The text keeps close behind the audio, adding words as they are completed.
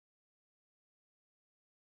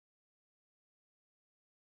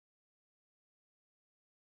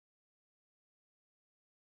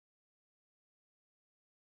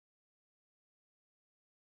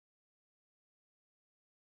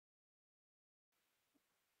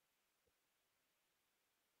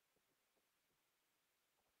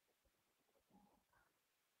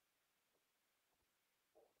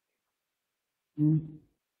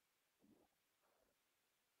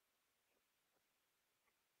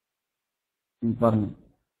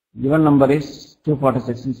Given number is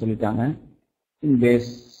 246 ன்னு சொல்லிட்டாங்க in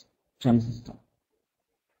base 10 system.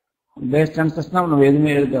 Base 10 system நம்ம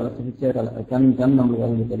எதுவுமே எழுத தேவையில்லை. 10 நம்மளுக்கு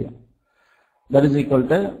அது தெரியும். That is equal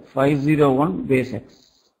to 501 base x.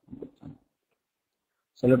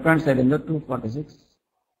 So left hand side in the 246.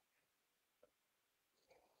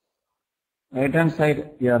 Right hand side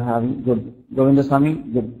we are having good. Govindaswamy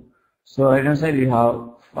good. So right hand side we have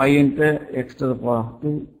 5 into x to the power of 2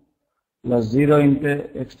 plus 0 into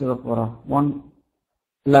x to the power of 1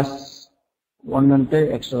 plus 1 into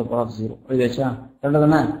x to the power of 0.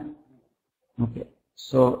 Okay.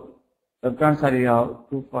 So left hand side we have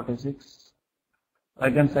 246.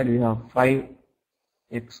 Right hand side we have 5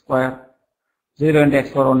 x square. 0 into x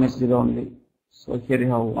power 1 is 0 only. So here we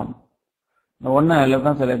have 1. Now 1 left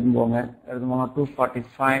hand side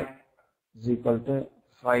 245 is equal to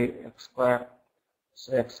 5x square. So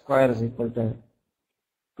x square is equal to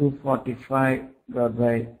 245 divided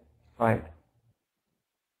by 5.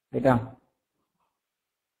 Right?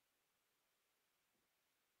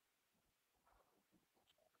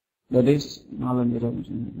 That is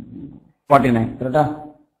 49. Right?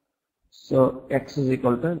 So x is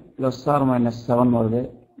equal to plus or minus 7 over there.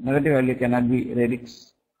 Negative value cannot be radix.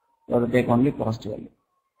 So to take only positive value.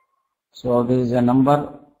 So this is a number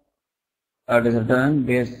that is written in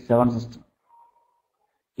base 7 system.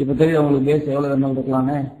 இப்போ தெரியும் உங்களுக்கு base எவ்வளோ வேணாலும்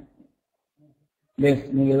இருக்கலான்னு base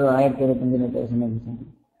நீங்கள் ஏதோ 1025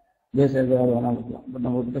 base எது வேறு வேணாலும் இருக்கலாம். பட்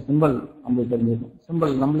நம்ம கிட்ட சிம்பிள் நம்மளுக்கு தெரிஞ்சிருக்கும்.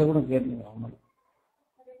 சிம்பிள் நம்மளே கூட கேட்டுங்க அவங்க.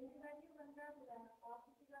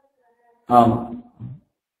 ஆமாம்,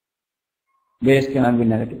 base cannot be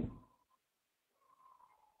negative.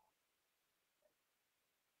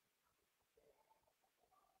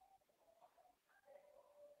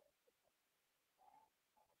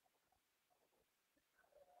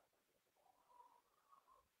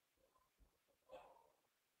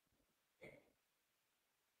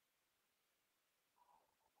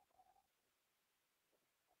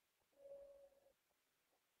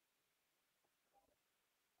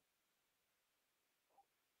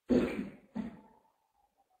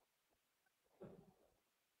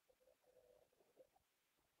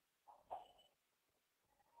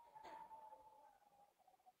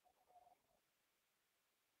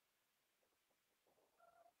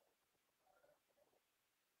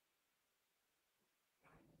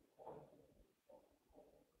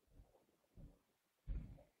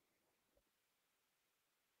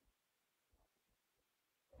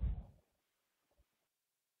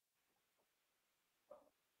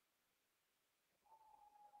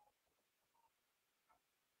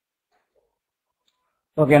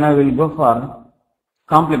 Okay, now we will go for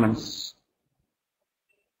complements.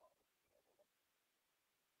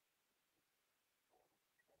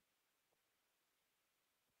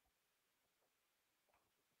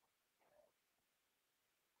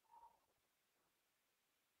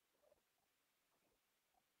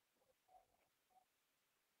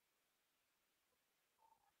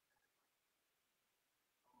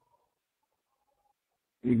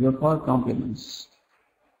 We go for complements.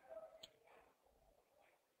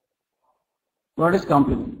 What is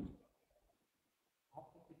complement?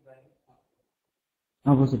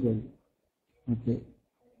 Opposite value. Okay.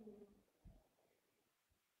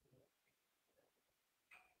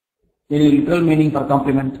 Any literal meaning for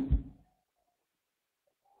complement?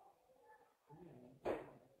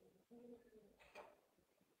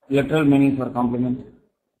 Literal meaning for complement.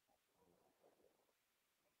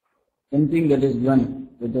 Anything that is given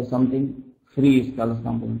with something free is called as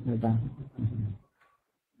complement.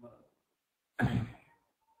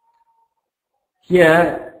 Here,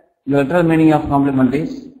 the literal meaning of complement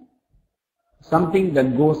is something that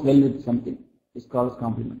goes well with something is called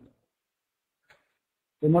complement.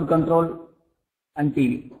 Remote control and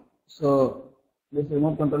TV. So, this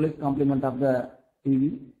remote control is complement of the TV,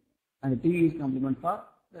 and the TV is complement for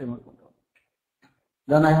the remote control.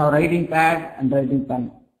 Then I have writing pad and writing pen.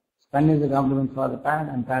 Pen is a complement for the pad,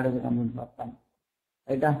 and pad is a complement for pen.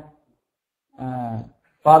 Right?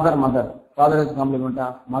 Father, mother. Father is a complement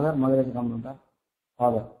of mother, mother is a complement of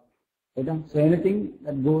father. Right? So anything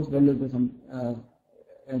that goes well with some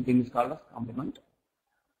anything is called as complement.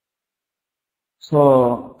 So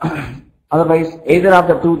otherwise, either of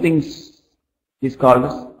the two things is called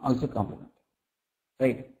as also complement.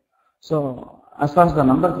 Right? So as far as the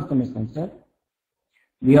number system is concerned,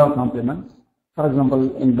 we have complements. For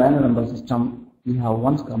example, in binary number system, we have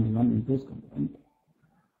ones complement and twos complement.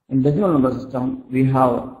 In decimal number system, we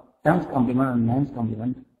have tens complement and nines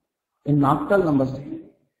complement. In octal number system,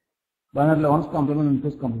 Binary ones complement and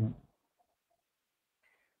twos complement.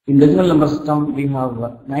 In decimal number system, we have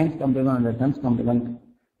 9's complement and 10's complement.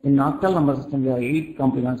 In octal number system, we have 8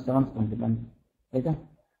 complement, 7's complement. Okay?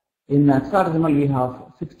 In hexadecimal, we have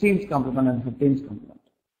 16's complement and 15's complement.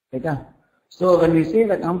 Okay? So when we say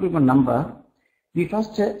the complement number, we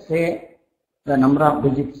first say the number of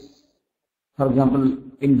digits. For example,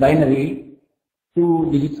 in binary,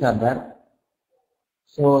 2 digits are there.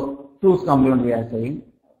 So 2's complement we are saying.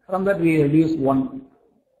 From that we reduce 1.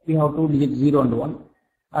 We have 2 digits 0 and 1.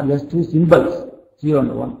 Or just 2 symbols 0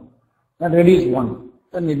 and 1. Then reduce 1.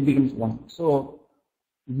 Then it becomes 1. So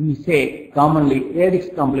we say commonly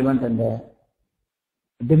radix complement and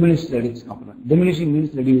diminished radix complement. Diminishing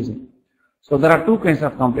means reducing. So there are 2 kinds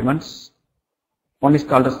of complements. One is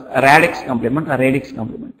called as radix complement or radix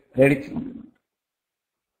complement. Radix complement.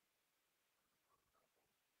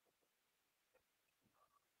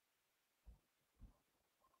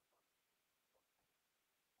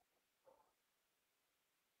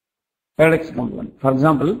 Radix complement. For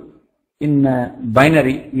example, in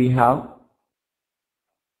binary we have,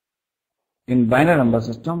 in binary number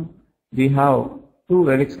system we have 2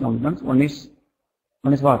 radix complements. One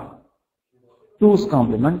is what? 2's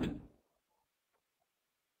complement.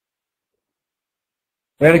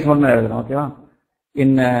 Radix complement. Okay.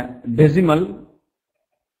 In decimal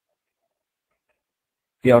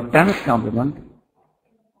we have 10's complement.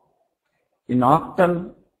 In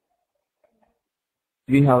octal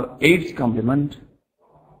we have 8's complement.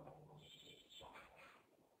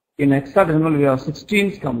 In hexadecimal we have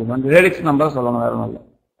 16's complement. Radix numbers along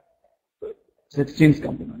 16's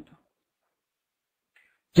complement.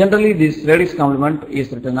 Generally this radix complement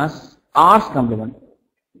is written as R's complement.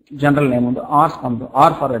 General name on the R's complement.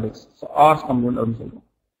 R for radix. So R's complement.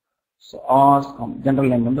 So R's complement. General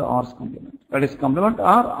name on the R's complement. Radix complement or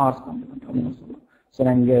R's complement. So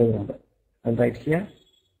I'll write here.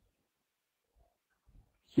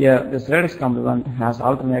 Here this radix complement has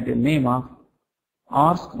alternative name of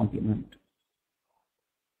R's complement.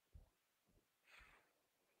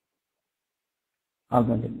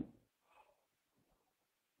 Alternative.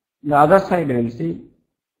 The other side we will see,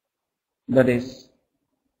 that is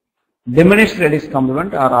diminished radix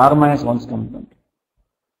complement or R minus 1's complement.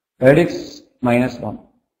 Radix minus 1.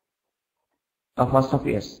 The first of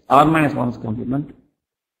S. R minus 1's complement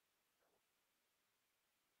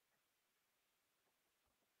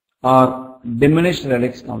or diminished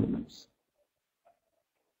radix complements.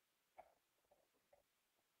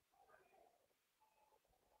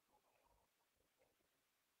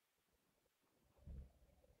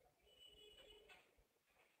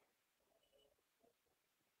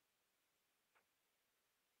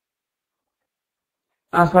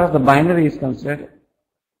 As far as the binary is concerned,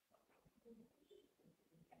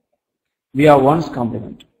 we have 1's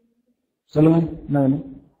complement.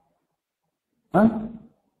 Solomon? Huh?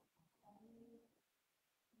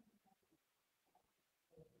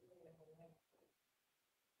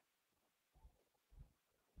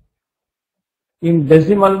 In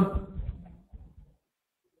decimal,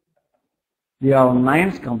 we have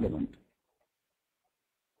 9's complement.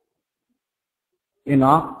 In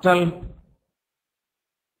octal,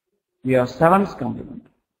 we have 7's complement.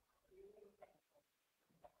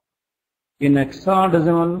 In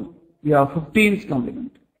hexadecimal, we have 15's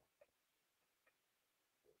complement.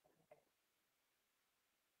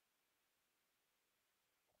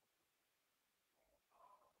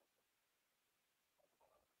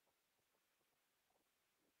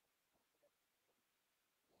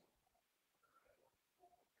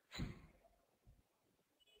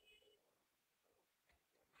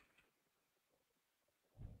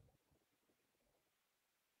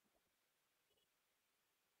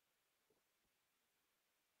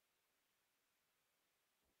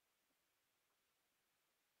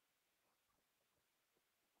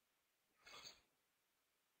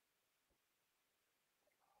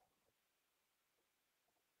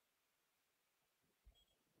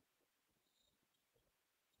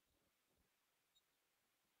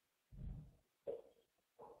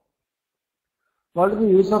 What is the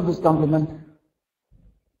use of this complement?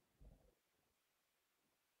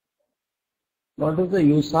 What is the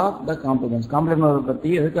use of the complements? Complement பத்தி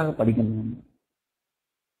எதுக்காக படிக்கணும்?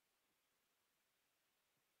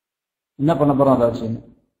 என்ன பண்ண போறோம் அதாச்சும்?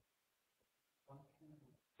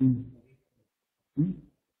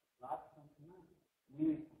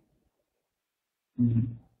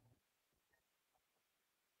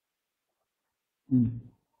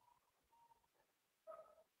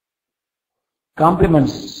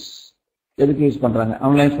 Complements எதுக்கு use பண்றாங்க?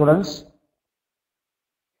 Online students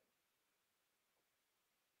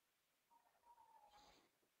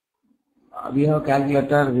we have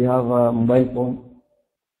calculator, we have mobile phone,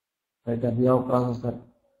 right? We have processor.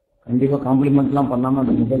 கண்டிப்பா காம்ப்ளிமெண்ட்லாம் பண்ணாம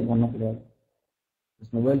அந்த மொபைல் பண்ண முடியாது. This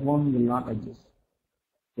mobile phone will not exist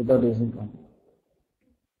without using complement.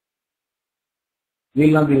 We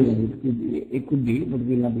will not be using it. It could be, but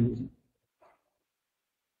we will not be using it.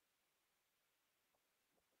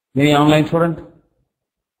 Any online student?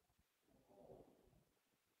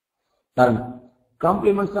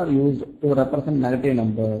 Complements are used to represent negative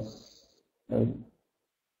numbers. Right?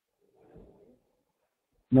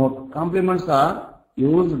 Note, complements are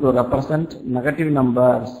used to represent negative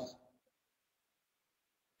numbers.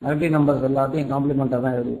 Negative numbers எல்லாத்தையும் complement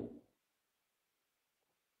தான் எழுதுவோம்.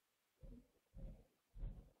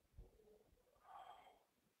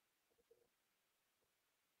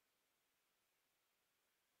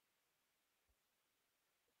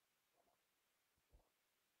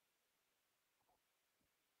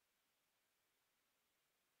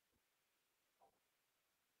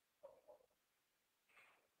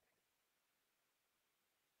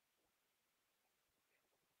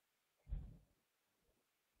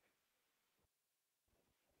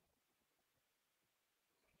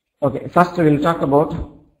 Okay, first we will talk about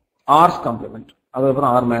R's complement.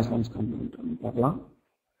 அதுக்கப்புறம் R minus 1's complement பார்க்கலாம்.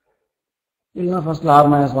 இல்லைன்னா first R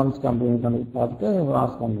minus 1's complement பார்த்துட்டு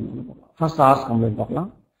R's complement பார்க்கலாம். First R's complement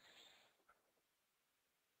பார்க்கலாம்.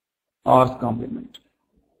 R's complement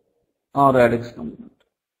or radix complement.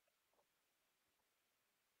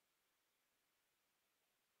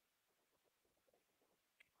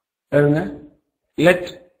 எழுதுங்க. Let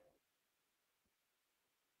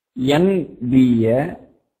n be a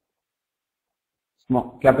small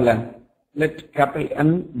capital N. Let capital N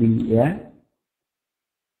be a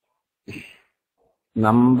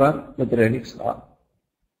number with radix R.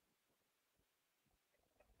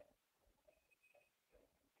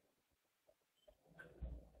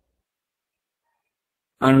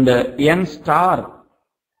 And n star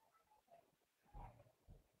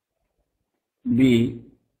be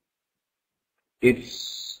its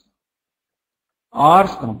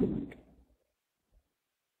R's complement.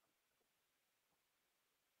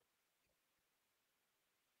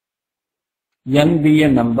 N be a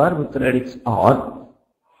number with radix R,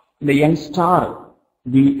 the n star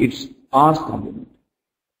be its R's complement.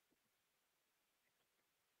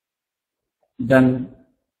 Then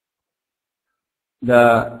the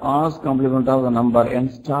R's complement of the number n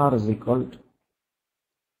star is equal to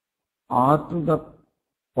R to the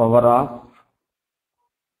power of,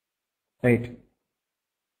 right,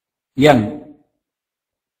 n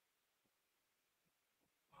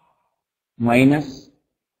minus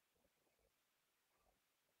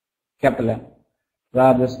capital N,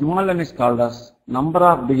 where the small n is called as number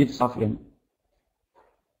of digits of n.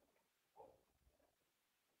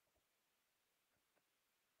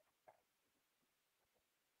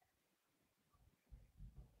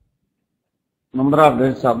 Number of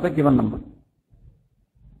digits of the given number.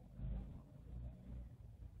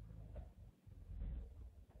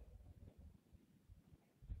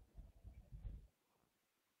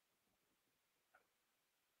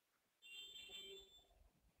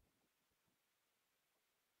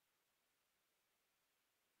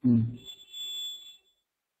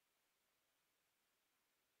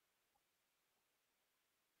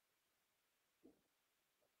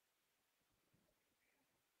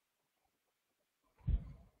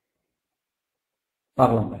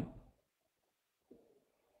 Problem.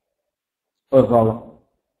 Or problem.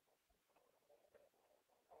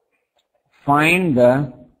 Find the,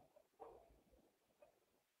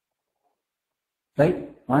 right,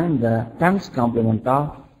 find the tens complement of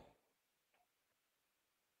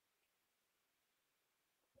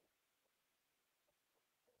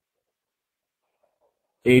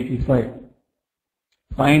 $85.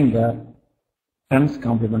 Find the tens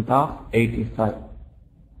complement of 85.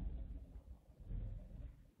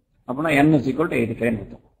 அப்பனா n is equal to 85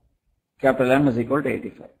 அர்த்தம். Capital N is equal to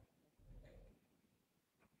 85.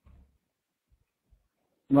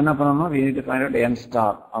 என்ன பண்ணணும்? We need to find out n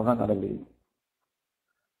star. அதான் கண்டுபிடிக்கணும்.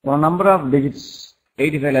 ஒரு number of digits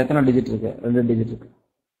 85ல எத்தனை digit இருக்கு? 2 digit இருக்கு.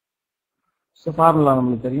 So formula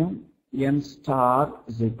நமக்கு தெரியும். n star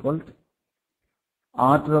is equal to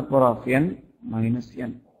R to the power of n minus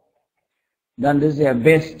n. Then this is a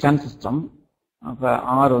base 10 system. அப்ப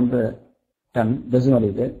R வந்து 10 decimal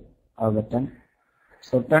இது. Of the 10.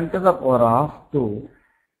 So 10 to the power of 2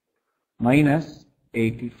 minus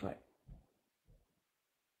 85.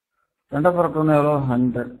 10 to the power of 2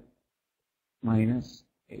 100 minus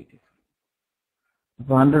 85.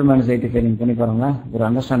 இப்போ 100 minus 85 நீங்க பண்ணி பாருங்க, ஒரு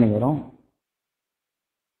understanding வரும்.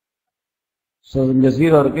 So இங்க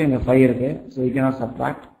 0 இருக்கு, இங்க 5 இருக்கு. So you cannot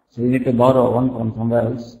subtract. So we need to borrow 1 from somewhere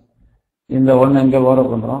else. இந்த 1 எங்கே borrow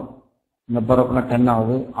பண்ணுறோம், இந்த borrow பண்ணால் 10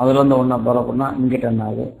 ஆகுது, அதில் வந்து 1 borrow பண்ணால் இங்கே 10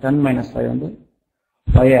 ஆகுது, 10 minus 5 வந்து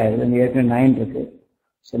 5 ஆகுது, இங்கே ஏற்கனவே 9 இருக்குது.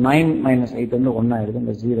 ஸோ 9 minus 8 வந்து 1 ஆகிடுது,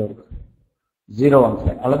 இந்த 0 இருக்குது, 0 1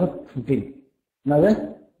 5 அல்லது 15, என்னது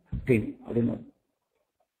 15 அப்படின்னு.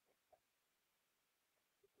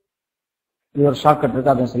 இது ஒரு ஷார்ட்கட்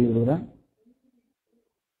இருக்குது, அதை சொல்லி கொடுக்குறேன்.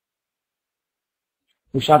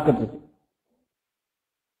 இது ஷார்ட்கட் இருக்கு.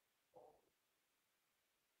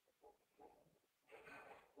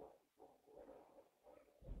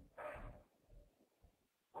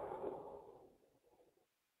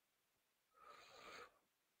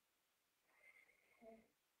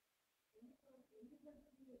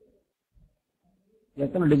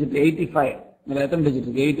 எத்தனை டிஜிட்? 85. இதில் எத்தனை டிஜிட்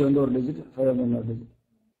இருக்கு? 8 வந்து ஒரு டிஜிட், 5 வந்து இன்னொரு டிஜிட்.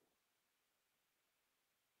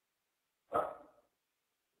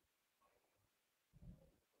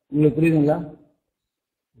 உங்களுக்கு புரியுதுங்களா?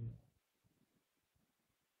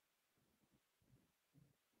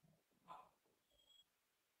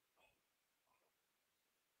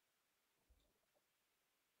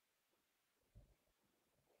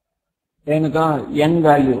 ஏனுக்கா n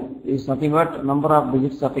value is nothing but number of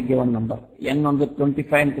digits of a given number. n வந்து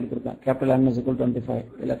 25 கொடுத்துருக்கேன். Capital N is equal to 25.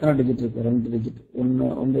 இதில் எத்தனை டிஜிட் இருக்கு? 2 டிஜிட். ஒன்று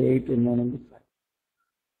வந்து 8, இன்னொன்று வந்து 5.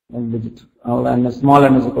 1 டிஜிட். அவ்வளோ small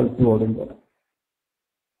n is equal to 2 அப்படின்னு போகிறேன்.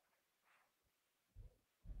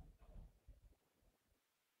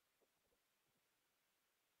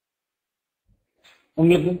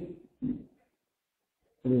 உங்களுக்கு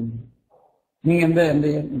நீங்க எந்த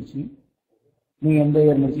இயர் முடிச்சீங்க? நீங்க எந்த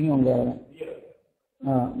இயர் முடிச்சீங்க? உங்க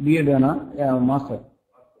பிஎட் வேணா மாஸ்டர்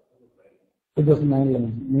 2009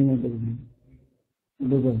 நீங்க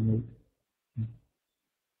 2008.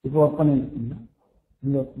 இப்போ ஒர்க் பண்ணிருக்கீங்களா?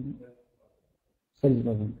 இந்த ஒர்க் சரி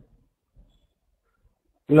பாருங்க.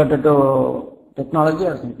 Related to technology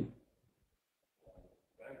or something?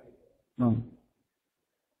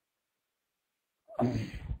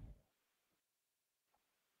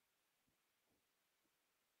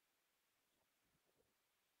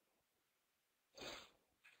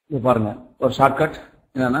 இது பாருங்க, ஒரு ஷார்ட்கட்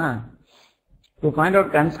என்னன்னா, to find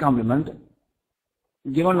out 10's complement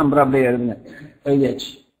given number அப்படியே எழுதுங்க. எழுதியாச்சு.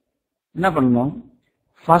 என்ன பண்ணணும்?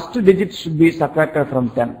 First digit should be subtracted from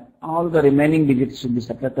 10. All the remaining digit should be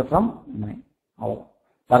subtracted from 9. அவ்வளோ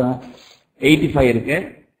பாருங்க, 85 இருக்கு.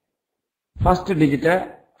 ஃபர்ஸ்ட்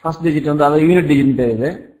டிஜிட் வந்து அதாவது யூனிட் டிஜிட்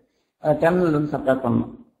தெரியுது, 10 வந்து சப்ட்ராக்ட்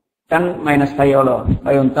பண்ணணும். 10 minus 5 எவ்வளோ?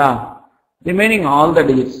 5 வந்துட்டா. ரிமைனிங் ஆல் த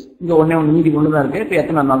டிஜிட்ஸ் இங்கே ஒன்றே ஒன்று மீதி ஒன்று தான் இருக்கு. இப்போ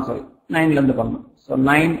எத்தனை இருந்தாலும் சரி 9லேருந்து பண்ணணும். ஸோ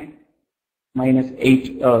 9 minus 8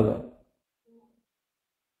 எவ்வளோ?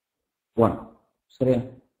 1. சரியா?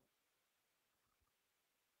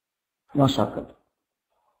 No shortcut.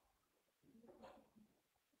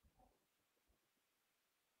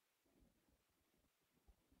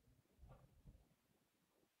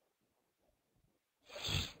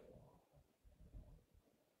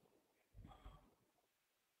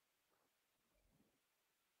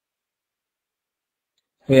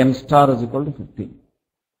 So n star is equal to 15.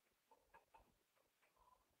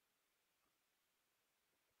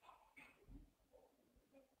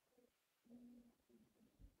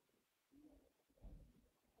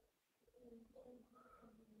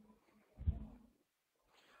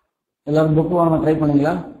 எல்லாரும் புக் வாங்க ட்ரை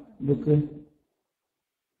பண்ணீங்களா? புக்கு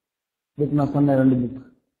நான் சொன்ன 2 புக்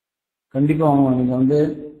கண்டிப்பாக வாங்கணும். நீங்கள் வந்து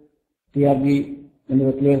டிஆர்பி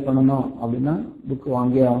எனக்கு கிளியர் பண்ணணும் அப்படின்னா புக்கு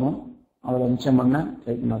வாங்கியே ஆகணும். அதில் மிச்சம் பண்ண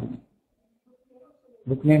ட்ரை பண்ணாதீங்க.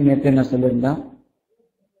 புக் நேம் நேற்று நான் சொல்லியிருந்தேன்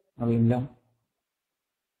அப்படிங்களா?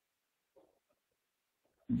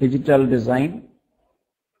 டிஜிட்டல் டிசைன்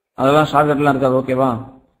அதெல்லாம் ஷார்ட்கட்லாம் இருக்காது. ஓகேவா?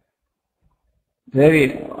 வெரி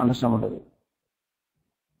அண்டர்ஸ்டாண்ட் பண்ணுறது.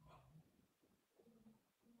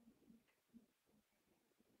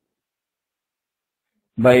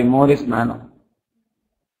 by Morris Manno.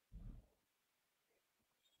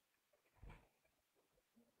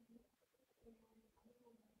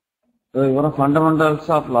 So, what are fundamentals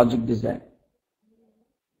of logic design?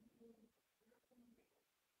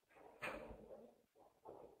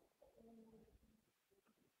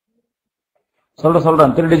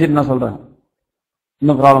 சொல்றேன் 3 digit நான் சொல்றேன்.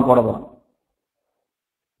 இன்னும் ப்ராப்ளம் போட போறேன்.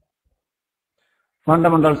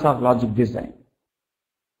 Fundamentals of logic design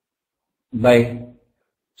by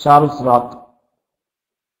Charles Roth.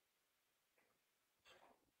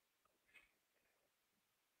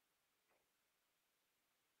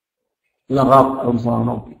 இல்ல ராத் அப்படின்னு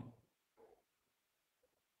சொன்னாங்கன்னா ஓகே.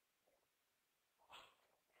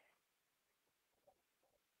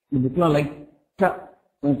 இந்த புக்லாம் லைட்டா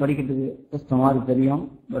படிக்கிறதுக்கு கஷ்டம் மாதிரி தெரியும்.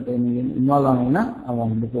 பட் நீங்க இன்வால்வ் ஆனீங்கன்னா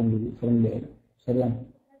அவங்க புக்கு உங்களுக்கு ஃப்ரெண்ட்லி ஆயிடும். சரியா?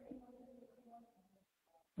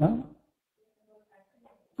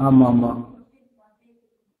 ஆமா ஆமா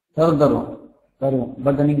தருவோம்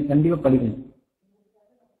பட் நீங்க கண்டிப்பா படிக்கணும்.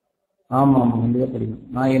 ஆமா ஆமா கண்டிப்பா படிக்கணும்.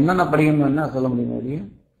 நான் என்னென்ன படிக்கணும் என்ன சொல்ல முடியும்,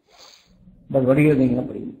 பட் படிக்கிறது நீங்க தான்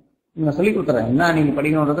படிக்கணும். நான் சொல்லி கொடுத்துறேன் என்ன நீங்க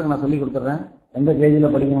படிக்கணுன்றதுக்கு நான் சொல்லி கொடுத்துட்றேன். எந்த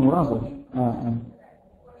பேஜில் படிக்கணும் கூட நான் சொல்றேன்.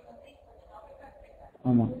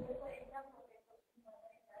 ஆமா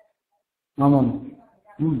ஆமாம்.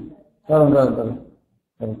 தரும்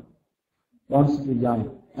ஒன்ஸ் டு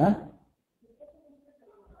ஜாயின்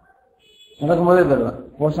நடக்கும்போதே தருவேன்.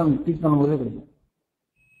 போர்ஷன் டீச் பண்ணும்போதே கொடுப்பேன்.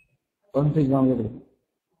 ஒன்ஸ் டு ஜாயின் கொடுப்பேன்.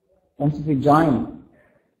 Once to join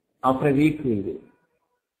after week இது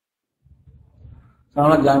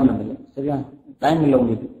அதனால ஜாயின் பண்ணல. சரியா? டைம் இல்லை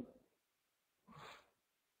உங்களுக்கு.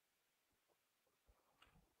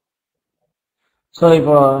 ஸோ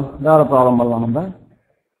இப்போ வேற ப்ராப்ளம் பண்ணலாம். நம்ம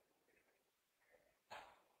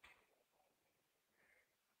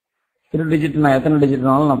 3 digit நான் எத்தனை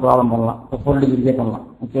டிஜிட்னாலும் நான் ப்ராப்ளம் பண்ணலாம். இப்போ 4 digitக்கே பண்ணலாம்.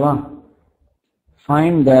 ஓகேவா?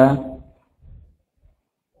 Find the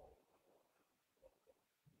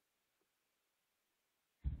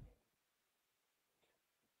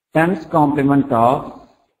tens complement of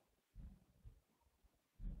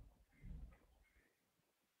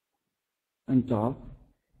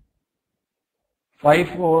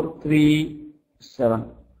 5437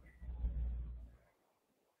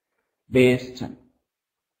 base 10.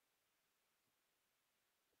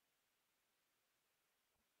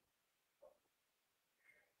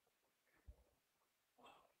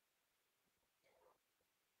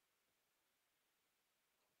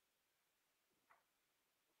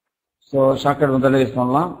 So shortcut வந்து யூஸ்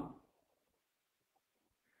பண்ணலாம்.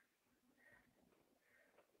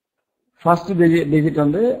 ஃபர்ஸ்ட் டிஜிட்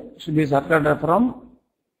வந்து should be subtracted from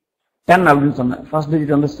 10 அப்படின்னு சொன்னேன். ஃபர்ஸ்ட்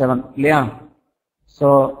டிஜிட் வந்து 7 இல்லையா? ஸோ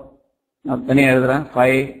நான் தனியாக எழுதுறேன்.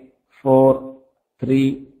 5 4 3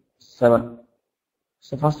 7.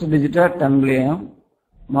 ஸோ ஃபர்ஸ்ட் டிஜிட்டை 10லையும்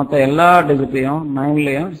மற்ற எல்லா டிஜிட்டையும்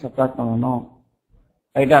 9லையும் சப்ட்ராக்ட் பண்ணணும்.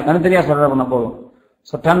 ரைட்டா? தனித்தனியாக சப்ட்ராக்ட் பண்ண போதும்.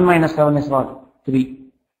 So 10 minus 7 is what? 3.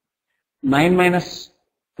 9 minus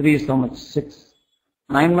 3 is how much? 6.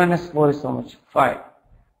 9 minus 4 is how much? 5.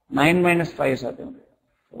 9 minus 5 is 4.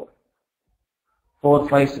 4,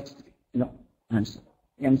 5, 6, 3. No, answer.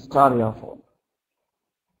 M star your 4.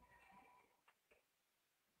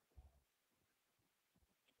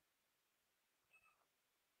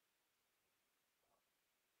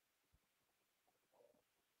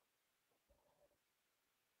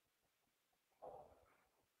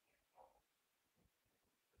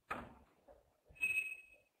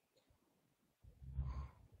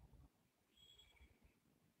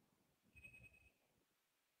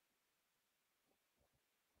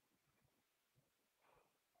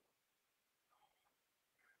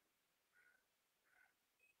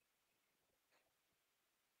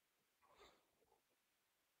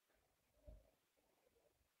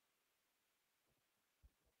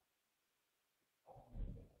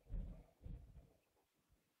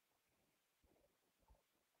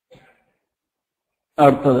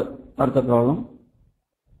 அடுத்த problem.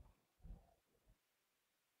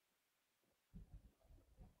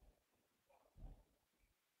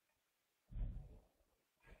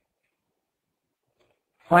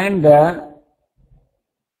 Find the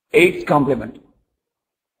 8th complement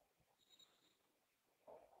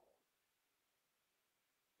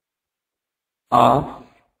of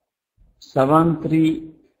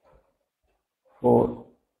 734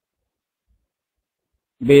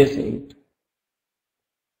 base 8.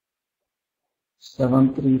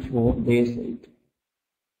 734 base 8.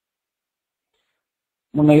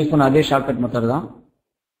 முன்ன use பண்ண அதே ஷார்ட்கட் மெத்தட் தான்.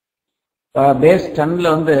 Base 10ல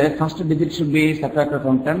வந்து first digit should be subtracted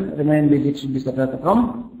from 10, remaining digit should be subtracted from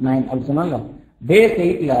 9 அப்படி சொன்னால. Base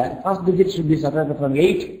 8ல first digit should be subtracted from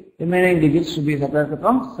 8, remaining digit should be subtracted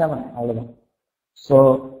from 7 அவ்வளவுதான். So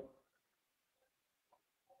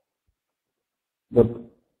good.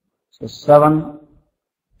 So 7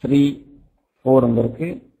 3 4 அங்க இருக்கு.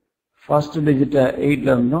 First digit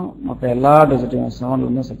 8ல இருந்தும் மற்ற எல்லா டிஜிட்டையும் 7ல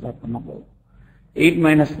இருந்து சப்ட்ராக்ட் பண்ணா போதும். 8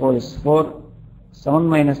 minus 4 is 4. 7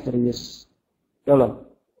 minus 3 is எவ்வளோ?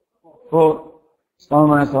 4. 7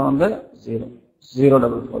 minus 7 வந்து 0.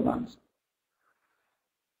 044 தான்.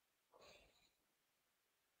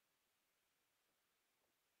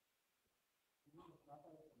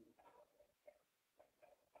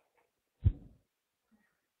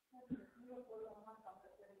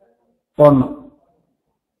 போடணும்.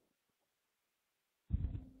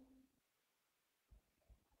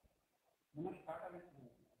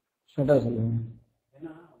 ஷட்டா சொல்லுங்க.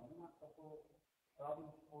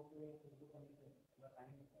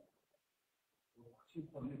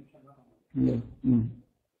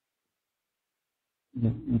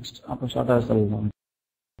 next அப்ப ஷார்ட்டா சொல்லலாம்.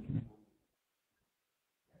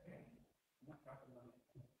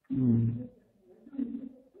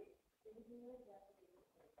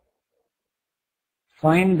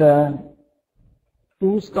 Find the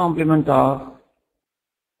 2's complement of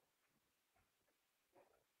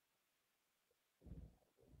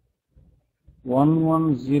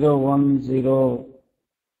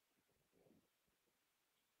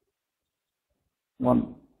 11010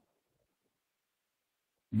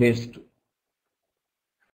 base 2.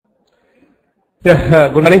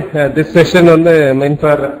 Good morning. This session on the meant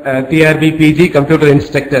for TRB PG Computer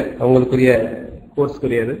Instructor. அவங்களுக்குரிய course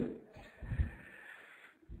குறியது.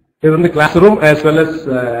 இது வந்து class room as well as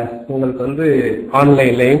உங்களுக்கு வந்து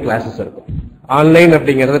ஆன்லைன்லயும் கிளாஸஸ் இருக்கும். ஆன்லைன்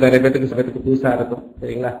அப்படிங்கிறது நிறைய பேருக்கு புதுசா இருக்கும்,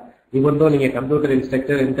 சரிங்களா? இவன் நீங்க கம்ப்யூட்டர்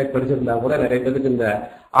இன்ஸ்ட்ரக்டர் இன்டெக் படிச்சிருந்தா கூட நிறைய பேருக்கு இந்த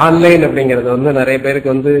ஆன்லைன் அப்படிங்கிறது வந்து நிறைய பேருக்கு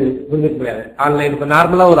வந்து புரிஞ்சுக்க முடியாது. ஆன்லைன் இப்ப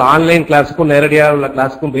நார்மலா ஒரு ஆன்லைன் கிளாஸுக்கும் நேரடியா உள்ள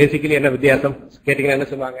கிளாஸுக்கும் பேசிக்கலி என்ன வித்தியாசம் கேட்டீங்கன்னா என்ன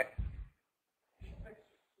சொல்லுவாங்க?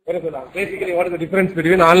 Basically what is the difference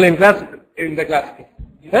between online class இந்த கிளாஸ்க்கு?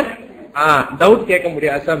 டவுட் கேட்க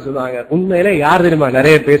முடியாது சார் சொல்லுவாங்க. உண்மையில யார் தெரியுமா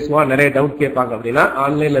நிறைய பேசுவான், நிறைய டவுட் கேட்பாங்க அப்படின்னா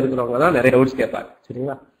ஆன்லைன்ல இருக்கிறவங்க தான் நிறைய டவுட்ஸ் கேட்பாங்க,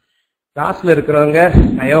 சரிங்களா? கிளாஸ்ல இருக்கிறவங்க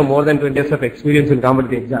I have more then 20 years of experience in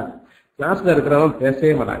competitive exam. கிளாஸ்ல இருக்கிறவங்க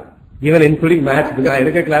பேசவே மாட்டாங்க. ஈவன் இன்க்ளூடிங் மேத்ஸ்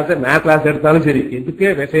எடுக்க கிளாஸ் மேத்ஸ் கிளாஸ் எடுத்தாலும் சரி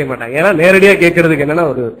எதுக்கே பேசவே மாட்டாங்க. ஏன்னா நேரடியா கேட்கறதுக்கு என்னன்னா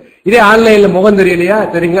ஒரு இதே ஆன்லைன்ல முகம் தெரியலையா,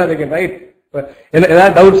 சரிங்களா? அதுக்கு ரைட்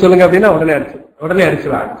ஏதாவது டவுட் சொல்லுங்க அப்படின்னா உடனே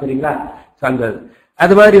அடிச்சுவாங்க, சரிங்களா? அந்த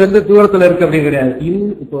அது மாதிரி வந்து தூரத்துல இருக்கு அப்படின்னு கிடையாது.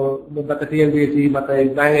 இப்போ மற்ற டிஎன்பிஎஸ்சி மற்ற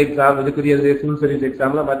பேங்க் எக்ஸாம் இதுக்குரிய சிவில் சர்வீஸ்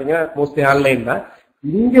எக்ஸாம்லாம் பாத்தீங்கன்னா மோஸ்ட்லி ஆன்லைன் தான்.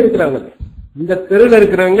 இங்க இருக்கிறவங்க இந்த தெருவில்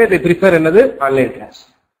இருக்கிறவங்களே they prefer என்னது online class.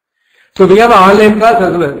 So we have online class.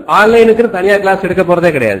 ஆன்லைனுக்கு தனியா கிளாஸ் எடுக்க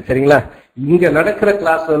போறதே கிடையாது, சரிங்களா? இங்க நடக்கிற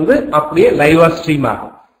கிளாஸ் வந்து அப்படியே லைவா ஸ்ட்ரீம்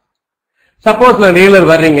ஆகும். சப்போஸ் நான்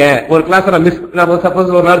ரெகுலர் வர்றீங்க ஒரு கிளாஸ் நான்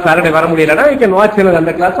சப்போஸ் ஒரு நாள் சாட்டர்டே வர முடியலன்னா யூ கேன் வாட்ச்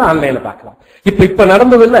அந்த கிளாஸ் ஆன்லைன்ல பார்க்கலாம். இப்ப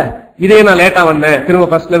நடந்தது இல்ல, இதே நான் லேட்டா வந்தேன் திரும்ப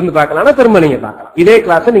ஃபர்ஸ்ட்ல இருந்து பார்க்கலாம்னா திரும்ப நீங்க பார்க்கலாம். இதே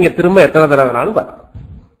கிளாஸ் நீங்க திரும்ப எத்தனை தடவை வேணாலும் பார்க்கலாம்.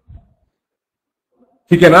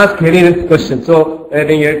 You can ask any question. So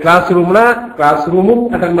நீங்க கிளாஸ் ரூமும்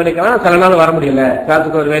அட்டெண்ட் பண்ணிக்கலாம். சில நாள் வர முடியல,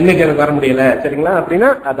 கிளாஸுக்கு ஒரு இன்னைக்கு எனக்கு வர முடியல, சரிங்களா? அப்படின்னா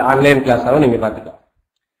அது ஆன்லைன் கிளாஸாவும் நீங்க பார்த்துக்கலாம்.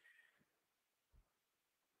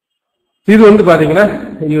 இது வந்து பாத்தீங்கன்னா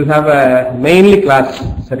you have a mainly class,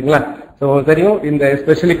 சரிங்களா? ஸோ தெரியும் இந்த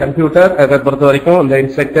எஸ்பெஷலி கம்ப்யூட்டர் அதை பொறுத்த வரைக்கும் இந்த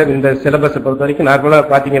இன்ஸ்ட்ரக்டர் இந்த சிலபஸை பொறுத்த வரைக்கும் நார்மலா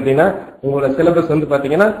பாத்தீங்க அப்படின்னா உங்களோட சிலபஸ் வந்து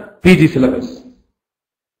பாத்தீங்கன்னா பிஜி சிலபஸ்,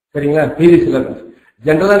 சரிங்களா? பிஜி சிலபஸ்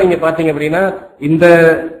ஜென்ரலா நீங்க பாத்தீங்க அப்படின்னா இந்த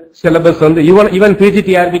சிலபஸ் வந்து ஈவன்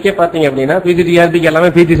பிஜிடிஆர்பிக்கே பாத்தீங்க அப்படின்னா பிஜிடிஆர்பிக்கு எல்லாமே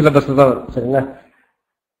பிஜி சிலபஸ் தான் வரும், சரிங்களா?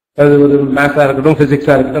 அது ஒரு மேத்ஸா இருக்கட்டும்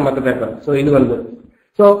பிசிக்ஸா இருக்கட்டும் மற்ற பேப்பர். ஸோ இது வந்து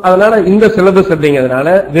ஸோ அதனால இந்த சிலபஸ் அப்படிங்கிறதுனால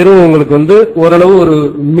வெறும் உங்களுக்கு வந்து ஓரளவு ஒரு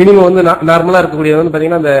மினிமம் வந்து நார்மலா இருக்கக்கூடியது வந்து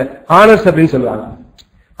பாத்தீங்கன்னா இந்த ஹானர்ஸ் அப்படின்னு சொல்லுவாங்க.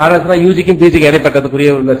 ஹானர்ஸ்னா யூஜிக்கும் பிஜிக்கு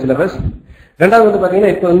இடைப்பட்டதுக்குரிய உள்ள சிலபஸ். ரெண்டாவது வந்து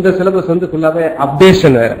பாத்தீங்கன்னா இப்போ இந்த சிலபஸ் வந்து ஃபுல்லாவே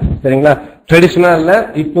அப்டேஷன் வேற, சரிங்களா? ட்ரெடிஷனல்ல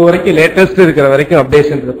இப்போ வரைக்கும் லேட்டஸ்ட் இருக்கிற வரைக்கும்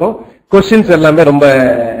அப்டேஷன் இருக்கும். கொஸ்டின்ஸ் எல்லாமே ரொம்ப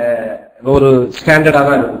ஒரு ஸ்டாண்டர்டா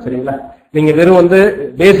தான் இருக்கும், சரிங்களா? நீங்க வெறும் வந்து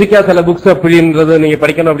பேசிக்கா சில புக்ஸ் அப்படின்றது நீங்க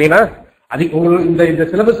படிக்கணும் அப்படின்னா அது உங்களுக்கு இந்த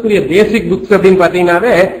சிலபஸ்க்குரிய பேசிக் புக்ஸ் அப்படின்னு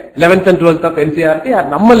பாத்தீங்கன்னாவே 11th and 12th of NCERT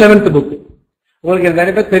நம்ம 11th புக் உங்களுக்கு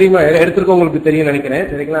நிறைய பேர் தெரியுமா எடுத்திருக்கோம், உங்களுக்கு தெரியும் நினைக்கிறேன்,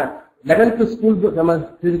 சரிங்களா? 11th ஸ்கூல் நம்ம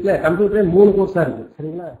இருக்குல்ல கம்ப்யூட்டர் 3 கோர்ஸா இருக்கு,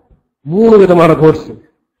 சரிங்களா? 3 விதமான கோர்ஸ்.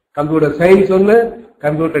 கம்ப்யூட்டர் சயின்ஸ் ஒன்னு,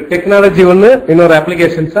 கம்ப்யூட்டர் டெக்னாலஜி ஒன்னு, இன்னொரு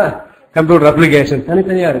அப்ளிகேஷன்ஸா கம்ப்யூட்டர் அப்ளிகேஷன்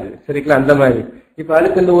தனித்தனியா இருக்கு, சரிங்களா? அந்த மாதிரி இப்ப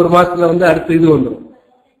அடுத்த இந்த ஒரு மாசத்துல வந்து அடுத்து இது வந்துடும்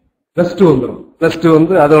பிளஸ் 2 வந்துடும். பிளஸ் 2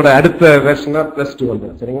 வந்து அதோட அடுத்த வெர்ஷனா பிளஸ் 2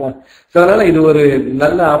 வந்துடும், சரிங்களா? ஸோ அதனால இது ஒரு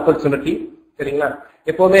நல்ல ஆப்பர்ச்சுனிட்டி, சரிங்களா?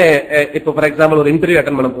 எப்பவுமே இப்போ ஃபார் எக்ஸாம்பிள் ஒரு இன்டர்வியூ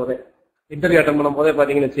அட்டன் பண்ணும் போதே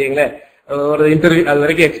பாத்தீங்கன்னு வச்சுக்கீங்களேன், ஒரு இன்டர்வியூ அது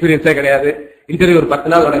வரைக்கும் எக்ஸ்பீரியன்ஸே கிடையாது. இன்டர்வியூ ஒரு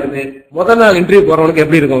 10 நாள் நடக்குது. முதல் நாள் இன்டர்வியூ போறவனுக்கு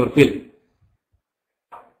எப்படி இருக்கும் ஒரு ஃபீல்?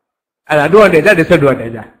 அது அட்வான்டேஜா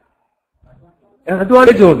டிஸ்அட்வான்டேஜா?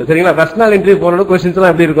 அட்வான்டேஜ் உண்டு, சரிங்களா? ஃபர்ஸ்ட் நாள் இன்டர்வியூ போறவனுக்கு கொஸ்டின்ஸ்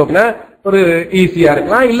எல்லாம் எப்படி இருக்கும் அப்படின்னா ஒரு ஈஸியா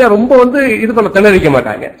இருக்கலாம், இல்ல ரொம்ப வந்து இது பண்ண திணறிக்க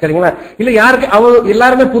மாட்டாங்க, சரிங்களா? இல்ல யாருக்கு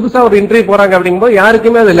எல்லாருமே புதுசா ஒரு இன்டர்வியூ போறாங்க அப்படிங்கும்போது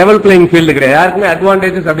யாருக்குமே அது லெவல் பிளேயிங் ஃபீல்டு கிடையாது, யாருக்குமே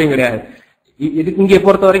அட்வான்டேஜஸ் அப்படின்னு கிடையாது. இதுக்கு இங்க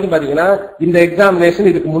பொறுத்த வரைக்கும் பாத்தீங்கன்னா இந்த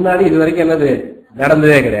எக்ஸாமினேஷன் இதுக்கு முன்னாடி இது வரைக்கும் என்னது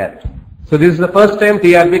நடந்ததே கிடையாது. So this is the first time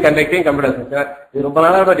TRB conducting computer science. இது ரொம்ப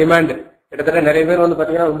நாளோட டிமாண்ட். கிட்டத்தட்ட நிறைய பேர் வந்து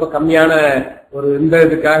பாத்தீங்கன்னா ரொம்ப கம்மியான ஒரு இந்த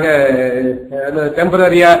இதுக்காக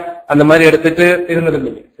டெம்பரரியா அந்த மாதிரி எடுத்துட்டு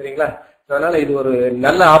இருந்திருந்தீங்க, சரிங்களா? அதனால இது ஒரு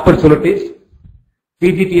நல்ல ஆப்பர்ச்சுனிட்டிஸ்.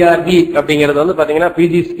 பிஜிடிஆர்பி அப்படிங்கிறது வந்து பாத்தீங்கன்னா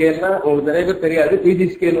பிஜி ஸ்கேல்னா உங்களுக்கு நிறைய பேர் தெரியாது. பிஜி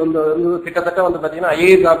ஸ்கேல் வந்து கிட்டத்தட்ட வந்து பாத்தீங்கன்னா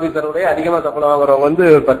ஐஏஎஸ் ஆபீசருடைய அதிகமா சம்பளம் வாங்குறவங்க வந்து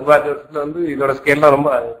 10-12 வருஷத்துல வந்து இதோட ஸ்கேல்லாம்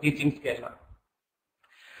ரொம்ப டீச்சிங் ஸ்கேல் தான்.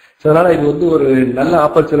 அதனால இது வந்து ஒரு நல்ல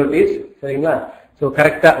ஆப்பர்ச்சுனிட்டிஸ், சரிங்களா? ஸோ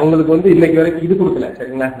கரெக்டா உங்களுக்கு வந்து இன்னைக்கு வரைக்கும் இது கொடுக்கல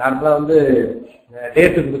சரிங்களா. நார்மலா வந்து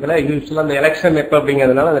டேட் கொடுக்கல. யூஸ்வலா அந்த எலெக்ஷன் எப்ப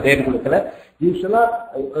அப்படிங்கிறதுனால அந்த டேட் கொடுக்கல. யூஸ்வலா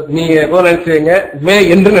நீங்க எப்போ நினைச்சுவீங்க, மே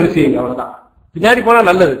என்று நினைச்சுவீங்க, அவ்வளவுதான். பின்னாடி போனா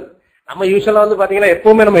நல்லது. நம்ம யூஸ்வலா வந்து பாத்தீங்கன்னா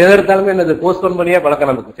எப்பவுமே நம்ம எதிர்த்தாலுமே என்னது போஸ்ட்போன் பண்ணியே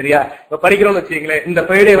பழக்கம் நமக்கு. சரியா, இப்ப படிக்கிறோம்னு வச்சுக்கீங்களேன், இந்த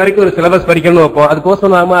ஃப்ரைடே வரைக்கும் ஒரு சிலபஸ் படிக்கணும்னு வைப்போம். அது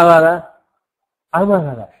போஸ்ட்போன் ஆகுமா ஆகாதா?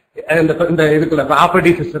 ஆகாதா? இந்த இதுக்குள்ள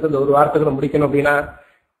ஆப்பரேட்டிவ் சிஸ்டத்தை இந்த ஒரு வாரத்துக்குள்ள முடிக்கணும் அப்படின்னா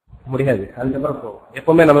முடியாது. அதுக்கப்புறம் போகும்.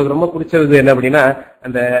 எப்பவுமே நமக்கு ரொம்ப பிடிச்சது என்ன அப்படின்னா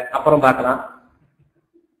அந்த அப்புறம் பார்க்கலாம்,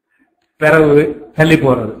 பிறகு தள்ளி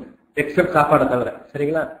போறது, எக்ஸப்ட் சாப்பாடை தவிர.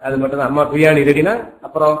 சரிங்களா, அது மட்டும் தான். அம்மா பிரியாணி ரெடினா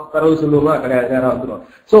அப்புறம் பிறகு சொல்லுவோமா, கிடையாது, நேரம் வந்துடும்.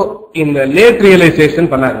 சோ இந்த லேட்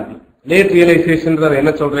ரியலைசேஷன் பண்ணாங்க. லேட் ரியலைசேஷன்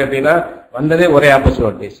என்ன சொல்றேன் அப்படின்னா, வந்ததே ஒரே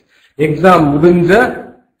ஆப்பர்ச்சுனிட்டிஸ். எக்ஸாம் முடிஞ்ச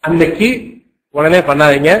அன்னைக்கு உடனே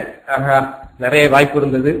பண்ணாதீங்க, நிறைய வாய்ப்பு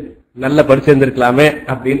இருந்தது, நல்லா படிச்சிருந்திருக்கலாமே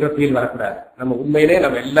அப்படின்ற ஃபீல் வரக்கூடாது. நம்ம உண்மையிலே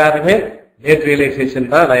நம்ம எல்லாருமே லேட்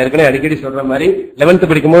ரியலைசேஷன் தான். நான் ஏற்கனவே அடிக்கடி சொல்ற மாதிரி 11th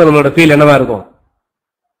படிக்கும்போது நம்மளோட ஃபீல் என்னவா இருக்கும்,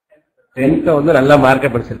 10th வந்து நல்லா மார்க்கை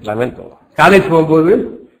படிச்சிருக்கலாமே தோணும். காலேஜ் போகும்போது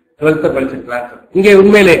 12th படிச்சிருக்கலாம். இங்க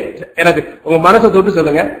உண்மையிலே எனக்கு உங்க மனசை தொட்டு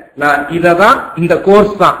சொல்லுங்க, நான் இததான், இந்த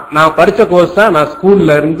கோர்ஸ் தான், நான் படிச்ச கோர்ஸ் தான், நான்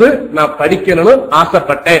ஸ்கூல்ல இருந்து நான் படிக்கணும்னு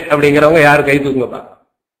ஆசைப்பட்டேன் அப்படிங்கிறவங்க யாரு கை தூக்குங்க பாக்கலாம்.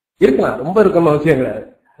 இருக்கலாம், ரொம்ப இருக்கணும் அவசியம் கிடையாது.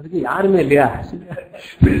 அதுக்கு யாருமே இல்லையா,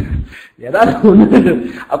 ஏதாவது ஒண்ணு.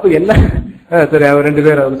 அப்ப என்ன சரி, அவர் 2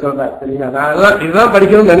 பேர் அவர் சொல்றாரு. சரிங்களா, நான் இதுதான்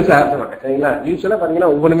படிக்கணும்னு நினைச்சு ஆசைப்பட்டேன். சரிங்களா, யூஸ்வலா பாத்தீங்கன்னா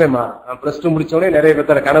ஒவ்வொன்றுமே மாறும். பிளஸ் 2 முடிச்ச உடனே நிறைய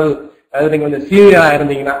பேர் கனவு, அதாவது நீங்க கொஞ்சம் சீனியரா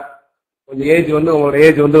இருந்தீங்கன்னா, கொஞ்சம் ஏஜ் வந்து உங்களோட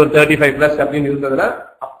ஏஜ் வந்து ஒரு 35+ அப்படின்னு இருந்ததுன்னா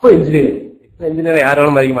அப்ப இன்ஜினியர். இப்ப இன்ஜினியர்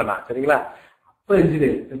யாரும் மதிக்க மாட்டான். சரிங்களா, அப்ப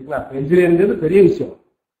இன்ஜினியர். சரிங்களா, இன்ஜினியரிங்கிறது பெரிய விஷயம்.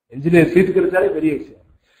 இன்ஜினியர் சீட்டு கிடைச்சாலே பெரிய விஷயம்.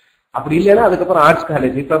 அப்படி இல்லைன்னா அதுக்கப்புறம் ஆர்ட்ஸ்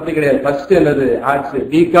காலேஜ். இப்ப அப்படி கிடையாது. ஃபர்ஸ்ட் என்னது ஆர்ட்ஸ்,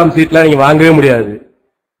 பிகாம் சீட்லாம் நீங்க வாங்கவே முடியாது.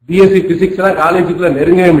 பிஎஸ்சி பிசிக்ஸ் எல்லாம் காலேஜுக்குள்ள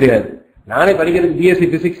நெருங்கவே முடியாது. நானே படிக்கிறதுக்கு பிஎஸ்சி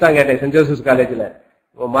பிசிக்ஸ் தான் கேட்டேன் சென்ட் ஜோசப்ஸ் காலேஜ்ல.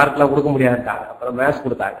 மார்க் எல்லாம் கொடுக்க முடியாதுட்டாங்க. அப்புறம் மேத்ஸ்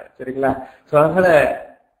கொடுத்தாங்க. சரிங்களா, சோ அதனால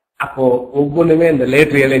அப்போ ஒவ்வொன்றுமே இந்த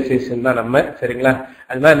லேட் ரியலைசேஷன் தான் நம்ம. சரிங்களா,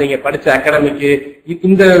 அதனால நீங்க படிச்ச அகாடமிக்கு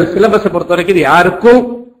இந்த சிலபஸை பொறுத்த வரைக்கும் இது யாருக்கும்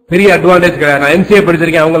பெரிய அட்வான்டேஜ் கிடையாது. நான் எம்சிஏ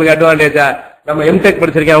படிச்சிருக்கேன் அவங்களுக்கு அட்வான்டேஜா, நம்ம எம்டெக்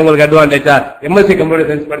படிச்சிருக்கேன் அவங்களுக்கு அட்வான்டேஜா, எம்எஸ்சி கம்ப்யூட்டர்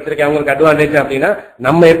சயின்ஸ் படிச்சிருக்கேன் அவங்களுக்கு அட்வான்டேஜா அப்படின்னா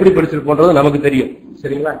நம்ம எப்படி படிச்சிருப்போன்றது நமக்கு தெரியும்.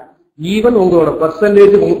 சரிங்களா, ஈவன் உங்களோட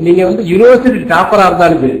பர்சன்டேஜ் நீங்க வந்து யூனிவர்சிட்டி டாப்பரா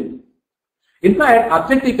இருந்தாலும் சரி. இன்ஃபேக்ட்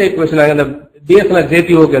அப்ஜெக்டிவ் டைப் கொஸ்டின் நாங்க இந்த பிஎஸ்என்எல்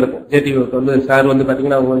ஜேடிஓக்கு எடுப்போம். ஜேடிஓக்கு வந்து சார் வந்து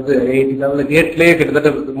பாத்தீங்கன்னா அவங்க வந்து 8லேயே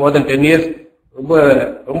கிட்டத்தட்ட மோர் தென் 10 years ரொம்ப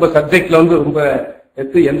ரொம்ப சப்ஜெக்ட்ல வந்து ரொம்ப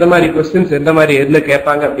எந்த மாதிரி கொஸ்டின்ஸ் எந்த மாதிரி என்ன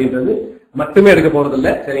கேட்பாங்க அப்படின்றது மட்டுமே எடுக்க போறது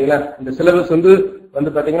இல்லை. சரிங்களா, இந்த சிலபஸ்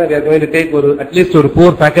வந்து பாத்தீங்கன்னா டேக் ஒரு அட்லீஸ்ட் ஒரு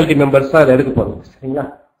 4 ஃபேக்கல்டி மெம்பர்ஸ் தான் அதை எடுக்க போறோம். சரிங்களா,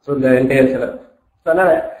 ஸோ இந்த என்டையர் சிலபஸ்.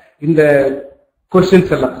 அதனால இந்த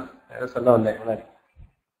கொஸ்டின்ஸ் எல்லாம் சொல்ல வந்தேன் முன்னாடி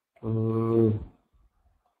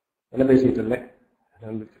என்ன பேசிட்டு இருந்தேன்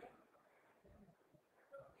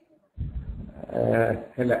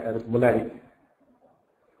இல்ல அதுக்கு முன்னாடி.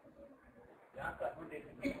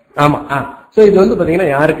 ஆமா, சோ இது வந்து பாத்தீங்கன்னா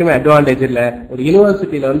யாருக்குமே அட்வான்டேஜ் இல்ல. ஒரு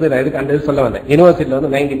யூனிவர்சிட்டியில வந்து நான் இதுக்கு அந்த சொல்ல வந்தேன். யூனிவர்சிட்டியில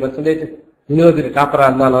வந்து 90% யூனிவர்சிட்டி டாப்பரா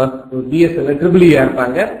இருந்தாலும் ஒரு பிஎஸ்எல் ட்ரிபிள்இயா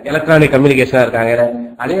இருப்பாங்க, எலக்ட்ரானிக் கம்யூனிகேஷனா இருக்காங்க.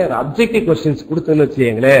 அதே ஒரு அப்ஜெக்டிவ் கொஸ்டின்ஸ் கொடுத்துன்னு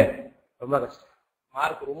வச்சுங்களேன் ரொம்ப கஷ்டம்,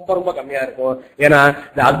 மார்க் ரொம்ப ரொம்ப கம்மியா இருக்கும். ஏன்னா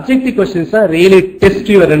இந்த அப்ஜெக்டிவ் கொஸ்டின்ஸ் தான் ரியலி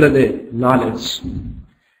டெஸ்ட் யுவர் என்னது நாலேஜ்.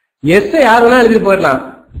 எஸ்ஏ யார் வேணா எழுதிட்டு போயிடலாம்.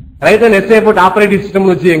 ரைட் அண்ட் எஸ்ஏ போட்டு ஆப்பரேட்டிவ் சிஸ்டம்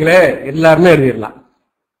வச்சுங்களேன் எல்லாருமே எழுதிடலாம்.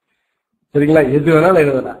 சரிங்களா, எது வேணாலும்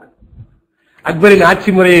எழுதலாம். அக்பரின் ஆட்சி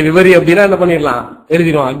முறையை விவரி அப்படின்னா என்ன பண்ணிடலாம்,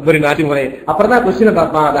 எழுதிடுவோம் அக்பரின் ஆட்சி முறை. அப்புறம் தான் கொஸ்டினை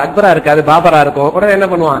பார்ப்பான், அது அக்பரா இருக்காது பாபரா இருக்கும். உடனே என்ன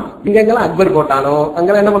பண்ணுவான், இங்க எங்கெல்லாம் அக்பர் போட்டானோ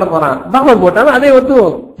அங்கெல்லாம் என்ன பண்ண போறான், பாபர் போட்டானோ அதே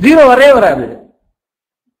ஒத்துவோம், 0 வரவே வராது.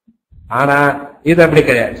 ஆனா இது அப்படி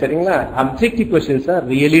கிடையாது. சரிங்களா, objective questions are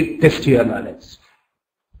really test your knowledge.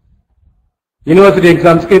 University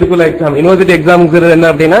எக்ஸாம்ஸ்க்கு இதுக்குள்ள எக்ஸாம். யூனிவர்சிட்டி எக்ஸாம்ங்கிறது என்ன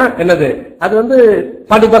அப்படின்னா என்னது, அது வந்து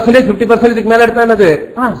 40% 50% மேல எடுத்தா என்னது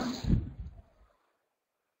பாஸ்.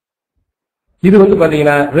 இது வந்து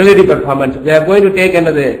பாத்தீங்கன்னா relative performance. they are going to take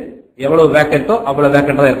என்னது எவ்வளவு வேக்கன்ட்டோ அவ்வளவு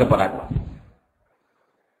வேக்கன்ட் தான் இருக்க போறாங்க.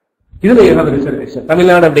 இதுல you have reservation.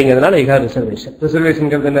 தமிழ்நாடு அப்படிங்கிறதுனால you have reservation.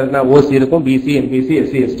 ரிசர்வேஷன்ங்கிறது என்னன்னா ஓசி இருக்கும், பிசி, எம்பிசி,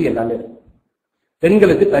 எஸ்சி, எஸ்டி எல்லாமே இருக்கும்.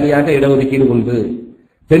 பெண்களுக்கு தனியாக இடஒதுக்கீடு உண்டு.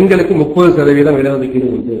 பெண்களுக்கு 30% இடஒதுக்கீடு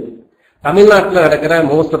உண்டு. தமிழ்நாட்டில் நடக்கிற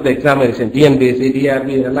most of the examination TNPSC,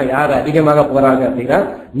 TRP இதெல்லாம் யார் அதிகமாக போறாங்க அப்படின்னா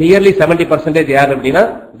நியர்லி 70% யார் அப்படின்னா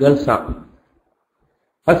கேர்ள்ஸ் தான்.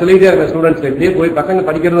 ஸ்டூடெண்ட்ஸ் இப்படியே போய் பசங்க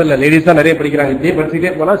படிக்கிறது இல்ல, லேடிஸ் தான் நிறைய படிக்கிறாங்க. இப்படியே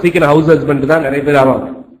படிச்சுட்டே போனா சீக்கிரம் ஹவுஸ் ஹஸ்பண்ட் தான் நிறைய பேர் ஆவாங்க.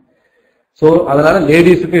 சோ அதனால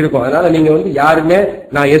லேடிஸுக்கும் இருக்கும். அதனால நீங்க வந்து யாருமே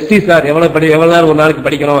நான் எஸ்சி சார் எவ்வளவு நேரம் ஒரு நாளைக்கு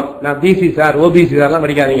படிக்கணும், நான் பிசி சார் ஓபிசி சார் எல்லாம்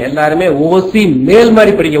படிக்காதீங்க. எல்லாருமே ஓசி மேல்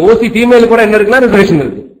மாதிரி படிக்க. ஓசி ஃபீமேல் கூட என்ன இருக்குன்னா ரிசர்வேஷன்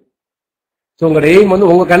இருக்கு. சோ உங்களோட எய்ம் வந்து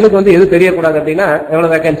உங்க கண்ணுக்கு வந்து எது தெரியக்கூடாது அப்படின்னா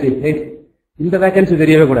எவ்வளவு வேகன்சி, இந்த வேகன்சி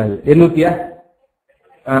தெரியவே கூடாது. 800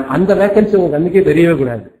 அந்த வேகன்சி உங்க கண்ணுக்கே தெரியவே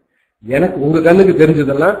கூடாது. எனக்கு உங்க கண்ணுக்கு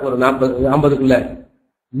தெரிஞ்சதெல்லாம் ஒரு 40-50க்குள்ள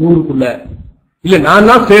 100க்குள்ள இல்ல நான்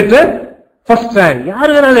தான் ஸ்டேட் ஃபர்ஸ்ட் ரேங்க் யாரு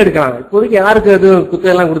வேணாலும் எடுக்கலாம். இப்போதைக்கு யாருக்கு அது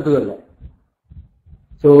குத்தையெல்லாம் கொடுத்தது இல்லை.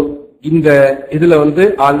 ஸோ இந்த இதுல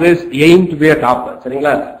always aim to be a topper.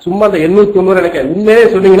 சரிங்களா? சும்மா அந்த 890 எனக்கு உண்மையே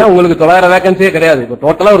சொன்னீங்கன்னா உங்களுக்கு 900 வேகன்சியே கிடையாது. இப்போ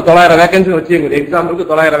டோட்டலா ஒரு 900 வேகன்சி வச்சுங்க. எக்ஸாம்பிளுக்கு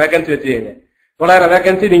 900 வேகன்சி வச்சுங்க. 900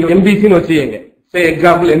 வேகன்சி நீங்க எம்பிசின்னு வச்சுங்க. சே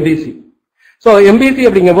எக்ஸாம்பிள் எம்பிசி. சோ எம்பிசி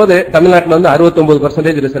அப்படிங்கும் போது தமிழ்நாட்டில்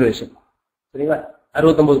 69% ரிசர்வேஷன். சரிங்களா?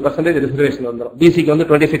 69% ரிசர்வேஷன் வந்துடும். பிசிக்கு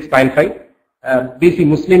 26.5, பிசி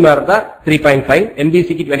முஸ்லீமா இருந்தா 3.5,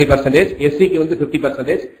 எம்பிசிக்கு 20%, எஸ்சிக்கு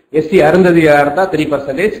 50%, எஸ்சி அருந்ததியா இருந்தா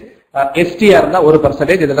 3%, எஸ்டியா இருந்தா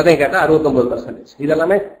 1%. இதெல்லாம் கேட்டா 69%.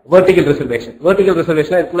 இதெல்லாமே வெர்டிகல் ரிசர்வேஷன். வெர்டிகல்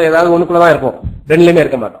ரிசர்வேஷன் இதுக்குள்ள ஏதாவது ஒண்ணுக்குள்ளதான் இருக்கும், ரெண்டுலயுமே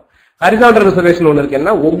இருக்க மாட்டோம். ஹரிசாண்டல் ரிசர்வேஷன் ஒண்ணு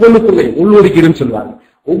இருக்குன்னா ஒவ்வொன்றுக்குள்ளே உள்ஒதுக்கீடுன்னு சொல்லுவாங்க.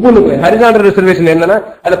 ஒவ்வொன்றுக்குள்ளே ஹரிசாண்டல் ரிசர்வேஷன் என்னன்னா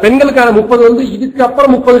அந்த பெண்களுக்கான 30 இதுக்கு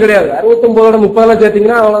அப்புறம் 30 கிடையாது. 69 30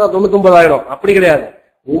 சேர்த்தீங்கன்னா அவ்வளவுதான் 99 ஆயிடும். அப்படி கிடையாது,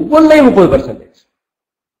 ஒவ்வொன்றையும் 30%.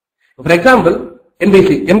 For example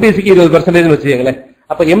எம்பிசிக்கு 20% வச்சுக்கீங்களேன்.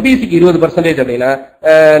 அப்ப எம்பிசிக்கு 20% அப்படின்னா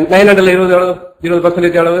 900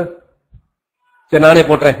 20% எவ்வளவு? சரி நானே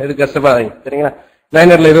போட்டுறேன், எதுக்கு கஷ்டப்படாதீங்க. சரிங்களா?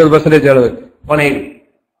 900 20% எவ்வளவு? 180.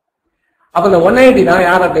 அப்ப இந்த 180 தான்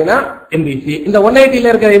யார் அப்படின்னா எம்பிசி. இந்த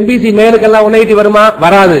 180ல இருக்க எம்பிசி மேலுக்கெல்லாம் 180 வருமா?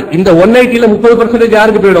 வராது. இந்த 180ல 30%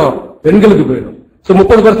 யாருக்கு போயிடும்? பெண்களுக்கு போயிடும். சோ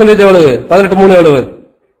 30% எவ்வளவு? 18 எவ்வளவு?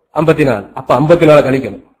 54. அப்ப 54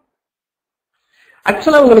 கழிக்கணும்.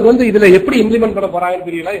 ஆக்சுவலா உங்களுக்கு இதுல எப்படி இம்ப்ளிமெண்ட் பண்ண போறாங்கன்னு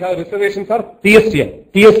தெரியல. Reservation for டிஎஸ்டிஎம்.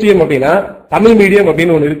 டிஎஸ்டிஎம் அப்படின்னா தமிழ் மீடியம்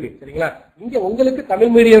அப்படின்னு ஒண்ணு இருக்கு. சரிங்களா? இங்க உங்களுக்கு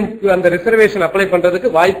தமிழ் மீடியம்க்கு அந்த ரிசர்வேஷன் அப்ளை பண்றதுக்கு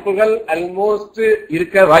வாய்ப்புகள் ஆல்மோஸ்ட்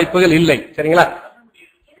இருக்க வாய்ப்புகள் இல்லை. சரிங்களா?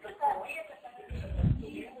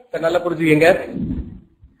 நல்லா புரிஞ்சுக்கங்க.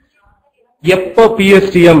 எப்போ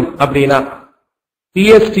பிஎஸ்டிஎம் அப்படின்னா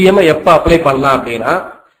பிஎஸ்டிஎம் எப்ப அப்ளை பண்ணலாம் அப்படின்னா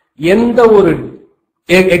எந்த ஒரு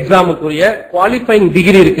எக்ஸாமுக்குரிய குவாலிஃபைங்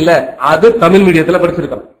டிகிரி இருக்குல்ல அது தமிழ் மீடியத்துல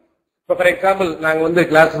படிச்சிருக்கோம். இப்போ ஃபார் எக்ஸாம்பிள் நாங்க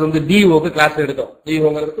கிளாஸ் டிஓக்கு கிளாஸ் எடுத்தோம்.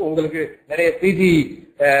 டிஓங்கிறதுக்கு உங்களுக்கு நிறைய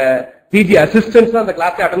பிஜி அசிஸ்டன்ஸ் அந்த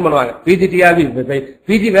கிளாஸ் அட்டன் பண்ணுவாங்க. பிஜி டிஆர்பி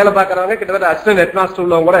பிஜி வேலை பார்க்கறவங்க கிட்டத்தட்ட அசிஸ்டன்ட் ஹெட் மாஸ்டர்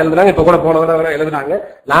உள்ளவங்க கூட எழுதுறாங்க. இப்ப கூட போனவங்க எழுதுறாங்க.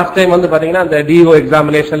 லாஸ்ட் டைம் பாத்தீங்கன்னா அந்த டிஓ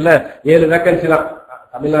எக்ஸாமினேஷன்ல 7 வேகன்சி தான்.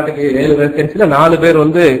 தமிழ்நாட்டுக்கு 7 வேகன்சில 4 பேர்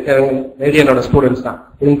ரேடியனோட ஸ்டூடெண்ட்ஸ் தான்,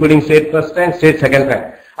 including state first rank, state second rank.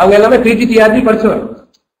 அவங்க எல்லாமே பிஜி டிஆர்பி படிச்சவங்க.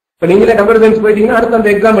 இப்ப நீங்களே கம்ப்யூட்டர் சயின்ஸ் போயிட்டீங்கன்னா அடுத்து அந்த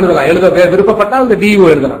எக்ஸாம் எழுதலாம். எழுத விருப்பப்பட்டா அந்த டிஓ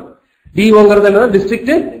எழுதலாம். டிஓங்கிறது என்ன?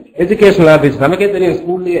 District educational office. நமக்கே தெரியும்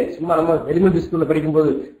ஸ்கூல்லயே சும்மா நம்ம எலிமெண்டரி ஸ்கூல்ல படிக்கும்போது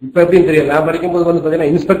இப்ப எப்படின்னு தெரியும். நான் படிக்கும்போது பாத்தீங்கன்னா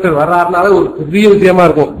இன்ஸ்பெக்டர் வர்றாருனால ஒரு பெரிய விஷயமா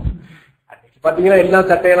இருக்கும். பாத்தீங்கன்னா எல்லா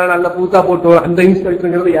சட்டையெல்லாம் நல்லா புதுசா போட்டு அந்த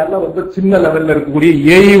இன்ஸ்பெக்டருங்கிறது யாருன்னா ரொம்ப சின்ன லெவல்ல இருக்கக்கூடிய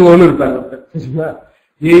ஏஇஓன்னு இருப்பாங்க.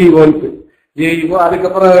 ஏஇஓ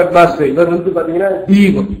அதுக்கப்புறம் ஹெட் மாஸ்டர். இவர் பாத்தீங்கன்னா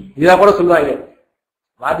டிஇஓ. இதா கூட சொல்லுவாங்க.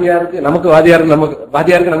 வாதியாருக்கு நமக்கு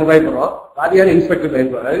பயப்படுறோம். வாதியார் இன்ஸ்பெக்டர்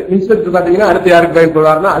பயப்படுவாரு. இன்ஸ்பெக்டர் பாத்தீங்கன்னா அடுத்து யாருக்கு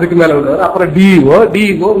பயப்படுவாருன்னா அதுக்கு மேல உள்ளவர். அப்புறம்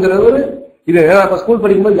டிஓங்கிறது ஒரு இது. ஸ்கூல்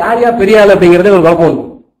படிக்கும்போது யார் பெரிய ஆள் அப்படிங்கறதே ஒரு குழப்பம்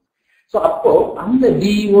இருக்கும். சோ அப்போ அந்த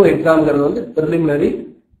டிஓ எக்ஸாம்ங்கிறது பிரிலிமினரி,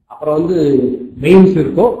 அப்புறம் மெயின்ஸ்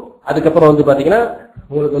இருக்கும். அதுக்கப்புறம் பாத்தீங்கன்னா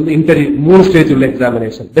உங்களுக்கு இன்டர்வியூ 3 ஸ்டேஜ் உள்ள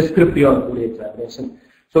எக்ஸாமினேஷன், டெஸ்கிரிப்டிவ் கூடிய எக்ஸாமினேஷன்.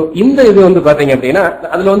 சோ இந்த இது பாத்தீங்க அப்படின்னா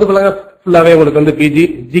அதுல ஃபுல்லாவே உங்களுக்கு பிஜி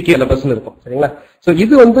ஜிகே சிலபஸ் இருக்கும். சரிங்களா? சோ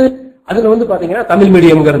இது அதுல பாத்தீங்கன்னா தமிழ்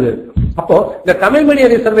மீடியம்ங்கிறது. அப்போ இந்த தமிழ்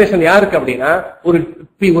மீடியம் ரிசர்வேஷன் யாருக்கு அப்படின்னா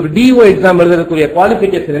ஒரு டிஓ எக்ஸாம் எழுதக்கூடிய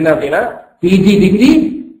குவாலிபிகேஷன் என்ன அப்படின்னா பிஜி டிகிரி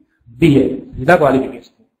டிஏ. இதுதான்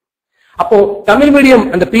குவாலிபிகேஷன். அப்போ தமிழ் மீடியம்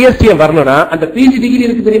அந்த பிஎஸ்டிஎம் வரணும்னா அந்த பிஜி டிகிரி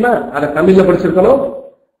இருக்கு தெரியுமா, அதை தமிழ்ல படிச்சிருக்கணும்.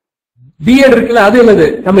 பிஎட் இருக்குல்ல அது என்னது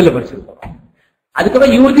தமிழ்ல படிச்சிருக்கணும்.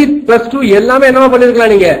 அதுக்கப்புறம் யூஜி +2 எல்லாமே என்னவா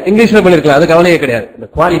பண்ணிருக்கலாம், நீங்க இங்கிலீஷ்ல பண்ணிருக்கலாம். அது கவலையே கிடையாது. இந்த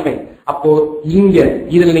குவாலிஃபை. அப்போ இங்க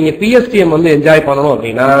இதுல நீங்க பிஎஸ்டிஎம் என்ஜாய் பண்ணணும்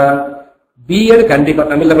அப்படின்னா பிஎட் கண்டிப்பா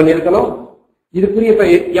தமிழ்ல பண்ணிருக்கணும். இதுக்குரிய இப்ப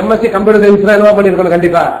எம்எஸ்சி கம்ப்யூட்டர் சயின்ஸ் என்னவா பண்ணிருக்கணும்,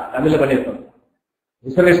 கண்டிப்பா தமிழ்ல பண்ணிருக்கணும்.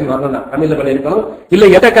 ரிசர்வேஷன் வரணும்னா தமிழ்ல பண்ணிருக்கணும். இல்ல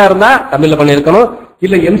எட்டக்கா இருந்தா தமிழ்ல பண்ணிருக்கணும்.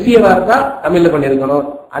 இல்ல எம்சிஏவா இருந்தா தமிழ்ல பண்ணிருக்கணும்.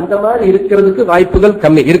 அந்த மாதிரி இருக்கிறதுக்கு வாய்ப்புகள்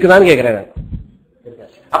கம்மி இருக்குதான்னு கேட்கிறேன்.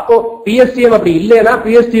 அப்போ பிஎஸ்டிஎம் அப்படி இல்லைன்னா,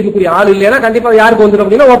 பிஎஸ்டிஎம் ஆள் இல்லைன்னா கண்டிப்பா யாருக்கு வந்துடும்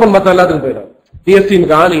அப்படின்னா ஓபன் மத்த எல்லாத்துக்கும் போயிடும். பிஎஸ்டிஎம்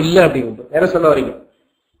ஆள் இல்ல அப்படின்னு வேற சொல்ல வரீங்க.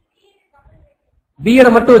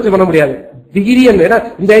 பிஎட் மட்டும் வச்சு பண்ண முடியாது. டிகிரி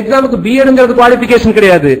இந்த எக்ஸாமுக்கு பிஎட்ங்கிறது குவாலிபிகேஷன்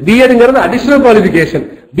கிடையாது. பிஎட்ங்கிறது அடிஷனல் குவாலிபிகேஷன்.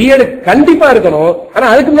 பிஎட் கண்டிப்பா இருக்கணும். ஆனா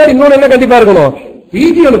அதுக்கு முன்னாடி இன்னொன்னு என்ன கண்டிப்பா இருக்கணும்,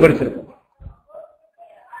 பிஜி ஒன்று படிச்சிருக்கணும்.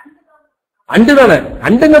 அண்டு தானே,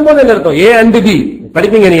 அண்டுங்கும் போது என்ன இருக்கும், ஏ அண்டு பி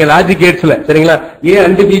படிப்பீங்க நீங்க லாஜிக் கேட்ஸ்ல. சரிங்களா? ஏ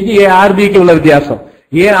அண்டு பிக்கு ஏ ஆர்பிக்கு உள்ள வித்தியாசம்.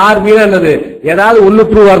 ஏ ஆர்பி என்னது, ஏதாவது ஒண்ணு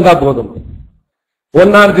ப்ரூவ் இருந்தா போதும்.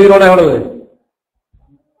 1 or 0 எவ்வளவு,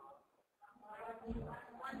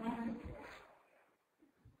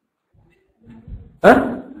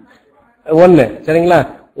 1 சரிங்களா.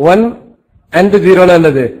 1 and 0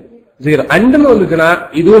 என்னது 0. அண்ட்னு வந்துச்சுன்னா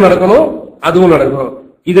இதுவும் நடக்கணும் அதுவும் நடக்கணும்.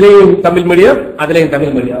 இதுலயும் தமிழ் மீடியம் அதுலயும்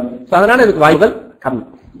தமிழ் மீடியம். அதனால இதுக்கு வாய்ப்புகள் கம்மி.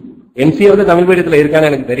 என்சிஏ வந்து தமிழ் மீடியத்துல இருக்கான்னு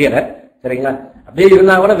எனக்கு தெரியல சரிங்களா. அப்படியே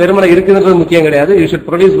இருந்தா கூட வெறுமனை இருக்குன்றது முக்கியம் கிடையாது. You should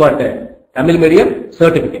produce what Tamil medium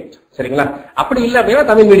certificate சரிங்களா. அப்படி இல்லை அப்படின்னா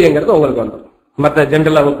தமிழ் மீடியங்கிறது உங்களுக்கு வந்துடும், மற்ற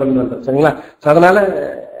ஜென்ரலா கொண்டு வந்துடும் சரிங்களா. அதனால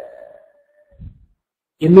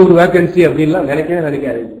 800 வேகன்சி அப்படின்லாம் நினைக்கவே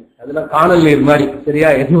நினைக்காது. அதெல்லாம் காணல் நீர் மாதிரி சரியா.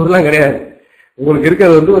 800 கிடையாது. உங்களுக்கு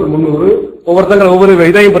இருக்கிறது வந்து ஒரு 300. ஒவ்வொருத்தங்க ஒவ்வொரு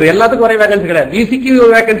இதையும் எல்லாத்துக்கும் ஒரே வேகன்சி கிடையாது. பிசிக்கு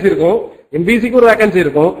ஒரு வேகன்சி இருக்கும், எம்பிசிக்கு ஒரு வேகன்சி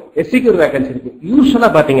இருக்கும், எஸ்சிக்கு ஒரு வேகன்சி இருக்கும். யூஸ்வலா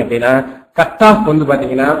பாத்தீங்க அப்படின்னா கட் ஆஃப் வந்து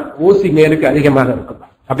பாத்தீங்கன்னா ஓசி மேலுக்கு அதிகமாக இருக்கும்.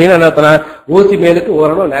 அப்படின்னா என்ன, ஓசி மேலுக்கு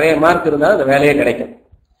ஓரளவு நிறைய மார்க் இருந்தாலும் அந்த வேலையே கிடைக்கும்.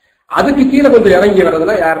 அதுக்கு கீழே கொஞ்சம் இறங்கி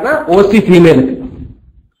வர்றதுன்னா யாருன்னா ஓசி ஃபீமேலுக்கு.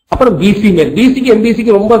 அப்புறம் பிசி மேல். பிசிக்கு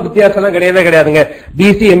எம்பிசிக்கு ரொம்ப வித்தியாசம் கிடையவே கிடையாதுங்க.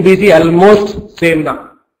 பிசி எம்பிசி ஆல்மோஸ்ட் சேம் தான்.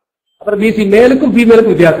 அப்புறம் பிசி மேலுக்கும்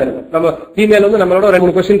ஃபீமேலுக்கும் வித்தியாசம் இருக்கு. நம்ம ஃபீமேல் வந்து நம்மளோட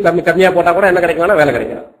 2-3 கொஸ்டின் கம்மியா போட்டா கூட என்ன கிடைக்கும்னா வேலை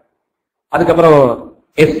கிடைக்கும். அதுக்கப்புறம்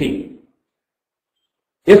எஸ்சி.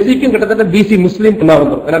 எஸ்சிக்கும் கிட்டத்தட்ட பிசி முஸ்லீம்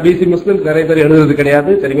கொண்டாடும். ஏன்னா பிசி முஸ்லீம் நிறைய பேர் எழுதுறது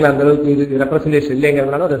கிடையாது சரிங்களா. அந்த அளவுக்கு இது ரெப்ரசன்டேஷன்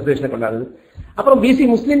இல்லைங்கிறதுனால ரெசர்வேஷன் கொண்டாடுது. அப்புறம் பிசி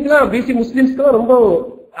முஸ்லீம்ஸ்க்குலாம் ரொம்ப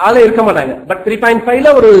ஆளே இருக்க மாட்டாங்க. பட்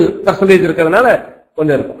 3.5ல ஒரு பர்சன்டேஜ் இருக்கிறதுனால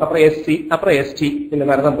கொஞ்சம் இருக்கும். அப்புறம் எஸ்சி அப்புறம் எஸ்டி இந்த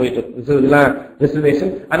மாதிரி தான் போயிட்டு இதெல்லாம்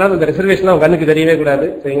ரிசர்வேஷன். அதனால இந்த ரிசர்வேஷன் உங்க கண்ணுக்கு தெரியவே கூடாது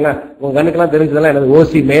சரிங்களா. உங்க கண்ணுக்கெல்லாம் தெரிஞ்சதெல்லாம் எனக்கு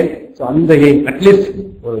ஓசி மேல். அந்த அட்லீஸ்ட்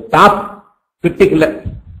ஒரு டாப் 50க்குள்ள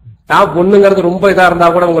டாப் 1ங்கிறது ரொம்ப இதா இருந்தா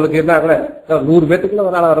கூட உங்களுக்கு இருந்தா கூட 100 பேத்துக்குள்ள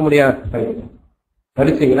ஒரு நாள் வர முடியாது.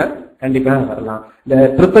 படிச்சீங்கன்னா கண்டிப்பா வரலாம். இந்த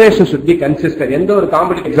ப்ரிப்பரேஷன் ஷுட் பி கன்சிஸ்டன்ட். எந்த ஒரு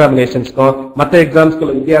காம்படிட்டிவ் எக்ஸாமினேஷன்ஸ்க்கும் மற்ற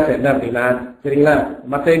எக்ஸாம்ஸ்க்குள்ள வித்தியாசம் என்ன அப்படின்னா சரிங்களா,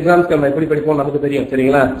 மற்ற எக்ஸாம்ஸ்க்கு நம்ம எப்படி படிப்போம் நமக்கு தெரியும்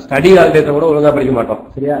சரிங்களா. ஸ்டடி ஹாலிடேஸ்ல கூட ஒழுங்கா படிக்க மாட்டோம்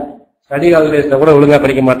சரியா. ஸ்டடி ஹாலிடேஸ்ல கூட ஒழுங்கா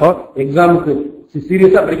படிக்க மாட்டோம். எக்ஸாமுக்கு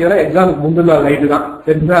சீரியஸா படிக்கிறதா எக்ஸாமுக்கு முந்தின நாள் நைட்டு தான்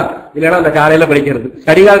சரிங்களா. இல்லைன்னா அந்த காலையில படிக்கிறது.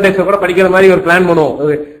 ஸ்டடி ஹாலிடேஸ்ல கூட படிக்கிற மாதிரி ஒரு பிளான் பண்ணுவோம்.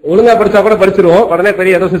 ஒழுங்கா படிச்சா கூட படிச்சிருவோம். உடனே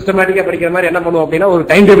பெரிய ஏதோ சிஸ்டமேட்டிக்கா படிக்கிற மாதிரி என்ன பண்ணுவோம் அப்படின்னா ஒரு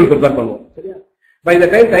டைம் டேபிள் ப்ரிப்பேர் பண்ணுவோம் சரியா. பை இந்த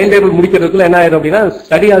டைம் டேபிள் முடிக்கிறதுக்குள்ள என்ன ஆயிடும் அப்படின்னா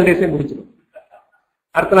ஸ்டடி ஹாலிடேஸே முடிச்சிடும்.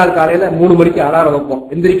 அடுத்த நாள் காலையில 3 மணிக்கு அலாரம் வைப்போம்.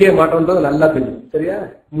 எந்திரிக்கவே மாட்டோம்ன்றது நல்லா தெரியும் சரியா.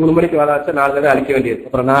 3 மணிக்கு வேலை வச்சா 4 தடவை அழிக்க வேண்டியது.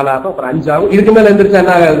 அப்புறம் 4 ஆகும், அப்புறம் 5 ஆகும். இதுக்கு மேல எந்திரிச்சா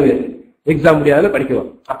என்ன ஆகாது, எக்ஸாம் முடியாதுன்னு படிக்கிறோம்.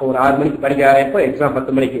 அப்போ ஒரு 6 மணிக்கு படிக்க ஆரம்பிப்போம். எக்ஸாம்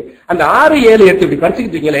 10 மணிக்கு. அந்த 6, 7, 8 இப்படி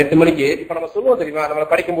படிச்சுக்கிட்டு இருக்கீங்களா 8 மணிக்கு. இப்ப நம்ம சொல்லுவோம் தெரியுமா, நம்ம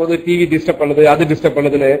படிக்கும்போது டிவி டிஸ்டர்ப் பண்ணுது, அது டிஸ்டர்ப்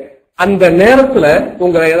பண்ணுதுன்னு. அந்த நேரத்துல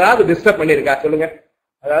உங்களை ஏதாவது டிஸ்டர்ப் பண்ணிருக்கா சொல்லுங்க.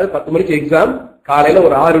 அதாவது 10 மணிக்கு எக்ஸாம், காலையில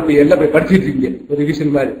ஒரு 6 to 7 போய் படிச்சுட்டு இருக்கீங்க ஒரு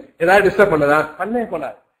ரிவிஷன் மாதிரி. ஏதாவது டிஸ்டர்ப் பண்ணதா? பண்ணவே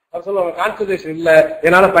பண்ணாது. அவர் சொல்லுவாங்க கான்சன்ட்ரேஷன் இல்ல,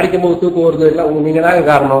 என்னால படிக்கும்போது தூக்கம் வருது. இல்ல நீங்க தான்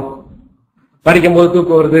காரணம். படிக்கும்போது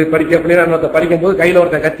தூக்கம் வருது, படிக்கும் போது கையில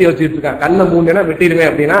ஒருத்தன் கத்தி வச்சுட்டு இருக்கான், கண்ணை மூணுனா வெட்டிடுவேன்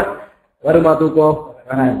அப்படின்னா வருமா தூக்கம்?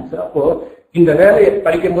 அப்போ இந்த வேலையை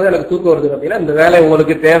படிக்கும் போது எனக்கு தூக்கம் வருது அப்படின்னா இந்த வேலை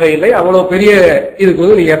உங்களுக்கு தேவையில்லை, அவ்வளவு பெரிய இதுக்கு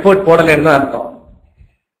வந்து நீங்க எஃபோர்ட் போடலன்னு தான் அர்த்தம்.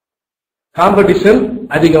 காம்படிஷன்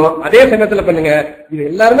அதிகம். அதே சமயத்துல பண்ணுங்க, இது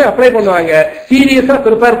எல்லாருமே அப்ளை பண்ணுவாங்க. சீரியஸா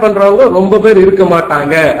ப்ரிப்பேர் பண்றவங்க ரொம்ப பேர் இருக்க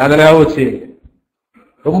மாட்டாங்க. அதனால வச்சு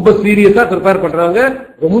ரொம்ப சீரியஸா ப்ரிப்பேர் பண்றவங்க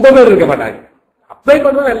ரொம்ப பேர் இருக்க மாட்டாங்க. அப்ளை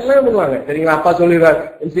பண்றவங்க எல்லாம் பண்ணுவாங்க சரிங்களா. அப்பா சொல்லிடுவார்,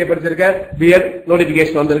 எம்சிஏ படிச்சிருக்க, பிஎட்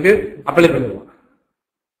நோட்டிபிகேஷன் வந்திருக்கு, அப்ளை பண்ணிடுவாங்க.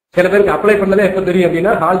 சில பேருக்கு அப்ளை பண்ணதே எப்ப தெரியும்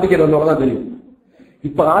அப்படின்னா ஹால் டிக்கெட் வந்தவங்க தான் தெரியும்.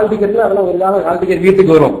 இப்ப ஹால் டிக்கெட்ல அதெல்லாம் ஒரு நாள் ஹால் டிக்கெட்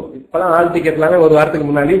வீட்டுக்கு வரும். இப்பெல்லாம் ஹால் டிக்கெட் எல்லாமே ஒரு வாரத்துக்கு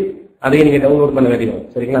முன்னாடி அதையும் நீங்க டவுன்லோட் பண்ண வேண்டியது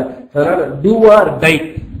சரிங்களா. அதனால டூ ஆர் டை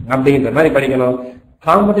அப்படிங்கிற மாதிரி படிக்கணும்.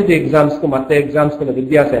 காம்படிட்டிவ் எக்ஸாம்ஸ்க்கு மற்ற எக்ஸாம்ஸ்க்கு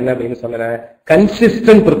வித்தியாசம் என்ன அப்படின்னு சொன்னேன்,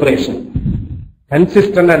 கன்சிஸ்டன்ட் ப்ரிப்பரேஷன்.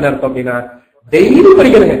 கன்சிஸ்டன்ட் என்ன இருக்கும் அப்படின்னா டெய்லி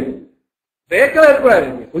படிக்கணுங்க. பிரேக்கெல்லாம் இருக்கக்கூடாது.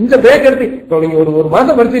 கொஞ்சம் பிரேக் எடுத்து, இப்போ நீங்க ஒரு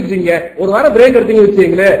மாசம் படிச்சுட்டீங்க, ஒரு வாரம் பிரேக் எடுத்தீங்க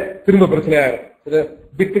வச்சுங்களே, திரும்ப பிரச்சனை ஆகும்.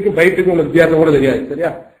 பிட்டுக்கும் பைட்டுக்கும் உங்களுக்கு வித்தியாசம் கூட தெரியாது சரியா.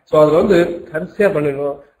 சோ அதுல வந்து கன்சியா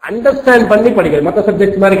பண்ணிடணும், அண்டர்ஸ்டாண்ட் பண்ணி படிக்கணும். மற்ற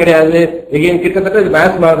சப்ஜெக்ட் மாதிரி கிடையாது. எகைன் கிட்டத்தட்ட இது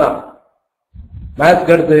மேத்ஸ் மாதிரி தான்.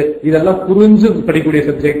 மேத்ஸ்க்கு அடுத்து இதெல்லாம் புரிஞ்சு படிக்கக்கூடிய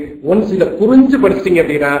சப்ஜெக்ட். ஒன்ஸ் இதை புரிஞ்சு படிச்சிட்டீங்க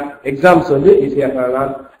அப்படின்னா எக்ஸாம்ஸ் வந்து ஈஸியா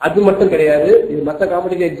பண்ணலாம். அது மட்டும் கிடையாது, இது மற்ற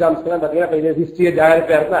காம்படிட்டிவ் எக்ஸாம்ஸ்க்கு எல்லாம் பாத்தீங்கன்னா ஹிஸ்டரியா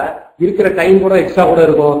ஜாகிரபியா இருந்தா இருக்கிற டைம் கூட எக்ஸ்ட்ரா கூட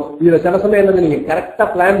இருக்கும். இதுல சில சமயம் என்னது, நீங்க கரெக்டா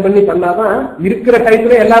பிளான் பண்ணி பண்ணாதான் இருக்கிற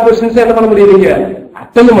டைத்துல எல்லா கொஸ்டின்ஸும் என்ன பண்ண முடியும், நீங்க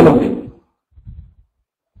அட்டெண்ட் பண்ண முடியும்.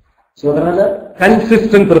 சோ அதனால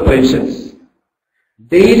கன்சிஸ்டன்ட் ப்ரிப்பரேஷன்ஸ்.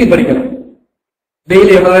 டெய்லி படிக்கணும்.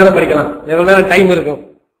 டெய்லி எவ்வளவு நேரம் படிக்கலாம், எவ்வளவு நேரம் டைம் இருக்கும்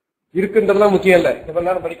இருக்குன்றதுலாம் முக்கியம் இல்ல, எவ்வளவு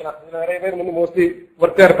நேரம் படிக்கலாம். நிறைய பேர் வந்து மோஸ்ட்லி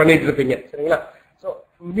ஒர்க் பண்ணிட்டு இருப்பீங்க சரிங்களா. சோ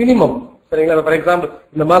மினிமம் சரிங்களா. ஃபார் எக்ஸாம்பிள்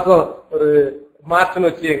இந்த மாசம் ஒரு மார்ச்னு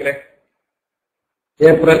வச்சுக்கங்களேன்,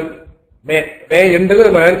 ஏப்ரல் மே என்றது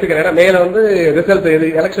நம்ம நினைச்சுக்கிறேன். ஏன்னா மேல வந்து ரிசல்ட்,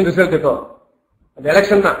 எலெக்ஷன் ரிசல்ட் இருக்கும். அந்த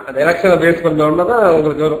எலெக்ஷன் தான், அந்த எலெக்ஷனை பேஸ் பண்ணோம்னா தான்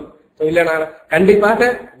உங்களுக்கு வரும். இல்லைனா கண்டிப்பாக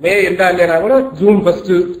மே எண்டா இல்லைனா கூட ஜூன்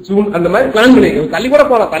 1 ஜூன் அந்த மாதிரி பிளான் பண்ணிக்கணும். தள்ளி கூட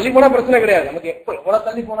போனா பிரச்சனை கிடையாது. நமக்கு எவ்வளவு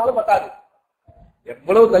தள்ளி போனாலும் பத்தாது.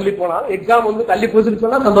 எவ்வளவு தள்ளி போனாலும் எக்ஸாம் வந்து தள்ளி போச்சுன்னு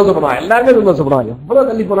சொன்னா சந்தோஷப்படுவான், எல்லாருமே சந்தோஷப்படுவாங்க. எவ்வளவு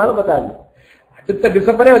தள்ளி போனாலும் பத்தாது, அடுத்த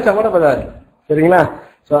டிசம்பரே வச்சா கூட பத்தாது. சரிங்களா?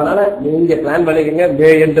 சோ அதனால நீங்க பிளான் பண்ணிக்கங்க, மே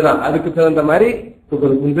எண்டு தான், அதுக்கு தகுந்த மாதிரி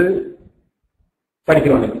உங்களுக்கு வந்து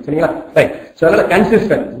படிக்கிறோம். சரிங்களா? ரைட். சோ அதனால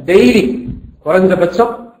கன்சிஸ்டன்ட் டெய்லி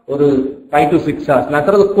குறைந்தபட்சம் ஒரு 5 to 6 hours. நான்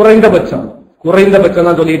சொல்றது குறைந்தபட்சம்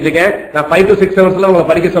தான் சொல்லிட்டு இருக்கேன். நான் 5 to 6 hours உங்களை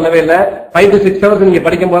படிக்க சொல்லவே இல்லை. 5 to 6 hours நீங்க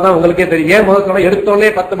படிக்கும் போது தான் உங்களுக்கே தெரியும். ஏன் முதல் சொல்ல எடுத்தோடனே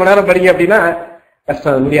 10 மணி நேரம் படிங்க அப்படின்னா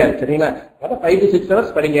கஷ்டம், முடியாது. சரிங்களா? 5 to 6 hours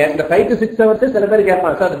படிங்க. இந்த 5 to 6 hours சில பேர்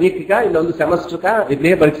கேட்பாங்க, சார் வீக்குக்கா இல்ல வந்து செமஸ்டருக்கா?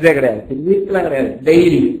 இப்படியே படிச்சதே கிடையாது, வீக்லாம் கிடையாது,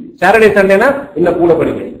 டெய்லி. சாட்டர்டே சண்டேனா இன்னும் கூட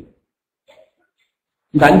படிங்க.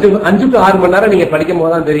 இந்த 5 to 6 மணி நேரம் நீங்க படிக்கும்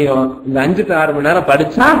போதுதான் தெரியும், இந்த 5 to 6 மணி நேரம்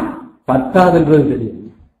படிச்சா பத்தாதுன்றது தெரியும்.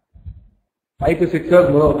 5 to 6 hours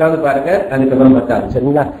உட்காந்து பாருங்க, அதுக்கப்புறம் பத்தாது.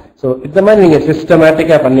 சரிங்களா? சோ இந்த மாதிரி நீங்க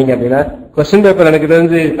சிஸ்டமேட்டிக்கா பண்ணீங்க அப்படின்னா கொஸ்டின் பேப்பர் எனக்கு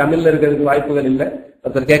தெரிஞ்சு தமிழ்ல இருக்கிறதுக்கு வாய்ப்புகள் இல்லை.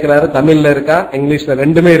 ஒருத்தர் கேட்கிறாரு தமிழ்ல இருக்கா இங்கிலீஷ்ல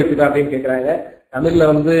ரெண்டுமே இருக்குதா அப்படின்னு கேட்கறாங்க. தமிழ்ல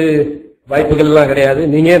வந்து வாய்ப்புகள் எல்லாம் கிடையாது.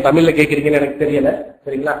 நீங்க தமிழ்ல கேட்கறீங்கன்னு எனக்கு தெரியல.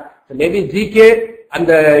 சரிங்களா? மேபி ஜிகே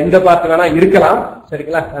அந்த இந்த பார்ட் வேணா இருக்கலாம்.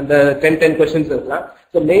 சரிங்களா? அந்த 10 questions இருக்கலாம்.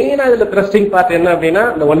 So மெயினா இதுல த்ரஸ்டிங் பார்ட் என்ன அப்படின்னா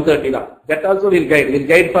இந்த 130 தான். That also will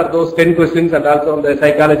guide for those 10 questions and also the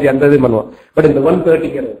psychology அந்த இது பண்ணுவோம். பட் இந்த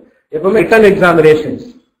 130 எப்பவுமே ரிட்டன் எக்ஸாமினேஷன்ஸ்.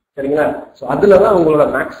 சரிங்களா? சோ அதுலதான் உங்களோட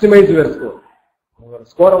மேக்ஸிமைஸ் யுவர் ஸ்கோர். உங்களோட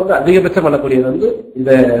ஸ்கோரை வந்து அதிகபட்சம் பண்ணக்கூடியது வந்து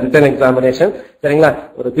இந்த ரிட்டன் எக்ஸாமினேஷன். சரிங்களா?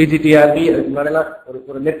 ஒரு பிஜிடிஆர்பி அதுக்கு முன்னாடிலாம்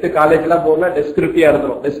ஒரு நெட் காலேஜ் எல்லாம் போனா டெஸ்கிரிப்டிவா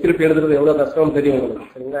எழுதுறோம். டெஸ்கிரிப்ட் எழுதுறது எவ்வளவு கஷ்டம்னு தெரியும் உங்களுக்கு.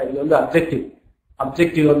 சரிங்களா? இது வந்து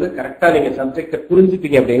அப்ஜெக்டிவ் வந்து கரெக்டா நீங்க சப்ஜெக்ட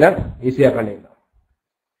புரிஞ்சுட்டீங்க அப்படின்னா ஈஸியா பண்ணிடலாம்.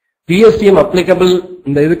 பிஎஸ்டிஎம் அப்ளிகபிள்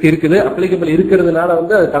இந்த இதுக்கு இருக்குது. அப்ளிகபிள் இருக்கிறதுனால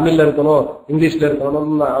வந்து அது தமிழ்ல இருக்கணும் இங்கிலீஷ்ல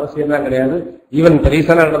இருக்கணும்னு அவசியம் தான் கிடையாது. ஈவன்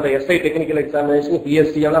ரீசனா நடந்த எஸ்ஐ டெக்னிக்கல் எக்ஸாமினேஷன்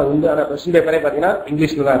பிஎஸ்டிஎம் உண்டு. ஆனா கொஸ்டின் பேப்பரே பாத்தீங்கன்னா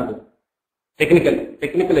இங்கிலீஷ்ல தான் இருக்குது.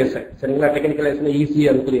 Technical SI. சரிங்களா? டெக்னிக்கல் எஸ்ஐ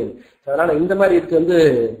ஈஸியா இருக்குது. அதனால இந்த மாதிரி இதுக்கு வந்து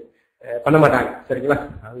பண்ண மாட்டாங்க. சரிங்களா?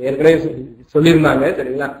 அவங்க ஏற்கனவே சொல்லியிருந்தாங்க.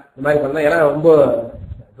 சரிங்களா? இந்த மாதிரி பண்ணா ஏன்னா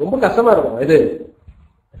ரொம்ப கஷ்டமா இருக்கும். இது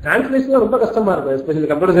டிரான்ஸ்லேஷன் ரொம்ப கஷ்டமா இருக்கும். எஸ்பெஷலி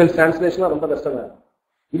கம்ப்யூட்டர் சயின்ஸ் டிரான்ஸ்லேஷன் ரொம்ப கஷ்டமா இருக்கும்.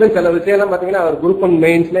 இவன் சில விஷயம் பாத்தீங்கன்னா குரூப் ஒன்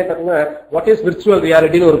மெயின்ஸ்ல பாத்தீங்கன்னா வாட் இஸ் விர்ச்சுவல்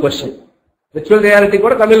ரியாலிட்டின்னு ஒரு கொஸ்டின். விர்ச்சுவல் ரியாலிட்டி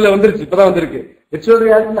கூட தமிழ்ல வந்துருச்சு, இப்பதான் வந்திருக்கு. விர்ச்சுவல்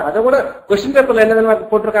ரியாலிட்டி அதை கூட கொஸ்டின் பேப்பர்ல என்ன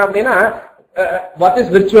போட்டிருக்கான் அப்படின்னா what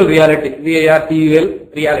is virtual reality, VARTUL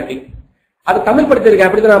reality. அது தமிழ் படுத்திருக்கேன்.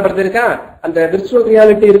 அப்படிதான் நான் படுத்திருக்கேன். அந்த விர்ச்சுவல்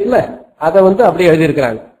ரியாலிட்டி இருக்குல்ல அதை வந்து அப்படியே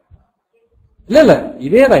எழுதியிருக்கிறாங்க. இல்ல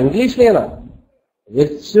இதேதான் இங்கிலீஷ்லயே தான்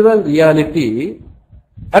விர்ச்சுவல் ரியாலிட்டி.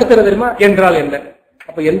 அடுத்தது தெரியுமா என்றால் என்ன?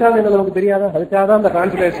 அப்ப என்றால் என்ன நமக்கு தெரியாதா? அதுக்காக தான் அந்த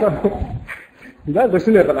டிரான்ஸ்லேஷன். இதான்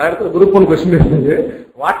கொஸ்டின் பேப்பர். நான் இடத்துல குரூப் ஒன் கொஸ்டின் இருக்கு.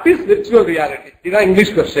 What is virtual reality? இதுதான்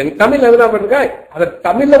இங்கிலீஷ் கொஸ்டின். தமிழ் எழுதா பண்ணிருக்கா? அத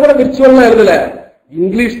தமிழ்ல கூட விர்ச்சுவல் எழுதல,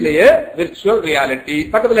 இங்கிலீஷ்லயே விர்ச்சுவல் ரியாலிட்டி.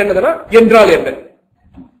 பக்கத்துல என்னதுன்னா என்றால் என்ன,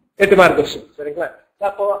 8 மார்க் கொஸ்டின். சரிங்களா?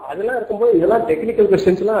 அப்போ அதெல்லாம் இருக்கும்போது இதெல்லாம் டெக்னிக்கல்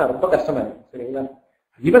கொஸ்டின்ஸ் எல்லாம் ரொம்ப கஷ்டமா இருக்கு. சரிங்களா?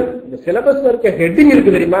 ஈவன் இந்த சிலபஸ்ல இருக்க ஹெட்டிங்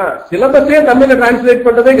இருக்கு தெரியுமா, சிலபஸே தமிழ்ல டிரான்ஸ்லேட்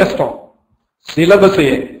பண்றதே கஷ்டம்,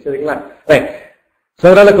 சிலபஸையே. சரிங்களா? ரைட்.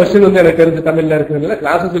 அதனால கொஸ்டின் வந்து எனக்கு தெரிஞ்சு தமிழ்ல இருக்கிறதுல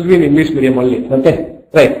classes will be in English medium only. Okay,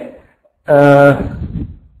 right.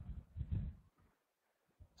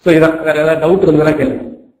 So இதான். வேற ஏதாவது டவுட் இருந்தா கேளுங்க.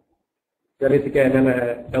 பேசிக்கா என்னென்ன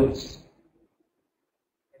டவுட்ஸ்?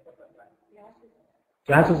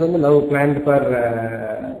 கிளாஸஸ் வந்து நவ் பிளான்ட் ஃபார்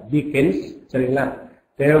வீக்கெண்ட்ஸ். சரிங்களா?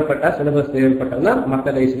 தேவைப்பட்டா சிலபஸ் தேவைப்பட்டதுன்னா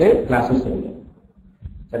மற்ற டேஸ்ல கிளாஸஸ் இருக்கு.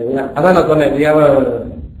 சரிங்களா? அதான் நான் சொன்னேன், we have a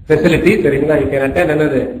facility. சரிங்களா? you can attend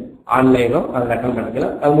என்னது ஆன்லைனும் அதில் அட்டன்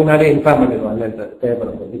பண்ணிக்கலாம். அது முன்னாடியே இன்ஃபார்ம் பண்ணிடுவாங்க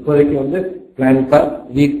தேவைப்படும். இப்போதைக்கு வந்து பிளான் ஃபார்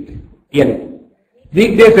வீக்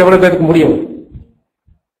டேஸ் எவ்வளவு பேருக்கு முடியும்?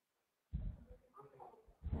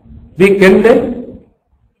 வீக்கெண்டு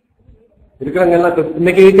இருக்கிறவங்க எல்லாம்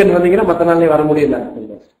இன்னைக்கு வீக்கெண்ட் வந்தீங்கன்னா மற்ற நாள்லயே வர முடியல.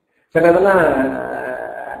 சரி, அதெல்லாம்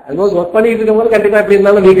ஆல்மோஸ்ட் ஒர்க் பண்ணிட்டு இருக்கவங்க கண்டிப்பா எப்படி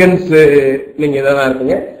இருந்தாலும் வீக்கெண்ட்ஸ் நீங்க இதெல்லாம்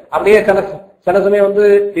இருப்பீங்க. அப்படியே சில சமயம் வந்து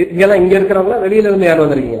இங்கெல்லாம் இங்க இருக்கிறவங்க வெளியில இருந்து யாரும்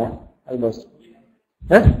வந்திருக்கீங்களா? ஆல்மோஸ்ட்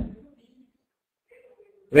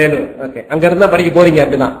வேலூர். ஓகே, அங்க இருந்தா படிக்க போறீங்க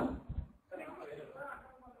அப்படிதான்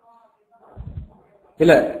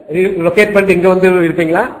இல்ல? லொகேட் பண்ணிட்டு இங்க வந்து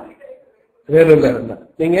இருப்பீங்களா? வேலூர்ல இருந்தா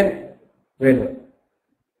நீங்க வேலூர்.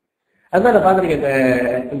 அதுதான் நான் பாக்குறீங்க.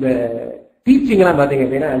 இந்த டீச்சிங் எல்லாம் பாத்தீங்க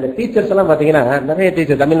அப்படின்னா இந்த டீச்சர்ஸ் எல்லாம் பாத்தீங்கன்னா நிறைய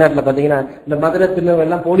டீச்சர் தமிழ்நாட்டுல பாத்தீங்கன்னா இந்த மதுரை திருநெல்வேலி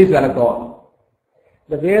எல்லாம் போலீஸ் வேலைக்கும்,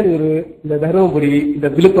 இந்த வேலூர் இந்த தருமபுரி இந்த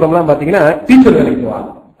விழுப்புரம் எல்லாம் பாத்தீங்கன்னா டீச்சர் வேலைக்குவாங்க.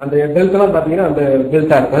 அந்த பெல்ட் எல்லாம் பாத்தீங்கன்னா அந்த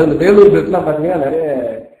பெல்ட்டா இருக்கும். அந்த வேலூர் பெல்ட் எல்லாம் பாத்தீங்கன்னா நிறைய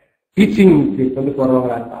டீச்சிங் வந்து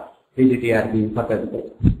போறவங்களா இருக்காங்க. பிஜிடிஆர்பி பக்கத்துக்கு.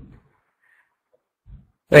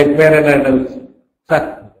 வேற என்ன சார்?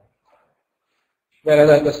 வேற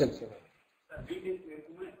ஏதாவது கொஸ்டின்?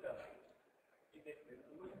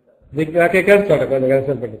 கேட்க சொல்றேன், கொஞ்சம்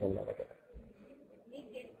கன்சல்ட் பண்ணி சொன்னாங்க.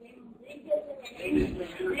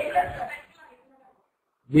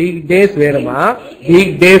 வீக் டேஸ் வேணுமா,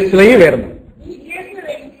 வீக் டேஸ்லயும் வேணுமா?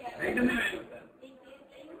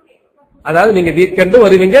 அதாவது நீங்க வீக்கெண்டு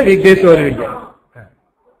வருவீங்க, வீக் டேஸ் வருவீங்க,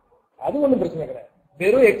 அது ஒண்ணும் பிரச்சனை கிடையாது.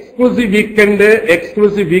 வெறும் exclusive weekend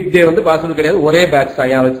exclusive week day வந்து பாசிபிள் கிடையாது. ஒரே பேட்ச்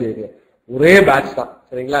தான், ஏன் வச்சு ஒரே பேட்ச் தான்,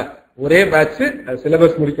 சரிங்களா? ஒரே பேட்ச்,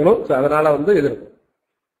 சிலபஸ் முடிக்கணும். அதனால வந்து இது இருக்கும்.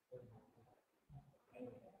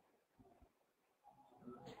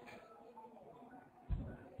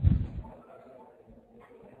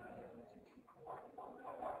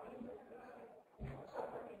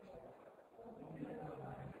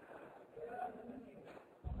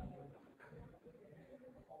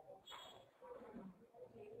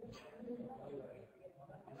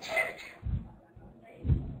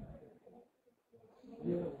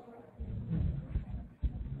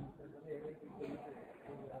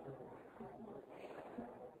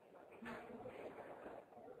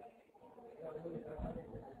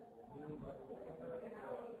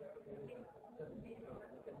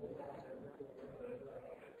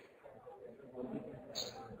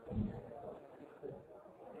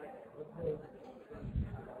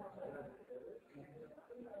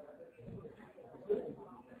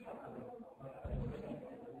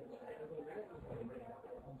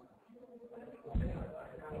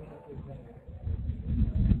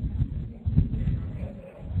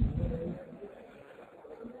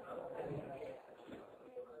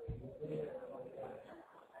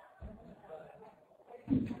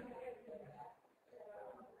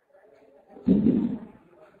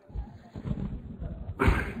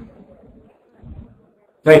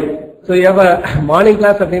 Right. So you have a morning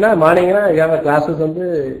class அப்படினா மார்னிங்னா you have a classes வந்து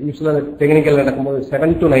யூசுவலா டெக்னிக்கல் நடக்கும்போது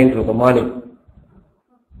 7 to 9 இருக்கும் மார்னிங்.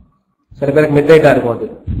 சில பேருக்கு மிட் நைட்டா இருக்கும் அது.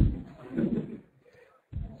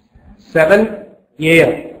 7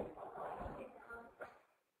 AM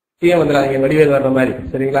PM வந்துறாங்க வடிவேல் வர்ற மாதிரி,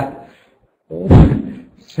 சரிங்களா?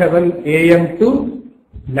 7 AM to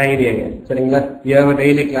 9 AM, சரிங்களா? You have a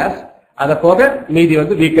daily class. அத போக மீதி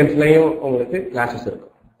வந்து வீக்கெண்ட்ஸ்லயும் உங்களுக்கு கிளாसेस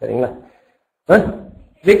இருக்கும், சரிங்களா?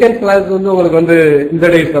 வீக்கெண்ட் கிளாஸ் வந்து உங்களுக்கு வந்து இந்த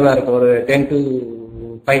டேஸ்ல தான் இருக்கும். ஒரு 10 to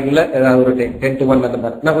 5 இல்ல ஏதாவது ஒரு 10 to 1 அந்த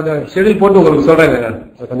மாதிரி. நான் கொஞ்சம் ஷெட்யூல் போட்டு உங்களுக்கு சொல்றேன்,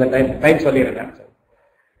 நான் கொஞ்சம் டைம் சொல்லிடுறேன்.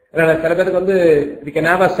 சில பேருக்கு வந்து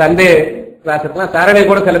சண்டே கிளாஸ் இருக்கலாம், சாட்டர்டே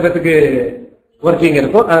கூட சில பேருக்கு ஒர்க்கிங்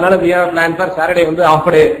இருக்கும். அதனால we have planned for Saturday வந்து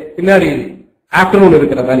ஆஃப் டே பின்னாடி ஆஃப்டர்நூன்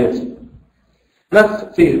இருக்கிற மாதிரி வச்சு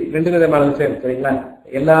ரெண்டு விதமான விஷயம், சரிங்களா?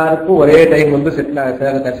 எல்லாருக்கும் ஒரே டைம் வந்து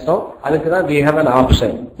சேர கஷ்டம். அதுக்குதான் we have an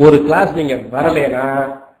option. ஒரு கிளாஸ் நீங்க வரலைன்னா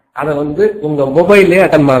அதை வந்து உங்க மொபைல்லே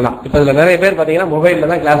அட்டன் பண்ணலாம். இப்ப இதுல நிறைய பேர் பாத்தீங்கன்னா மொபைல்ல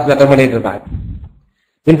தான் கிளாஸ் அட்டன் பண்ணிட்டு இருப்பாங்க.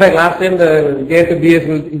 இன்ஃபேக்ட் லாஸ்ட் டைம் இந்த கேட் பிஎஸ்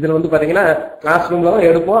இதுல வந்து பாத்தீங்கன்னா கிளாஸ் ரூம்ல தான்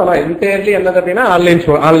எடுப்போம். ஆனா என்டையர்லி என்ன அப்படின்னா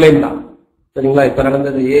ஆன்லைன் தான், சரிங்களா? இப்ப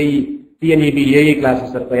நடந்தது ஏஇ டிஎன்இபி ஏஇ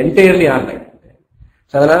கிளாஸஸ் இருக்கும், என்டையர்லி ஆன்லைன்.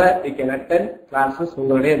 அதனால you can attend classes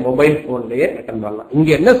உங்களுடைய மொபைல் போன்லயே அட்டன் பண்ணலாம். இங்க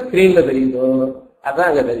என்ன ஸ்கிரீன்ல தெரியுதோ அதான்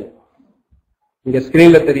அங்க தெரியும். இங்க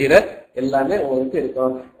ஸ்கிரீன்ல தெரியுற எல்லாமே உங்களுக்கு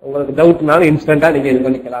இருக்கும். உங்களுக்கு டவுட்னாலும் இன்ஸ்டன்டா நீங்க இது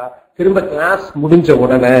பண்ணிக்கலாம். திரும்ப கிளாஸ் முடிஞ்ச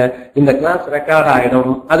உடனே இந்த கிளாஸ் ரெக்கார்ட்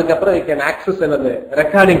ஆயிடும். அதுக்கப்புறம் you can access என்னது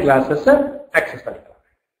ரெக்கார்டிங் கிளாஸஸ் ஆக்சஸ் பண்ணிக்கலாம்.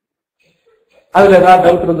 அதுல ஏதாவது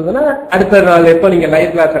டவுட் இருந்ததுன்னா அடுத்த நாள் எப்ப நீங்க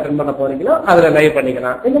லைவ் கிளாஸ் அட்டன் பண்ண போறீங்களோ அதுல லைவ்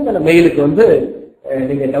பண்ணிக்கலாம். இல்ல மெயிலுக்கு வந்து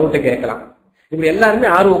நீங்க டவுட் கேட்கலாம். இப்படி எல்லாருமே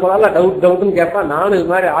ஆர்வ டவுட்னு கேட்பா. நானும் இது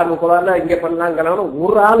மாதிரி ஆர்வ இங்க பண்ணலாம்.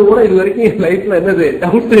 ஒரு ஆள் கூட இது வரைக்கும் லைஃப்ல என்னது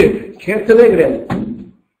டவுட் கேட்டதே கிடையாது.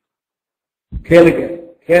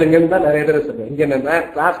 கேளுங்கன்னு தான் நிறைய பேர் சொல்றேன். இங்க என்ன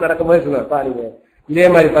கிளாஸ் நடக்கும்போது சொல்லுவாப்பா நீங்க இதே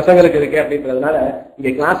மாதிரி பசங்களுக்கு இருக்கு அப்படின்றதுனால இங்க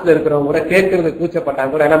கிளாஸ்ல இருக்கிறவங்க கூட கேட்கறது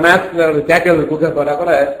கூச்சப்பட்டாங்க கூட. ஏன்னா மேத்ஸ்ல கேட்கறது கூச்சப்பட்டா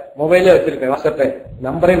கூட மொபைலே வச்சிருக்கேன், வாட்ஸ்அப்ல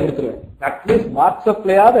நம்பரே கொடுத்துருவேன். அட்லீஸ்ட்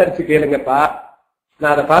வாட்ஸ்அப்லயாவது அடிச்சு கேளுங்கப்பா,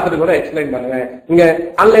 நான் அதை பார்த்துட்டு கூட எக்ஸ்பிளைன் பண்ணுவேன். இங்க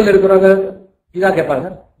ஆன்லைன்ல இருக்கிறவங்க இதான் கேட்பாங்க,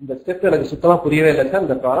 இந்த ஸ்டெப் எனக்கு சுத்தமா புரியவே இல்லை சார்,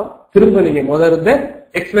 இந்த ப்ராப்ளம் திரும்ப நீங்க முதல்ல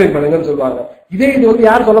எக்ஸ்பிளைன் பண்ணுங்கன்னு சொல்லுவாங்க. இது வந்து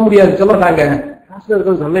யாரும் சொல்ல முடியாது, சொல்றாங்க கிளாஸ்ல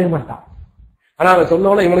இருக்கிறது சொல்லவே மாட்டான். ஆனா அவன்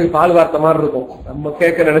சொன்னோட இவனுக்கு பால் வார்த்தை மாதிரி இருக்கும், நம்ம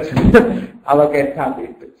கேட்க நினைச்சு அவன் கேட்டா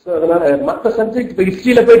அப்படின்ட்டு. சோ அதனால மற்ற சப்ஜெக்ட் இப்ப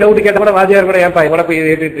ஹிஸ்டரியில போய் டவுட் கேட்ட கூட வாத்தியார் கூட ஏன்பா இவட போய்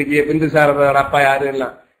ஏற்றிட்டு இருக்கீங்க, பிந்து சார் அப்பா யாரு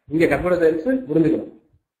எல்லாம். இங்க கம்ப்யூட்டர் சயின்ஸ் புரிஞ்சுக்கணும்.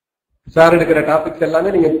 சார் எடுக்கிற டாபிக்ஸ்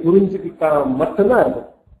எல்லாமே நீங்க புரிஞ்சுக்கிட்டா மட்டும்தான் இருக்கும்.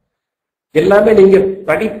 எல்லாமே நீங்க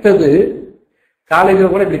படித்தது காலேஜ்ல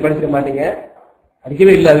கூட இப்படி படிச்சிட மாட்டீங்க,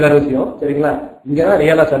 படிக்கவே இல்லை, அது வேற விஷயம், சரிங்களா? இங்கதான்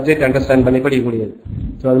ரியலா சப்ஜெக்ட் அண்டர்ஸ்டாண்ட் பண்ணி படிக்கக்கூடியது.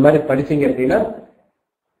 ஸோ அது மாதிரி படிச்சீங்க அப்படின்னா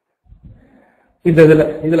இந்த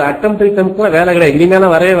இதுல அட்டம்ப்ட்லாம் வேலை கிடையாது,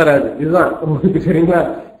 இனிமேலாம் வரவே வராது. இதுதான் உங்களுக்கு, சரிங்களா?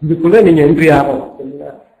 இதுக்குள்ள நீங்க என்ட்ரி ஆகும்,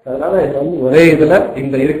 சரிங்களா? அதனால இது வந்து ஒரே இதுல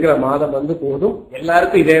இந்த இருக்கிற மாதம் வந்து போதும்,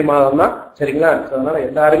 எல்லாருக்கும் இதே மாதம் தான். சரிங்களா? அதனால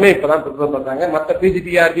எல்லாருமே இப்பதான் ப்ரிப்பேர் பண்றாங்க. மத்த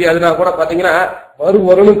பிஜிடிஆர்பி அதெல்லாம் கூட பாத்தீங்கன்னா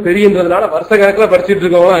வரும்னு தெரியுன்றதுனால வருஷ கணக்குல படிச்சுட்டு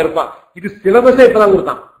இருக்கவங்க இருப்பான். இது சிலபஸே இப்பதான்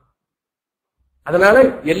கொடுத்தான். அதனால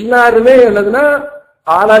எல்லாருமே என்னதுன்னா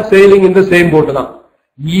ஆல் ஆர் சேலிங் இந்த சேம் போட்டு தான்.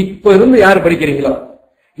 இப்ப இருந்து யாரு படிக்கிறீங்களோ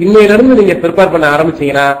இன்னையில இருந்து நீங்க ப்ரிப்பேர் பண்ண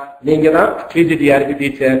ஆரம்பிச்சீங்கன்னா நீங்க தான் பிஜிடிஆர்பி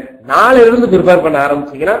டீச்சர். நாளையில இருந்து ப்ரிப்பேர் பண்ண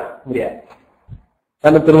ஆரம்பிச்சீங்கன்னா முடியாது.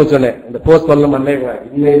 நான் திரும்ப சொன்னேன், இந்த போஸ்ட் பண்ண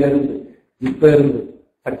இன்னையில இருந்து இப்ப இருந்து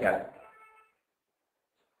படிக்காது.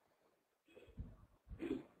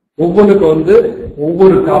 ஒவ்வொன்றுக்கு வந்து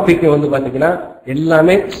ஒவ்வொரு டாபிக் வந்து பாத்தீங்கன்னா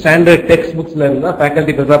எல்லாமே ஸ்டாண்டர்ட் டெக்ஸ்ட் புக்ஸ்ல இருந்தா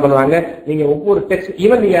ஃபேக்கல்டி ப்ரிப்பேர் பண்ணுவாங்க. நீங்க ஒவ்வொரு டெக்ஸ்ட்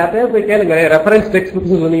ஈவன் நீங்க யாரையா போய் கேளுங்க, ரெஃபரன்ஸ் டெக்ஸ்ட்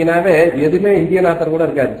புக்ஸ் சொன்னீங்கன்னாவே எதுவுமே இந்தியன் ஆத்தர் கூட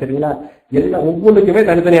இருக்காது. சரிங்களா? எல்லாம் ஒவ்வொன்றுக்குமே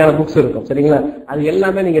தனித்தனியான புக்ஸ் இருக்கும். சரிங்களா? அது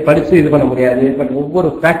எல்லாமே நீங்க படிச்சு இது பண்ண முடியாது. பட்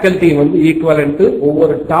ஒவ்வொரு ஃபேக்கல்டி வந்து ஈக்குவலன்ட்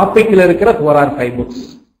ஒவ்வொரு டாபிக்ல இருக்கிற 4 or 5 புக்ஸ்.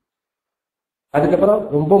 அதுக்கப்புறம்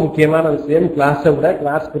ரொம்ப முக்கியமான விஷயம், கிளாஸை விட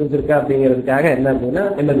கிளாஸ் புரிஞ்சிருக்கா அப்படிங்கிறதுக்காக என்ன அப்படின்னா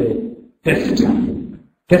என்னது டெஸ்ட்.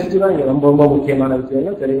 டெஸ்ட் தான் இங்க ரொம்ப ரொம்ப முக்கியமான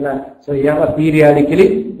விஷயம். சரிங்களா? சோ ஏன்னா பீரியாடிக்கலி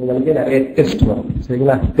உங்களுக்கு நிறைய டெஸ்ட் வரும்.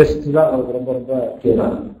 சரிங்களா? டெஸ்ட் தான் உங்களுக்கு ரொம்ப ரொம்ப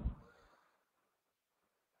முக்கியமான.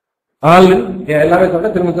 எல்லாமே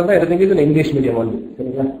சொல்றேன், திரும்ப சொல்றேன், எடுத்தீங்க இங்கிலீஷ் மீடியம் வந்து.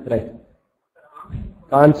 சரிங்களா? ரைட்.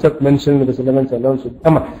 கான்செப்ட் மென்ஷன் இந்த சிலபஸ் எல்லாம்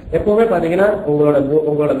ஆமா. எப்பவுமே பாத்தீங்கன்னா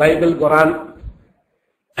உங்களோட பைபிள், குரான்,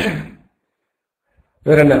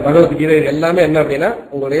 வேற என்ன பகவத்கீதை எல்லாமே என்ன அப்படின்னா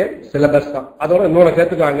உங்களுடைய சிலபஸ் தான். அதோட இன்னொரு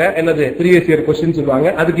சேர்த்துக்குவாங்க, என்னது ப்ரீவியஸ் இயர் கொஸ்டின் சொல்லுவாங்க.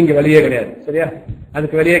 அதுக்கு இங்க வெளியே கிடையாது. சரியா?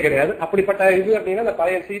 அதுக்கு வெளியே கிடையாது. அப்படிப்பட்ட இது அப்படின்னா இந்த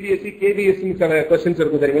பழைய சிபிஎஸ்சி கேபிஎஸ்சி சில கொஸ்டின்ஸ்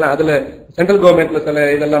இருக்கும். சரிங்களா? அதுல சென்ட்ரல் கவர்மெண்ட்ல சில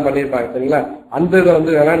இதெல்லாம் பண்ணிருப்பாங்க. சரிங்களா? அந்த இதை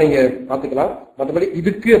வந்து வேணா நீங்க பாத்துக்கலாம். மற்றபடி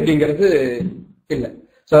இதுக்கு அப்படிங்கிறது இல்ல.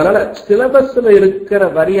 சோ அதனால சிலபஸ்ல இருக்கிற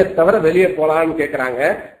வரியை தவிர வெளியே போலான்னு கேக்குறாங்க.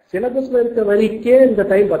 சிலபஸ்ல இருக்கிற வரிக்கே இந்த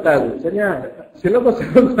டைம் பத்தாது. சரியா? சிலபஸ்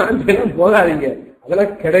போகாதீங்க,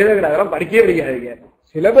 அதெல்லாம் கிடையவே கிடையாது. அதெல்லாம் படிக்கவே படிக்காதீங்க.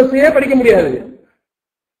 சிலபஸையே படிக்க முடியாது.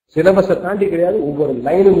 சிலபஸை தாண்டி கிடையாது. ஒவ்வொரு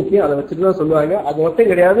லைனும் முக்கியம். அதை வச்சுட்டுதான் சொல்லுவாங்க. அது மட்டும்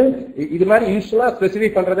கிடையாது. இது மாதிரி யூஸ்வலா ஸ்பெசிஃபை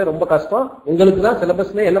பண்றதே ரொம்ப கஷ்டம். உங்களுக்கு தான்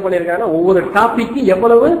சிலபஸ்ல என்ன பண்ணிருக்காங்கன்னா ஒவ்வொரு டாபிக்கு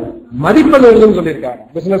எவ்வளவு மதிப்பெண் எழுதுன்னு சொல்லியிருக்காங்க.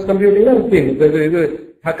 பிசினஸ் கம்ப்யூட்டிங்ல 15, இது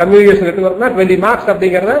கம்யூனிகேஷன் நெட்வொர்க்னா 20 மார்க்ஸ்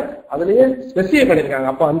அப்படிங்கறத அதுலயே ஸ்பெசிஃபை பண்ணிருக்காங்க.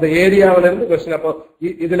 அப்போ அந்த ஏரியாவில இருந்து கொஸ்டின் அப்போ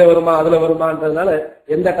இதுல வருமா அதுல வருமான்றதுனால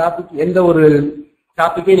எந்த டாபிக் எந்த ஒரு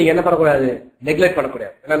டாபிக்கே நீங்க என்ன பண்ணக்கூடாது, நெக்லெக்ட்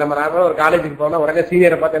பண்ணக்கூடாது. ஏன்னா நம்ம நார்மலா ஒரு காலேஜுக்கு போனா உடனே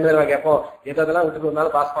சீனியரை பார்த்து என்ன கேட்போம், எதெல்லாம் விட்டுட்டு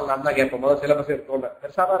வந்தாலும் பாஸ் பண்ணலாம் தான் கேட்போம். முதல் சிலபஸ் இருக்கும்,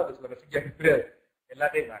 பெருசா தான் இருக்கு சிலபஸ், கேட்க முடியாது.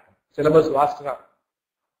 எல்லாத்தையும் பார்க்கணும். சிலபஸ் வாஸ்ட் தான்.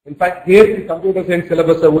 இன்ஃபேக்ட் கேட் கம்ப்யூட்டர் சயின்ஸ்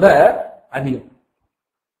சிலபஸை விட அதிகம்.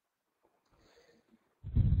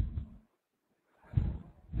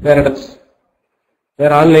 வேற டவுட்ஸ்?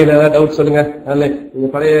 வேற ஆன்லைன்ல ஏதாவது டவுட் சொல்லுங்க. ஆன்லைன் நீங்க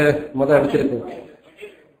பழைய முதல் அடிச்சிருக்கு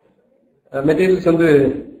மெட்டீரியல்ஸ் வந்து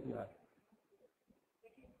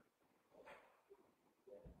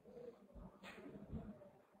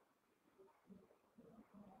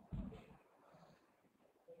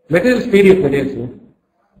மெட்டீரியல்ஸ் பிடிஎஃப் மெட்டீரியல்ஸ்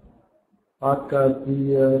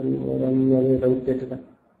டவுட் கேட்டுட்டேன்.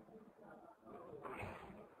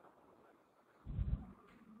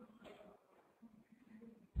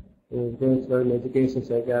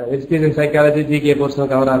 Education psychology GK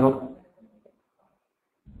portion cover ஆகும்.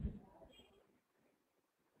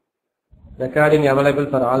 Recording available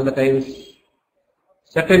for all the times.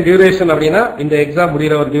 Certain duration அப்படின்னா இந்த எக்ஸாம்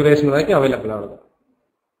முடிகிற ஒரு டியூரேஷன் வரைக்கும் அவைலபிள் ஆகும்.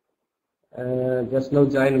 Just now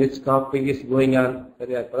join which topic is going on.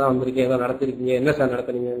 சரியா? இப்பதான் வந்திருக்கீங்க, ஏதோ நடத்திருக்கீங்க, என்ன சார்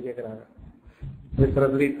நடத்துறீங்கன்னு கேட்கறாங்க.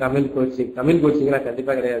 Preferably Tamil coaching. தமிழ் கோச்சிங்லாம்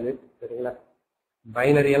கண்டிப்பா கிடையாது. சரிங்களா?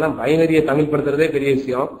 பைனரி எல்லாம் பைனரியை தமிழ் படுத்துறதே பெரிய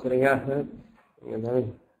விஷயம். சரிங்களா?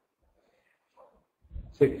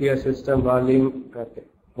 செக்யூர் சிஸ்டம் வால்யூம்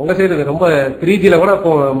உங்க சைடு ரொம்ப 3Gல கூட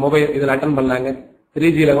இப்போ மொபைல் இதுல அட்டன் பண்ணலாங்க.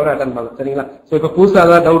 3Gல கூட அட்டன் பண்ணலாம். சரிங்களா? சோ இப்ப புதுசா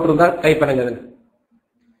ஏதாவது டவுட் இருந்தா டைப் பண்ணுங்க. அதுல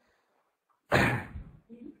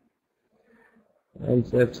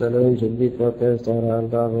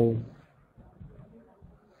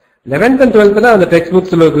 11th and 12th அந்த டெக்ஸ்ட்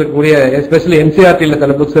புக்ஸ்ல இருக்கக்கூடிய எஸ்பெஷலி என்சிஆர்டில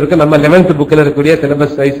சில புக்ஸ் இருக்கு. நம்ம 11th புக்ல இருக்கக்கூடிய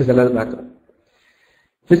சிலபஸ் வைஸ் எல்லாம் பார்க்கணும்.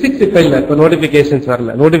 பிசிக்ஸ் இப்ப இல்ல, இப்ப நோட்டிபிகேஷன்ஸ்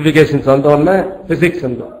வரல. நோட்டிபிகேஷன்ஸ் வந்தோடனே பிசிக்ஸ்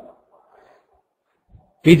வந்தோம்.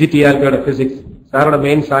 பிஜிடிஆர்பியோட பிசிக்ஸ் சாரோட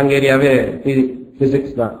மெயின் சாங் ஏரியாவே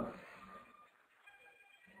பிசிக்ஸ் தான்.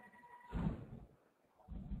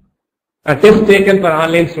 Test taken for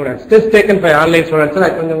online students. Test taken for online students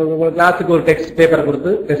உங்க கிளாஸுக்கு ஒரு டெக்ஸ்ட் பேப்பர்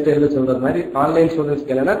கொடுத்து டெஸ்ட் எழுத சொல்றது மாதிரி ஆன்லைன்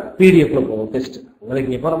ஸ்டூடெண்ட்ஸ்க்கு என்னன்னா பிடிஎஃப்ல போகும் டெஸ்ட். உங்களுக்கு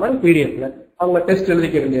இங்க போற மாதிரி பிடிஎஃப்ல அவங்க டெஸ்ட்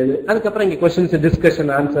எழுதிக்க வேண்டியது. அதுக்கப்புறம் இங்க கொஸ்டின்ஸ்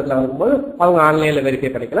டிஸ்கஷன் ஆன்சர்ல வரும்போது அவங்க ஆன்லைன்ல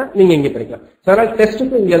வெரிஃபை பண்ணிக்கலாம், நீங்க இங்க படிக்கலாம். அதனால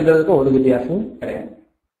டெஸ்ட்டுக்கும் இங்க எழுதுறதுக்கும் ஒரு வித்தியாசம் கிடையாது.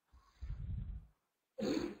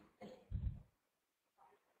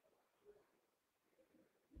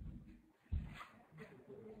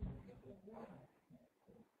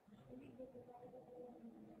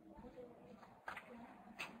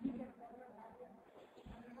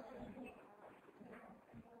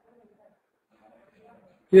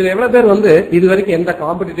 இதுல எவ்வளவு பேர் வந்து இது வரைக்கும் எந்த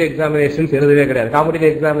காம்படிட்டிவ் எக்ஸாமினேஷன்ஸ் எழுதவே கிடையாது?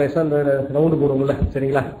 காம்படிட்டிவ் எக்ஸாமினேஷன் ரவுண்டு போடுவோம்ல,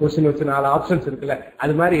 சரிங்களா? கொஸ்டின் வச்சு 4 ஆப்ஷன்ஸ் இருக்குல்ல,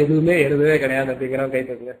 அது மாதிரி எதுவுமே எழுதவே கிடையாது அப்படிங்கிறவங்க கை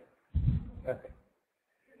தட்டுங்க.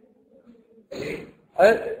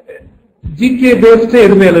 ஜிகே பேஸ்ட்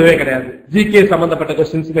எதுவுமே எழுதவே கிடையாது. ஜிகே சம்பந்தப்பட்ட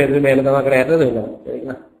கொஸ்டின்ஸுமே எதுவுமே எழுதவே கிடையாது.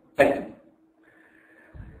 சரிங்களா?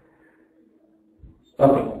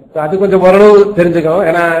 ஓகே, அது கொஞ்சம் ஓரளவு தெரிஞ்சுக்கணும்.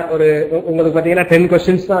 ஏன்னா ஒரு உங்களுக்கு பாத்தீங்கன்னா 10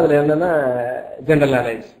 கொஸ்டின்ஸ் தான் அதுல என்னன்னா ஜெனரல்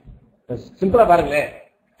நாலேஜ். சிம்பிளா பாருங்களேன்,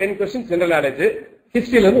 10 கொஸ்டின் ஜெனரல் நாலேஜ்.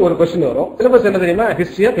 ஹிஸ்டரியில இருந்து ஒரு கொஸ்டின் வரும். சிலபஸ் என்ன தெரியுமா?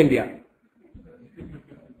 History of India.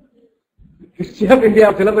 History of India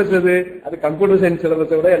syllabus அது கம்ப்யூட்டர் சயின்ஸ்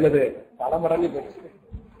சிலபஸை விட என்னது பல மடங்கு பெருசு.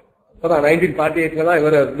 1948 தான்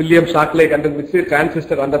இவர் வில்லியம் ஷாக்லே கண்டுபிடிச்சு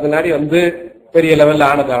டிரான்சிஸ்டர் வந்த பின்னாடி வந்து பெரிய லெவல்ல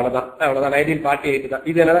ஆனது. அவ்வளவுதான் 1948 தான்.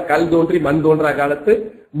 இது என்னன்னா கல் தோன்றி மண் தோன்றா காலத்து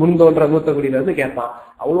முன் தோன்ற மூத்தக்குடியில இருந்து கேட்பான்.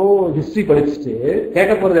 அவ்வளோ ஹிஸ்டரி படிச்சுட்டு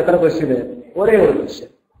கேட்க போறது எத்தனை கொஸ்டின்? ஒரே ஒரு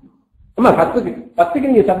கொஸ்டின். ஆமா, 10க்கு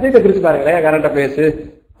நீங்க சப்ஜெக்ட பிரிச்சு பாருங்களேன். கரண்ட் அஃபேர்ஸ்,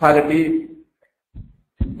 பாலிட்டி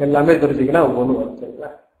எல்லாமே தெரிஞ்சுக்கினா ஒண்ணு வரும்.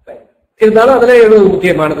 சரிங்களா? இருந்தாலும் அதுல எவ்வளவு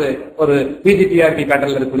முக்கியமானது ஒரு பிஜிடிஆர்டி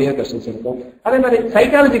பேட்டர்ல இருக்கக்கூடிய கொஸ்டின்ஸ் இருக்கும். அதே மாதிரி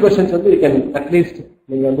சைக்காலஜி கொஸ்டின்ஸ் வந்து அட்லீஸ்ட்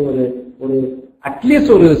நீங்க வந்து ஒரு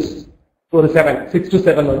அட்லீஸ்ட் ஒரு 6 to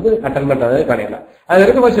 7 வந்து அட்டன் பண்றது கிடையாது. அது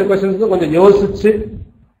இருக்க கொஸ்டின்ஸ் கொஞ்சம் யோசிச்சு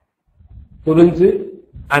புரிஞ்சு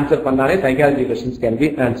ஆன்சர் பண்ணாலே psychology questions can be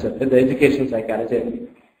answer. இந்த எஜுகேஷன் சைக்காலஜி,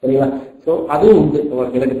 சரிங்களா? சோ அதுவும் உண்டு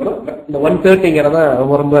உங்களுக்கு கிடைக்கப்படும். இந்த 130ங்கிறதா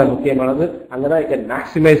ரொம்ப ரொம்ப முக்கியமானது. அங்கதான் கேன்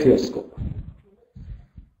மேக்சிமைஸ் யுவர் ஸ்கோர்.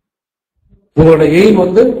 உங்களோட எய்ம்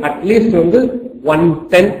வந்து அட்லீஸ்ட் வந்து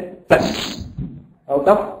 110+ அவுட்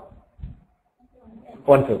ஆஃப்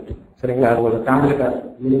 150. சரிங்களா? உங்களோட ஃபேமிலிக்கான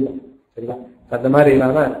மினிமம். சரிங்களா? அந்த மாதிரி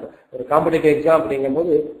இல்லாம ஒரு காம்படிட்டிவ் எக்ஸாம் அப்படிங்கும்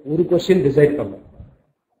போது ஒரு கொஸ்டின் டிசைட் பண்ணும்,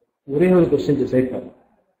 ஒரே ஒரு கொஸ்டின் டிசைட் பண்ணும்.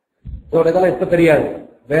 இதோட இதெல்லாம் இப்ப தெரியாது,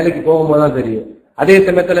 வேலைக்கு போகும்போது தான் தெரியும். அதே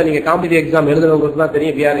சமயத்துல நீங்க காம்படிட்டிவ் எக்ஸாம் எழுதுறவங்களுக்கு தான்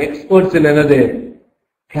தெரியும். we are experts in என்னது?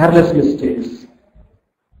 Careless mistakes,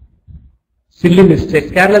 chilli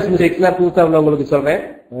mistakes. Careless mistakes புதுசா உங்களுக்கு சொல்றேன்.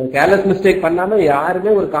 கேர்லெஸ் மிஸ்டேக் பண்ணாம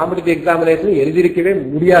யாருமே ஒரு காம்படிட்டிவ் எக்ஸாமினேஷன் எழுதிருக்கவே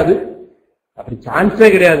முடியாது. அப்படி சான்ஸே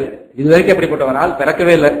கிடையாது. இது வரைக்கும் அப்படிப்பட்ட ஒரு ஆள்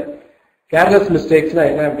பிறக்கவே இல்லை. கேர்லெஸ் மிஸ்டேக்ஸ்னா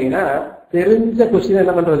என்ன அப்படின்னா, தெரிஞ்ச கொஸ்டின்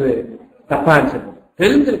என்ன பண்றது? தப்பா ஆன்சர்.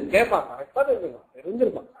 கேட்பான்,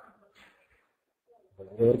 தெரிஞ்சிருப்பான்.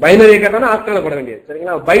 ஒரு பைனரி கேட்டானா ஆட்களை பட வேண்டியது.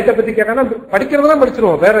 சரிங்களா? பைட்டை பத்தி கேட்டானா படிக்கிறதெல்லாம்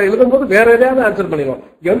படிச்சிருவோம், வேற எழுதும்போது வேற எதையாவது ஆன்சர் பண்ணிடுவோம்.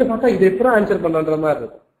 இங்க வந்து பார்த்தா இது எப்படி ஆன்சர் பண்ற மாதிரி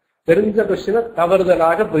இருக்கும். தெரிஞ்ச கொஸ்டினை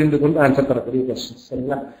தவறுதலாக புரிந்து கொண்டு ஆன்சர் பண்ணக்கூடிய கொஸ்டின்.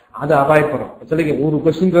 சரிங்களா? அதை அவாய்ட் பண்ணும். சொல்லிங்க, ஒரு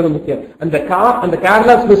கொஸ்டின் முக்கியம். அந்த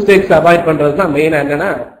கேர்லெஸ் மிஸ்டேக்ஸ் அவாய்ட் பண்றது தான் மெயினா. என்னன்னா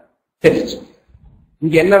டெஸ்ட்.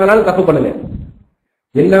 இங்க என்ன வேணாலும் தப்பு பண்ணுங்க,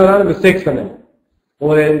 என்ன வேணாலும் மிஸ்டேக்ஸ் பண்ணுங்க.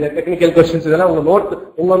 இந்த டெக்னிக்கல் கொஸ்டின்ஸ் இதெல்லாம் உங்க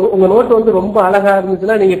நோட் வந்து ரொம்ப அழகா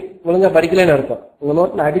இருந்துச்சுன்னா நீங்க ஒழுங்கா படிக்கலன்னு அர்த்தம். உங்க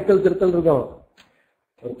நோட்ல அடிக்கல் திருத்தல் இருக்கும்.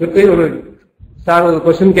 ஒரு சார் ஒரு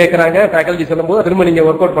கொஸ்டின் கேட்கறாங்க, ஃபேக்கல்டி சொல்லும் போது திரும்ப நீங்க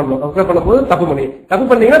ஒர்க் அவுட் பண்ணணும். ஒர்க் அவுட் பண்ணும்போது தப்பு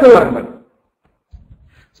பண்ணீங்கன்னா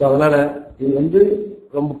சோ அதனால இது வந்து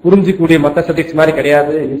ரொம்ப புரிஞ்சிக்கூடிய மற்ற சப்ஜெக்ட்ஸ் மாதிரி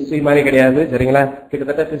கிடையாது, ஹிஸ்டரி மாதிரி கிடையாது. சரிங்களா?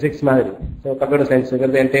 கிட்டத்தட்ட பிசிக்ஸ் மாதிரி. So computer science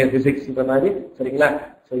entire physics மாதிரி. சரிங்களா?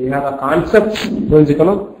 So you have a concept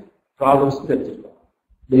புரிஞ்சுக்கணும், ப்ராப்ளம்ஸ் தெரிஞ்சுக்கணும்.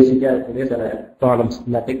 பேசிக்கா இருக்கக்கூடிய சில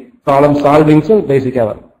ப்ராப்ளம் சால்விங்ஸும் பேசிக்கா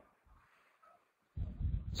வரும்.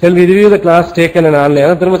 Shall we review the class taken in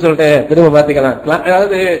online? திரும்ப சொல்லிட்டேன், திரும்ப பாத்துக்கலாம்.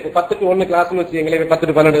 அதாவது 10 to 1 கிளாஸ்னு வச்சுக்கீங்களே, 10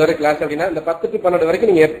 to 12 வரை கிளாஸ் அப்படின்னா, இந்த 10 to 12 வரைக்கும்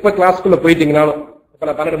நீங்க எப்ப கிளாஸ்க்குள்ள போயிட்டீங்கனாலும், இப்ப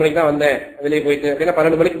நான் 12 மணிக்கு தான் வந்தேன் வெளியே போயிட்டு அப்படின்னா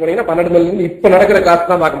 12 மணிக்கு போனீங்கன்னா 12 மணில இருந்து இப்ப நடக்கிற கிளாஸ்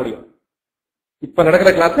தான் பார்க்க முடியும். இப்ப நடக்கிற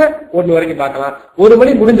கிளாஸ் 1 வரைக்கும் பார்க்கலாம். 1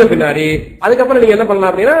 மணி முடிஞ்ச பின்னாடி அதுக்கப்புறம் நீங்க என்ன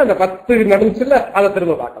பண்ணலாம் அப்படின்னா, அந்த 10 நடந்துச்சுல அதை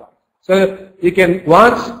திரும்ப பார்க்கலாம். So you can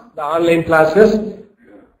watch the online classes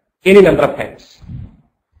any number of times.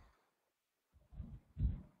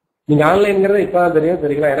 நீங்க ஆன்லைன்ங்கிறத இப்பதான் தெரியும்.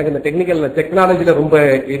 சரிங்களா? எனக்கு இந்த டெக்னாலஜில ரொம்ப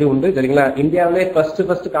இது உண்டு. சரிங்களா? இந்தியாவிலே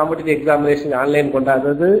ஃபர்ஸ்ட் காம்படிட்டிவ் எக்ஸாமினேஷன் ஆன்லைன்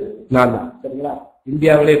கொண்டாடுறது நான் தான். சரிங்களா?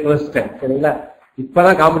 இந்தியாவிலே ஃபர்ஸ்ட் டைம். சரிங்களா?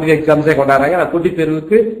 இப்பதான் காம்படிட்டிவ் எக்ஸாம்ஸே கொண்டாடுறாங்க. நான் கூட்டி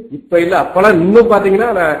தேர்வுக்கு இப்ப இல்ல, அப்பெல்லாம் இன்னும் பாத்தீங்கன்னா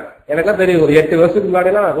எனக்கெல்லாம் தெரியும். ஒரு 8 வருஷத்துக்கு முன்னாடி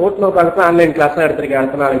ரோட்ல உட்காந்துட்டு ஆன்லைன் கிளாஸ் தான் எடுத்திருக்கேன்.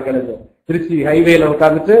 அடுத்த நாள் கிடையாது, திருச்சி ஹைவேல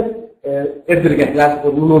உட்காந்துட்டு எடுத்திருக்கேன் கிளாஸ்.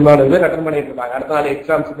 ஒரு 300 பேர் அட்டன் பண்ணிட்டு இருப்பாங்க. அடுத்த நாள்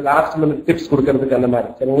எக்ஸாம்ஸுக்கு லாஸ்ட் மினிட் டிப்ஸ் கொடுக்கறதுக்கு அந்த மாதிரி.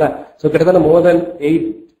 சரிங்களா? சோ கிட்டத்தட்ட more than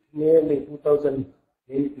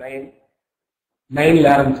 2008-9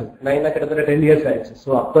 ஆரம்பிச்சு 9 கிட்டத்தட்ட 10 இயர்ஸ் ஆயிடுச்சு. சோ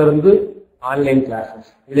அப்ப இருந்து ஆன்லைன் கிளாஸஸ்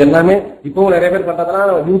இது எல்லாமே இப்பவும் நிறைய பேர் பண்றதுனா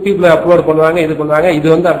யூடியூப்ல அப்லோட் பண்ணுவாங்க, இது பண்ணுவாங்க. இது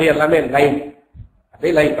வந்து அப்படியே எல்லாமே லைவ்,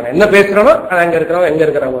 அப்படியே லைவ் பண்ண என்ன பேசுறோமோ அங்க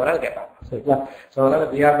இருக்கிறவங்க கேட்பாங்க. சரிங்களா? சோ அதனால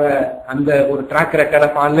அந்த ஒரு track record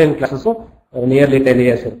of online கிளாஸஸும் nearly 10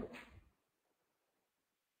 years இருக்கு.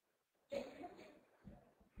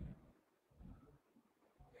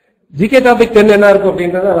 ஜிகே டாபிக் 10 என்ன இருக்கும்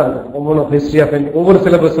அப்படின்றத ஒவ்வொரு ஹிஸ்டரி ஆஃப் ஒவ்வொரு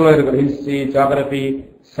சிலபஸும் இருக்கும். History, geography,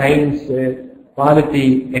 science, polity,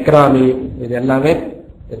 economy, இது எல்லாமே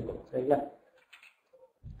இருக்கும். சரிங்களா?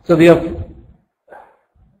 So we have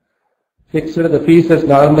fixed the fees as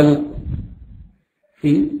normal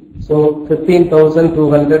fee. So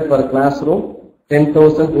 15,200 per classroom,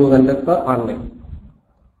 10,200 for online.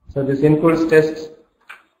 So this includes tests,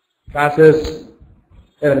 classes,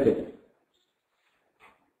 everything.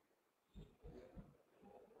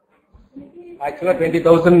 Actually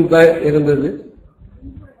 20,000 இருந்தது.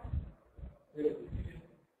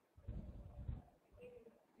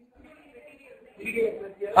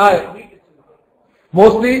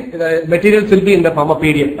 Mostly the materials will be in the form of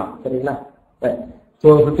PDF. சரிங்களா? So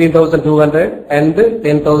 15,200 and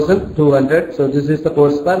 10,200. So this is the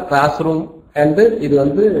course for classroom and இது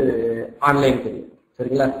வந்து online தெரியும்.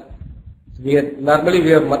 சரிங்களா? Normally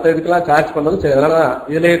மற்ற இதுக்கெல்லாம் charge பண்ணணும். சரி, அதனால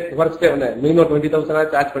இதுல குறைச்சிட்டே வந்தேன். மினிமம் 20,000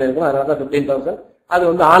 சார்ஜ் பண்ணிருக்கோம். அதனால தான் 15,000. அது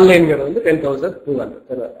வந்து ஆன்லைன்ங்கிறது வந்து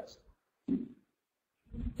 10,200.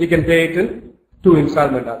 You can pay it in 2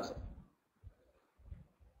 installment also.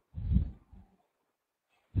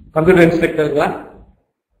 Computer இன்ஸ்ட்ரக்டருங்களா?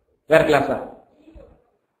 வேற கிளாஸா?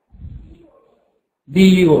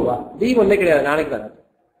 டிஇஓவா? டி ஒன்னே கிடையாது, நாளைக்கு தான்.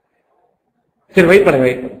 சரி, வெயிட்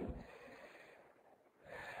பண்ணுங்க.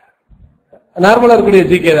 நார்மலா இருக்கக்கூடிய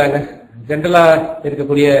ஜிகே தாங்க, ஜென்ரலா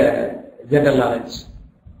இருக்கக்கூடிய ஜென்ரல் நாலேஜ்.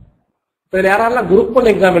 யாரெல்லாம் குரூப் 1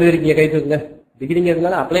 எக்ஸாம் எழுதிருக்கீங்க? கை தூக்குங்க. டிகிரிங்க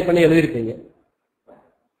இருந்தாலும் அப்ளை பண்ணி எழுதிருக்கீங்க.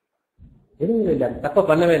 எதுவும் இல்ல, தப்ப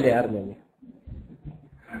பண்ணவே இல்லை யாருமே.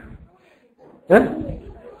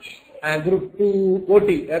 குரூப் 2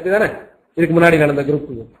 போட்டி அப்படிதானே? இதுக்கு முன்னாடி நடந்த குரூப்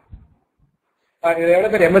 2.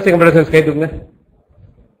 எவ்வளவு பேர் எம்எஸ்சி கம்ப்யூட்டர் சயின்ஸ் கை தூக்குங்க.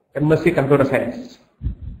 MSc computer science.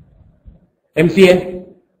 MCA?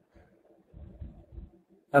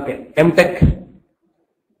 Okay. MTech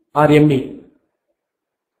R ME?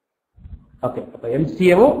 Okay. அப்ப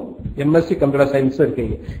எம்சிஏவும் எம்எஸ்சி கம்ப்யூட்டர் சயின்ஸும்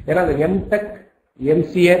இருக்கீங்க. ஏன்னா அந்த எம்டெக்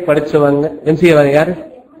எம்சிஏ படிச்சவங்க, எம்சிஏ யாரு?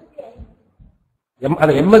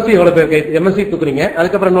 எம்எஸ்சி எவ்வளவு பேர் கை? எம்எஸ்சி தூக்குறீங்க.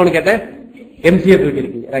 அதுக்கப்புறம் இன்னொன்னு கேட்டேன், எம்சிஏ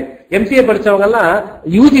தூக்கிருக்கீங்க. எம்சிஏ படிச்சவங்க எல்லாம்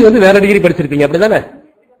யூஜி வந்து வேற டிகிரி படிச்சிருப்பீங்க, அப்படிதானே?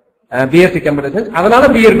 பிஎஸ்சி கம்ப்யூட்டர் சயின்ஸ், அதனால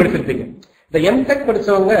பிஎட் படிச்சிருப்பீங்க. இந்த எம்டெக்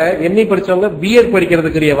படிச்சவங்க, எம்இ படிச்சவங்க பிஎட்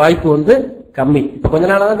படிக்கிறதுக்குரிய வாய்ப்பு வந்து கம்மி. இப்ப கொஞ்ச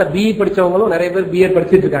நாளா தான் இந்த பிஇ படிச்சவங்களும் நிறைய பேர் பிஎட்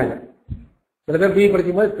படிச்சிட்டு இருக்காங்க. சில பேர் பிஇ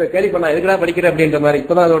படிக்கும் போது கேள்வி பண்ணா எதுக்கடா படிக்கிற அப்படின்ற மாதிரி.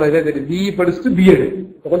 இப்பதான் அதோட இதே தெரியும். பிஇ படிச்சுட்டு பிஎட்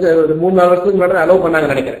கொஞ்சம் 3-4 வருஷத்துக்கு முன்னாடி அலோவ் பண்ணாங்க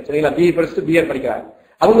நினைக்கிறேன். சரிங்களா? பிஇ படிச்சுட்டு பிஎட் படிக்கிறாங்க.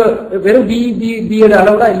 அவங்க வெறும் பிஎட்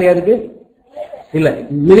அளவுடா இல்லையா? இருக்கு இல்ல,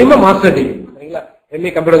 மினிமம் மாஸ்டர் டிகிரி. சரிங்களா?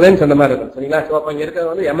 எம்ஏ கம்ப்யூட்டர் சயின்ஸ் அந்த மாதிரி இருக்கும். சரிங்களா? சோ அப்ப இங்க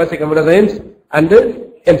இருக்கிறது வந்து MSc computer science and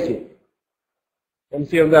MCA.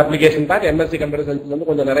 MCA வந்து application part, MSc computer science வந்து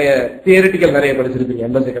கொஞ்சம் நிறைய தியரிட்டிக்கல் நிறைய படிச்சிருப்பீங்க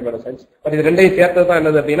எம்எஸ்சி கம்ப்யூட்டர் சயின்ஸ். பட் இது ரெண்டையும் சேர்த்தது தான்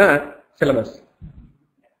என்னது அப்படின்னா syllabus.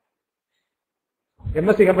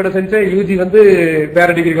 MSc computer science UG வந்து வேற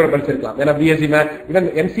டிகிரி கூட படிச்சிருக்கலாம். ஏன்னா BSc math, even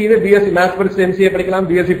MCA BSc maths படிச்சு எம்சிஏ படிக்கலாம்,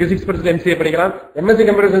 பிஎஸ்சி பிசிக்ஸ் படிச்சு எம்சிஏ படிக்கலாம். எம்எஸ்சி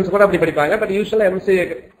கம்ப்யூட்டர் சயின்ஸ் கூட அப்படி படிப்பாங்க. பட் யூஸ்வலா எம்எஸ்சி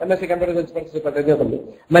கம்ப்யூட்டர் சயின்ஸ் படிச்சு பண்றது கொஞ்சம்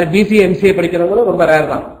இந்த மாதிரி பிசிஏ எம்சிஏ படிக்கிறவங்களும் ரொம்ப ரேர்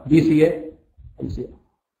தான். PCA MCA.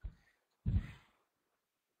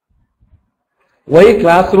 Y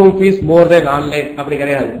class room fees மோர் தென் ஆன்லைன்? அப்படி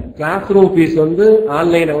கிடையாது. கிளாஸ் ரூம் ஃபீஸ் வந்து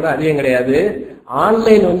ஆன்லைனை விட அதிகம் கிடையாது.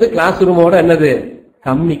 ஆன்லைன் வந்து கிளாஸ் ரூமோட என்னது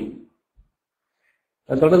கம்மி.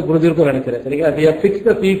 சொல்றது புரிஞ்சிருக்கும் நினைக்கிறேன். சரிங்களா? we have fixed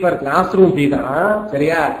the fee for classroom fee தான்.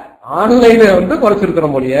 சரியா? ஆன்லைனை வந்து குறைச்சிருக்கிற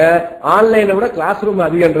முடிய ஆன்லைனை விட கிளாஸ் ரூம்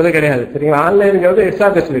அதிகன்றது கிடையாது. சரிங்களா? ஆன்லைனுங்கிறது எக்ஸ்ட்ரா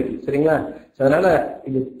ஃபெசிலிட்டி. சரிங்களா? அதனால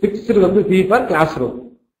இது பிக்ஸ்டு வந்து fee for classroom.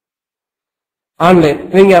 ஆன்லைன்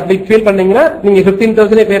நீங்க அப்படி ஃபீல் பண்ணீங்கன்னா நீங்க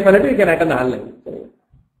 15,000 பே பண்ணிட்டு you can attend online.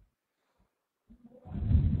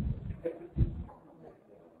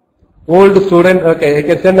 Old student, okay, you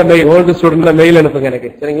can send a mail. Old student mail அனுப்புங்க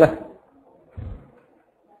எனக்கு. சரிங்களா?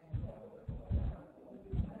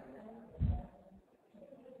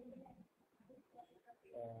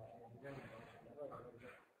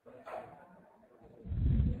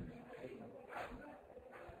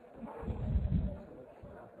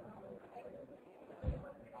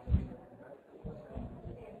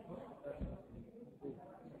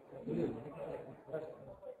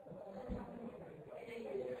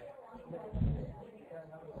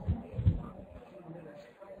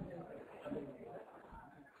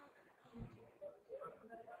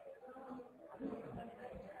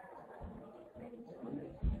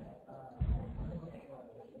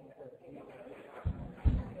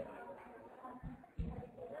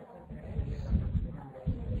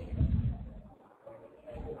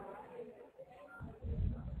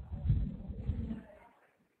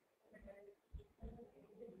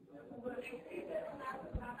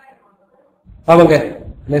 அவங்க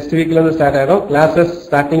நெக்ஸ்ட் வீக்ல இருந்து ஸ்டார்ட் ஆயிடும். Classes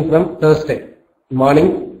starting from Thursday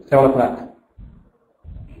morning 7 o'clock.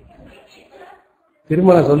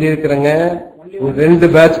 திரும்ப நான் சொல்லி இருக்கிறேங்க, 2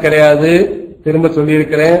 பேட்ச் கிடையாது. திரும்ப சொல்லி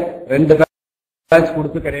இருக்கிறேன், 2 பேட்ச்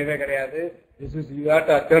கொடுத்து கிடையவே கிடையாது. This is you have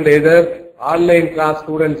to attend either online class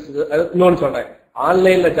students. இன்னொன்னு சொல்றேன்,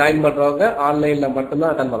 ஆன்லைன்ல ஜாயின் பண்றவங்க ஆன்லைன்ல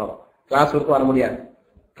மட்டும்தான் அட்டன் பண்ணணும், கிளாஸ் ரூமுக்கு வர முடியாது.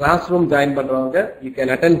 கிளாஸ் ரூம் ஜாயின் பண்றவங்க யூ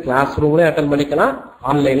கேன் அட்டன், கிளாஸ் ரூம்லயே அட்டன் பண்ணிக்கலாம்,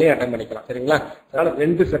 ஆன்லைன்லயே அட்டன் பண்ணிக்கலாம். சரிங்களா? அதனால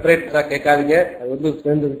 2 செப்பரேட்டா கேட்காதீங்க, அது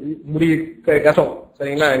வந்து முடிய கஷ்டம்.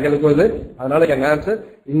 சரிங்களா? எங்களுக்கு வந்து அதனால என் ஆன்சர்,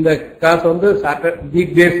 இந்த கிளாஸ் வந்து சாட்டர்டே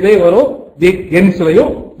வீக் டேஸ்லயும் வரும், வீக்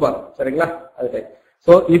எண்ட்ஸ்லயும் வரும். சரிங்களா? அது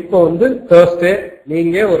சோ இப்போ வந்து Thursday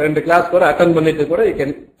நீங்க ஒரு 2 கிளாஸ் கூட அட்டன் பண்ணிட்டு கூட you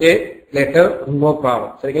can pay later, no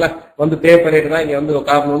problem. சரிங்களா? வந்து பே பண்ணிட்டு தான் இங்க வந்து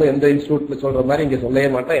உட்காரணும்னு எந்த இன்ஸ்டியூட்ல சொல்ற மாதிரி இங்க சொல்லவே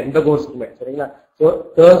மாட்டேன், எந்த கோர்ஸுக்குமே. சரிங்களா? சோ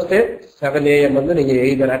Thursday 7 AM வந்து நீங்க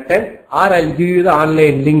either attend R I give you the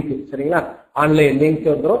online link. சரிங்களா? ஆன்லைன்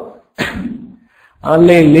லிங்க் வந்துரும்.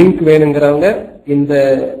 ஆன்லைன் லிங்க் வேணுங்கிறவங்க இந்த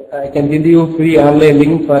I can give you free online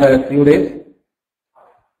link for a few days.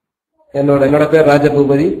 என்னோட பேர்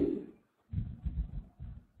ராஜபூபதி.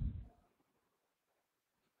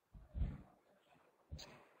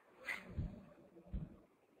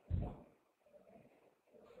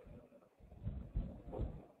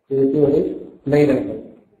 இதுக்கு ஒரு லைன் இருக்கு.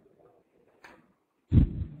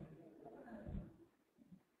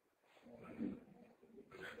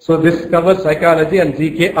 So this covers psychology and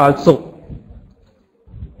GK also.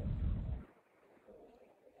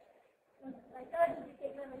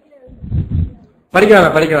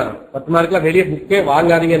 படிக்கலாம் 10 மார்க்ல வெளியே புக்கே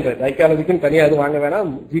வாங்காதீங்கன்ற, சைக்காலஜிக்கும் தனியா அது வாங்க வேணாம்,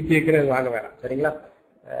 ஜிகேக்கு வாங்க வேணாம். சரிங்களா?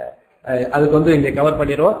 அதுக்கு வந்து இங்க கவர்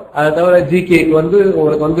பண்ணிடுவோம். அதை தவிர ஜிகேக்கு வந்து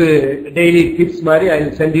உங்களுக்கு வந்து டெய்லி டிப்ஸ் மாதிரி I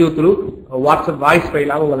sent you through WhatsApp voice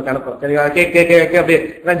ஃபைலாக உங்களுக்கு அனுப்புறோம். சரிங்களா? கேட்க அப்படியே,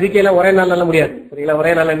 ஏன்னா ஜிகே எல்லாம் ஒரே நாள் முடியாது. சரிங்களா?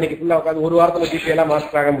 ஒரே நாள் இன்னைக்கு ஃபுல்லா உட்காந்து ஒரு வாரத்துல ஜிகே எல்லாம்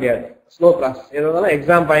மாஸ்டர் ஆக முடியாது. Slow process. எதுனாலும்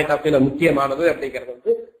எக்ஸாம் பாயிண்ட் ஆஃப் வியூல முக்கியமானது அப்படிங்கிறது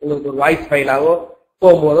வந்து உங்களுக்கு ஒரு வாய்ஸ் ஃபைலாவோ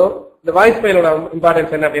போகும்போதோ, இந்த வாய்ஸ் ஃபைலோட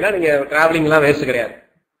இம்பார்ட்டன்ஸ் என்ன அப்படின்னா, நீங்க டிராவலிங் எல்லாம் வேஸ்ட் கிடையாது,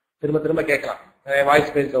 திரும்ப கேட்கலாம். வாய்ஸ்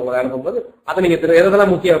ஃபைல்ஸ் உங்களை அனுப்பும்போது அதை நீங்க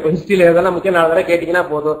எதெல்லாம் முக்கியம், ஹிஸ்டரியில எதெல்லாம் முக்கியம் 4 தடவை கேட்டீங்கன்னா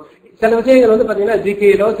போதும். சில விஷயங்கள் வந்து பாத்தீங்கன்னா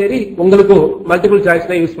ஜிகேலோ சரி உங்களுக்கும் மல்டிபிள்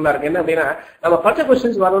சாய்ஸ்ல யூஸ்ஃபுல்லா இருக்கு. என்ன அப்படின்னா, நம்ம படிச்ச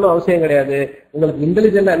கொஸ்டின்ஸ் வரணும்னு அவசியம் கிடையாது. உங்களுக்கு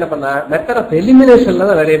இன்டெலிஜென்டா என்ன பண்ணா, மெத்தட் ஆஃப் எலிமினேஷன்ல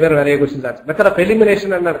தான் நிறைய கொஸ்டின்ஸ் ஆச்சு. மெத்தட் ஆஃப்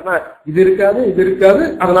எலிமினேஷன் என்ன இருக்குன்னா, இது இருக்காது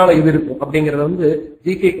அதனால இது இருக்கும் அப்படிங்கறது வந்து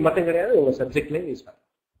ஜிகேக்கு மட்டும் கிடையாது, உங்க சப்ஜெக்ட்லயும் யூஸ் ஆகும்.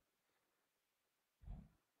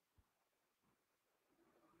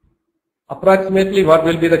 Approximately what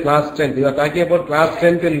will be the class strength? You are talking about class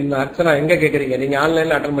strength in Archana. எங்க கேக்குறீங்க? நீங்க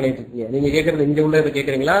ஆன்லைன்ல அட்டெண்ட் பண்ணிட்டு இருக்கீங்க. நீங்க கேக்குறது இங்க உள்ள இது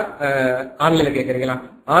கேக்குறீங்களா, ஆன்லைன்ல கேக்குறீங்களா?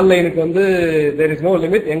 ஆன்லைனுக்கு வந்து there is no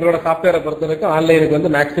limit. எங்களோட சாஃப்ட்வேரை பொறுத்த வரைக்கும் ஆன்லைனுக்கு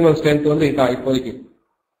வந்து மேக்ஸிமம் ஸ்ட்ரென்த் வந்து இதான் இப்போதைக்கு.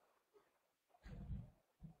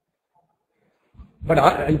 பட்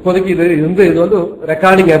இப்போதைக்கு இது வந்து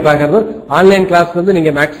ரெக்கார்டிங் பாக்குறது. ஆன்லைன் கிளாஸ் வந்து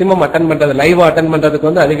நீங்க மேக்ஸிமம் அட்டெண்ட் பண்றது, லைவ் அட்டெண்ட் பண்றதுக்கு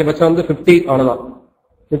வந்து அதிகபட்சம் வந்து 50, அவ்வளவுதான்.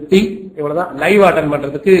 50 இவ்வளவுதான் லைவ் அட்டெண்ட்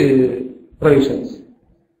பண்றதுக்கு ப்ரொவிஷன்ஸ்.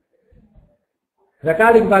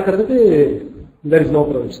 ரெக்கார்டிங் பாக்குறதுக்கு there is no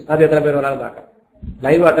provision. அது எத்தனை பேர் வேணாலும் பார்க்கலாம்.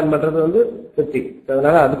 லைவ் அட்டெண்ட் பண்றது வந்து 50.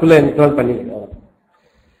 அதனால அதுக்குள்ள இன்ஸ்டால் பண்ணிக்கலாம்.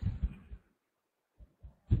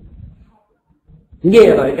 இங்கே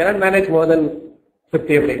I cannot manage more than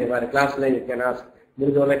 50 அப்படிங்கிற மாதிரி கிளாஸ்ல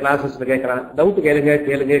முடிஞ்ச கிளாஸஸ்ல கேட்கறான், டவுட் கேளுங்க.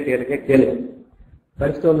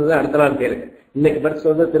 படிச்சுட்டு வந்தது அடுத்த நாள் கேளுங்க. இன்னைக்கு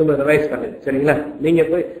படிச்சுட்டு வந்து திரும்ப ரிவைஸ் பண்ணுங்க. சரிங்களா? நீங்க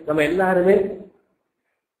போய் நம்ம எல்லாருமே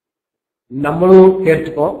நம்மளும்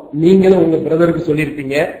கேட்டுப்போம், நீங்களும் உங்க பிரதருக்கு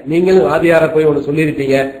சொல்லியிருப்பீங்க, நீங்களும் வாதியார போய் ஒண்ணு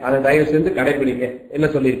சொல்லியிருப்பீங்க, அதை தயவு செஞ்சு கடைபிடிங்க. என்ன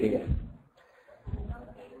சொல்லியிருப்பீங்க?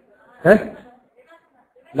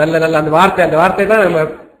 நல்ல அந்த வார்த்தை தான் நம்ம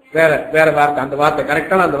வேற வார்த்தை. அந்த வார்த்தை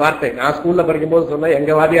கரெக்டான அந்த வார்த்தை நான் ஸ்கூல்ல படிக்கும் போது சொன்னேன்,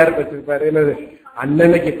 எங்க வாதியாரு வச்சிருப்பாரு, என்னது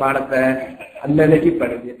அன்னன்னைக்கு பாடத்தை அன்னன்னைக்கு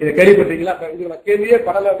படிங்க. இதை கேள்விப்பட்டீங்களா? கேள்வியே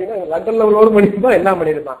படல அப்படின்னா லண்டன்ல உள்ளோடு பண்ணிருப்பான், எல்லாம்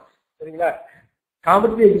பண்ணிருப்பான். சரிங்களா?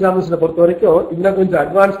 காம்படிட்டிவ் எக்ஸாம்ஸ்ல பொறுத்த வரைக்கும் இன்னும் கொஞ்சம்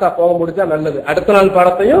அட்வான்ஸ்டா போக முடிஞ்சா நல்லது. அடுத்த நாள்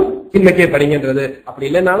பாடத்தையும் இன்னைக்கே படிங்கன்றது. அப்படி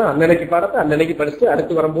இல்லைனாலும் அன்னன்னைக்கு பாடத்தை அன்னன்னைக்கு படிச்சுட்டு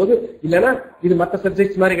அடுத்து வரும்போது, இல்லைன்னா இது மற்ற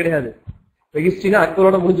சப்ஜெக்ட்ஸ் மாதிரி கிடையாது. ஹிஸ்டரினா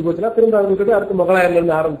அக்பரோட முடிஞ்சு போச்சுன்னா திரும்ப அவங்ககிட்ட அடுத்து முகலாயர்ல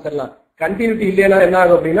இருந்து ஆரம்பிச்சிடலாம். கண்டினியூட்டி இல்லைன்னா என்ன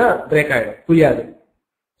ஆகும் அப்படின்னா பிரேக் ஆயிடும், புரியாது.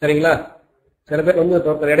 சரிங்களா? சில பேர் வந்து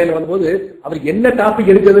இடையில வரும்போது அவருக்கு என்ன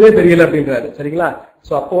டாபிக் எடுக்கிறதுனே தெரியல அப்படின்றாரு. சரிங்களா?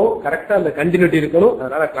 சோ அப்போ கரெக்டா அந்த கண்டினியூட்டி இருக்கணும்.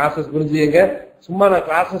 அதனால கிளாஸஸ் புரிஞ்சுங்க. சும்மா நான்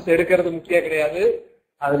கிளாஸஸ் எடுக்கிறது முக்கியம் கிடையாது,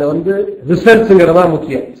 அதுல வந்து ரிசல்ட்ஸ்ங்கிறதா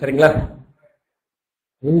முக்கியம். சரிங்களா?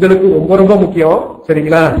 உங்களுக்கு ரொம்ப முக்கியம்.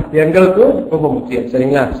 சரிங்களா? எங்களுக்கும் ரொம்ப முக்கியம்.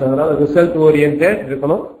 சரிங்களா? அதனால ரிசல்ட் ஓரியன்டட்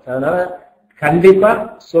இருக்கணும். அதனால கண்டிப்பா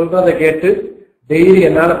சொல்றதை கேட்டு டெய்லி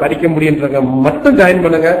என்னால படிக்க முடியுன்றவங்க மட்டும் ஜாயின்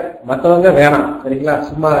பண்ணுங்க, மற்றவங்க வேணாம். சரிங்களா?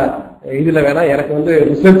 சும்மா இதுல வேணாம், எனக்கு வந்து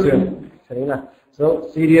ரிசல்ட்ஸ் வேணும். சரிங்களா? சோ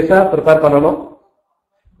சீரியஸா ப்ரிப்பேர் பண்ணணும்.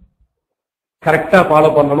 கரெக்டா ஃபாலோ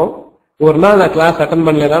பண்ணணும். ஒரு நாள் நான் கிளாஸ் அட்டன்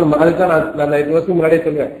பண்ணலாம், அதுதான் நான் 2 வருஷத்துக்கு முன்னாடியே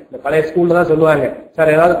சொல்லுவேன். இந்த பழைய ஸ்கூல்ல தான் சொல்லுவாங்க,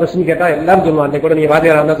 சார் ஏதாவது கொஸ்டின் கேட்டா எல்லாரும் சொல்லுவாங்க, அன்னைக்கு கூட நீங்க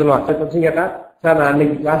வாத்தியாரா தான் சொல்லுவாங்க, சார் கொஸ்டின் கேட்டா சார் நான்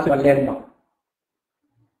அன்னைக்கு கிளாஸ் வரலேன்னு.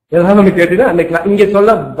 ஏதாவது ஒண்ணு கேட்டீங்கன்னா அன்னைக்கு இங்க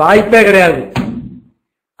சொல்ல வாய்ப்பே கிடையாது.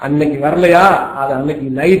 அன்னைக்கு வரலையா அது அன்னைக்கு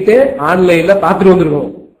நைட்டே ஆன்லைன்ல பாத்துட்டு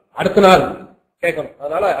வந்துருக்கணும், அடுத்த நாள் கேட்கணும்.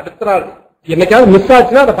 அதனால அடுத்த நாள் என்னைக்காவது மிஸ்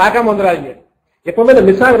ஆச்சுன்னா அதை பார்க்காம வந்துடாதீங்க. எப்பவுமே இந்த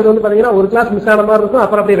மிஸ் ஆகுறது வந்து பாத்தீங்கன்னா ஒரு கிளாஸ் மிஸ் ஆன மாதிரி இருக்கும்,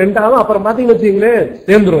 அப்புறம் அப்படி 2 ஆகும், அப்புறம் பாத்தீங்கன்னு வச்சுக்கீங்களே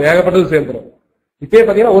சேர்ந்துரும், ஏகப்பட்டது சேர்ந்துரும். இப்பயே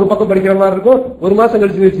பாத்தீங்கன்னா ஒரு பக்கம் படிக்கிற மாதிரி இருக்கும், 1 மாசம்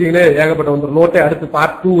கழிச்சு வச்சுக்கீங்களே ஏகப்பட்ட வந்துடும், நோட்டே அடுத்து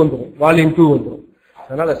பார்ட் 2 வந்துடும், வால்யூம் 2 வந்துடும்.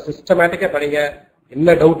 அதனால சிஸ்டமேட்டிக்கா படிங்க,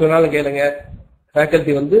 என்ன டவுட் வேணாலும் கேளுங்க.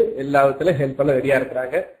 ஃபேக்கல்டி வந்து எல்லா விதத்திலும் ஹெல்ப் பண்ண ரெடியா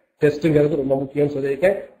இருக்கிறாங்க. டெஸ்ட்ங்கிறது ரொம்ப முக்கியம்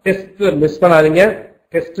சொல்லியிருக்கேன். டெஸ்ட் மிஸ் பண்ணாதீங்க.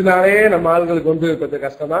 டெஸ்ட்னாலே நம்ம ஆளுங்களுக்கு வந்து கொஞ்சம்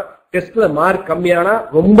கஷ்டம் தான். டெஸ்ட்ல மார்க் கம்மியானா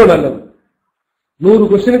ரொம்ப நல்லது. 100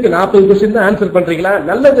 கொஸ்டினுக்கு 40 கொஸ்டின் தான் ஆன்சர் பண்றீங்களா,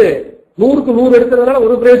 நல்லது. 100க்கு 100 எடுக்கிறதுனால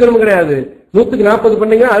ஒரு பிரயோஜனமும் கிடையாது. 100க்கு 40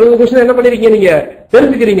 பண்ணீங்கன்னா 60 கொஸ்டின் என்ன பண்ணிருக்கீங்க, நீங்க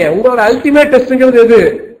தெரிஞ்சுக்கிறீங்க. உங்களோட அல்டிமேட் டெஸ்ட்ங்கிறது எது,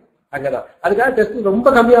 அங்கதான். அதுக்காக டெஸ்ட் ரொம்ப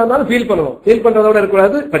கம்மியா இருந்தாலும் ஃபீல் பண்ணணும், ஃபீல் பண்றதோட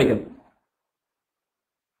இருக்கக்கூடாது, படிக்கணும்.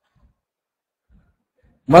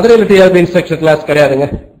 மதுரையில் டிஆர்பி இன்ஸ்ட்ரக்டர் கிளாஸ் கிடையாதுங்க,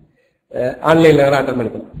 ஆன்லைன்ல அட்டன்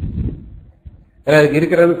பண்ணிக்கலாம். அதுக்கு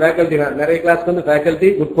இருக்கிறது ஃபேக்கல்டி தான். நிறைய கிளாஸ் வந்து faculty,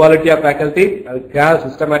 good quality of faculty, அது கிளாஸ்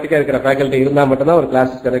சிஸ்டமேட்டிக்கா இருக்கிற ஃபேக்கல்டி இருந்தா மட்டும்தான் ஒரு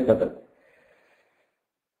கிளாஸ் கரெக்ட் பண்ணுறது.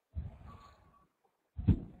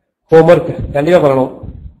 ஹோம்ஒர்க் கண்டிப்பா பண்ணணும்,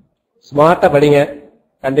 ஸ்மார்ட்டா படிங்க,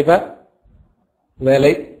 கண்டிப்பா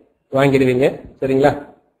வேலை வாங்கிடுவீங்க. சரிங்களா?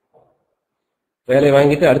 வேலை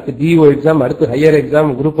வாங்கிட்டு அடுத்து டிஓ எக்ஸாம், அடுத்து ஹையர்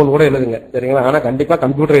எக்ஸாம், குரூப் 1 கூட எழுதுங்க. சரிங்களா? ஆனா கண்டிப்பா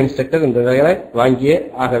கம்ப்யூட்டர் இன்ஸ்ட்ரக்டர் இந்த வேலை வாங்கியே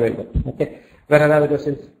ஆக வேண்டும். ஓகே, வேற ஏதாவது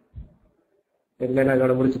கொஸ்டின்ஸ்? இல்லைன்னா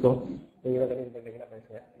இதோட முடிச்சுக்கோ. நீங்க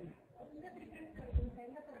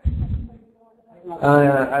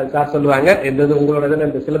சார் சொல்லுவாங்க எந்த உங்களோட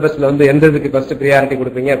இந்த சிலபஸ்ல வந்து எந்த இதுக்கு ஃபர்ஸ்ட் ப்ரியாரிட்டி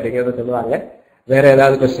கொடுப்பீங்க அப்படிங்கறத சொல்லுவாங்க. வேற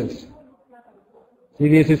ஏதாவது கொஸ்டின்ஸ்?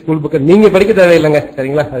 சிபிஎஸ்இ ஸ்கூல் புக் நீங்க படிக்க தேவையில்லைங்க.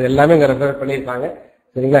 சரிங்களா? அது எல்லாமே இங்க ரெஃபர் பண்ணியிருப்பாங்க.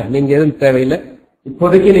 சரிங்களா? நீங்க எதுவும் தேவையில்லை.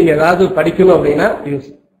 இப்போதைக்கு நீங்க ஏதாவது படிக்கணும் அப்படின்னா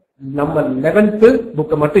நம்ம 11th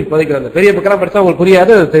புக்கை மட்டும் இப்போதைக்கு அந்த பெரிய புக்கெல்லாம் படிச்சா உங்களுக்கு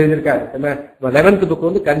புரியாது, அது தெரிஞ்சிருக்காரு. 11th புக்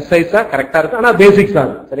வந்து கன்சைஸா கரெக்டா இருக்கும், ஆனா பேசிக்ஸ்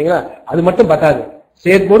தான். சரிங்களா? அது மட்டும் பத்தாது.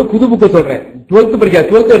 ஸ்டேட் போர்டு புது புக்கை சொல்றேன், 12th படிக்காது,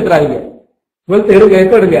 12th எடுத்துறாங்க. 12th எடுங்க,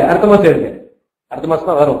 எப்ப எடுங்க, அடுத்த மாசம் எடுங்க, அடுத்த மாசம்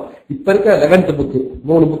தான் வரும். இப்ப இருக்க 11th புக்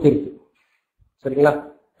 3 புக் இருக்கு. சரிங்களா?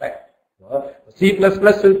 C++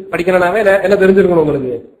 படிக்கணும்னாவே என்ன தெரிஞ்சிருக்கணும்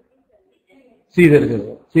உங்களுக்கு? சி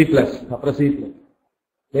தெரிஞ்சிருக்கும், C++, அப்புறம் C++,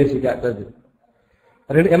 பேசிக்கா தெரிஞ்சிருக்கும்.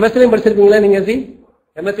 எம்எஸ்சிலையும் படிச்சிருக்கீங்களா நீங்க? சி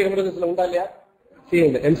எம்எஸ்சி கம்ப்யூட்டர் உண்டா இல்லையா? சி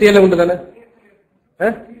எம்சிஏல உண்டு தானே?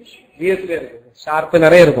 பிஎஸ்சில இருக்கு, ஷார்ப்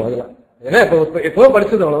நிறைய இருக்கும். அதெல்லாம் ஏன்னா எப்போ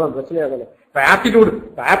படிச்சது அவ்வளவுதான், பிரச்சனையா இல்லை. இப்ப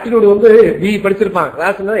ஆப்டிடியூடு வந்து பி படிச்சிருப்பான்,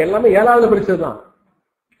 கிளாஸ் எல்லாமே 7வது படிச்சதுதான்.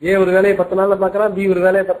 ஏ ஒரு வேலையை 10 நாள்ல பாக்குறான், பி ஒரு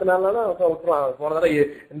வேலையை 10 நாள்னா விட்டுருவான். போன தடவை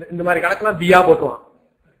இந்த மாதிரி கணக்கெல்லாம் பியா போட்டுருவான்.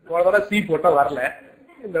 போன தடவை சி போட்டா வரல,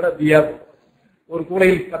 இந்த தடவை பியா. ஒரு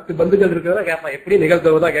கூடையில் 10 பந்துகள் இருக்கிறதா கேட்பான், எப்படி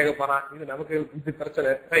நிகழ்த்தவதான் கேட்க போறான். இது நமக்கு இது பிரச்சனை.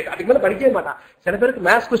 அதுக்கு மேல படிக்கவே மாட்டான். சில பேருக்கு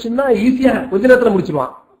மேத்ஸ் கொஸ்டின் தான் ஈஸியா கொஞ்ச நேரத்துல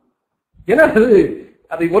முடிச்சிருவான். ஏன்னா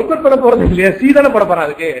அது ஒர்க் அவுட் பண்ண போறது இல்லையா, சி தானே பட போறான்.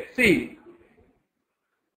 அதுக்கு C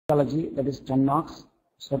that is 10 marks,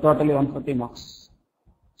 so totally 140 marks.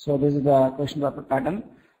 So this is the question paper pattern.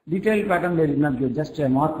 Detailed pattern they did not give, just a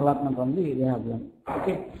mark allotment only they have done.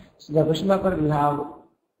 Okay, so the question paper will have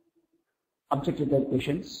objective type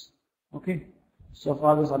questions. Okay, so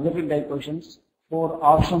for the subjective type questions 4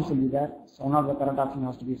 options will be there, so one of the correct option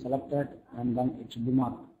has to be selected and then it should be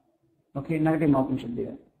marked. Okay, negative marking should be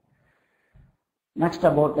there. Next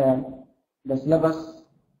about the syllabus.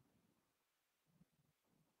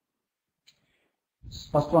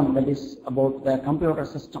 First one, that is about the computer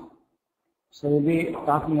system. So we'll be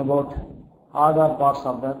talking about other parts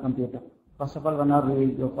of the computer. First of all, whenever we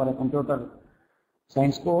go for a computer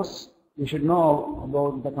science course, you should know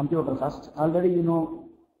about the computer first. Already you know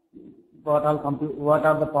what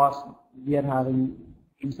are the parts we are having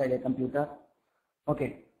inside a computer.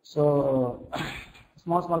 Okay, so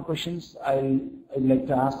small questions I would like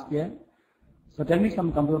to ask here. So tell me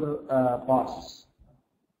some computer parts.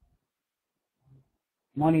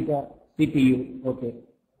 Monitor, CPU, okay.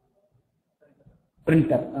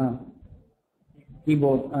 Printer,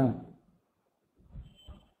 keyboard,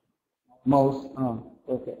 mouse,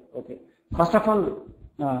 okay. First of all,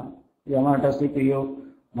 your monitor, CPU,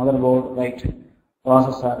 motherboard, right,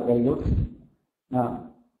 processor, very good.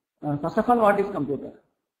 First of all, what is computer?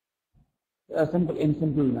 In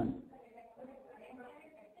simple man.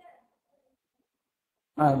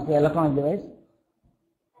 It's the electronic device.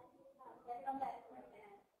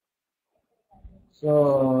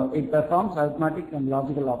 So it performs arithmetic and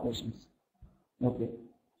logical operations. Okay.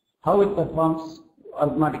 How it performs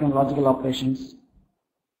arithmetic and logical operations.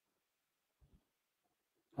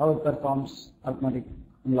 How it performs arithmetic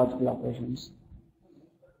and logical operations.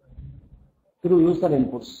 Through user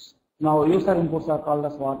inputs. Now user inputs are called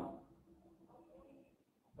as what?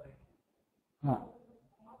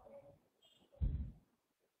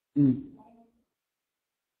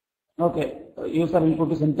 Okay, user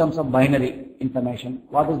input is in terms of binary information.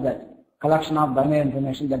 What is that? Collection of binary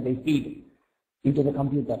information that they feed into the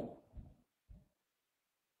computer.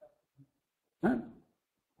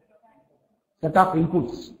 Set of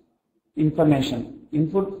inputs, information.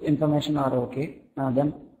 Inputs, information are okay.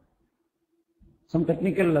 Then some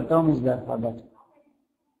technical term is there for that.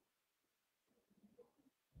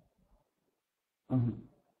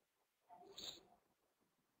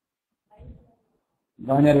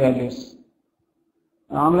 Binary values.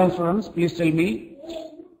 Online students, please tell me.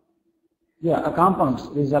 Yeah, components.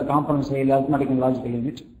 These are components, arithmetic and logical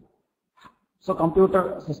unit. So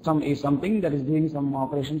computer system is something that is doing some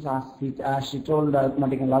operations as she told,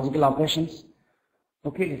 arithmetic and logical operations.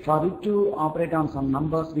 Okay, for it to operate on some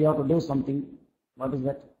numbers, we have to do something. What is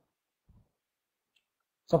that?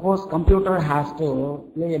 Suppose computer has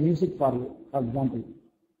to play a music for you, for example.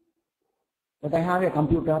 But I have a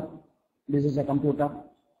computer. This is a computer.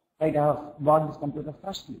 Right, I have bought this computer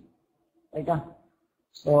freshly. Right?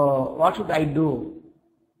 So what should I do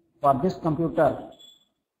for this computer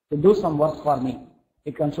to do some work for me?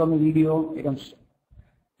 It can show me video, it can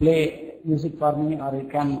play music for me, or it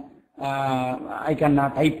can I can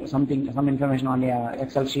type something, some information on a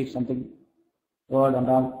Excel sheet, something, Word and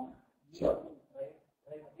all. So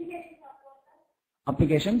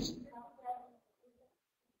applications,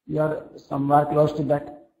 you are somewhere close to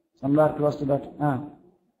that. Somewhere close to that.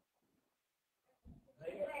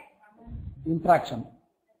 Interaction.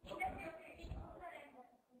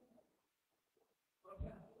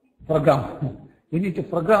 Program. You need to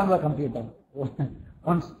program the computer.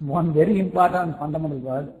 One very important fundamental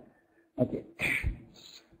word. Okay.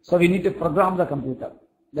 So we need to program the computer.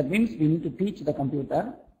 That means we need to teach the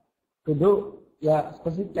computer to do a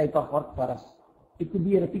specific type of work for us. It could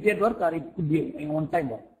be a repeated work or it could be a one-time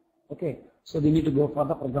work. Okay. So we need to go for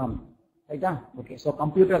the programming. Right? Okay. So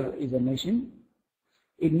computer is a machine.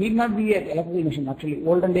 It need not be an electrical machine. Actually,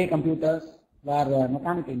 olden day computers were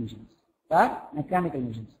mechanical machines.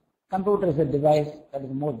 Computer is a device that is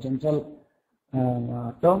a more general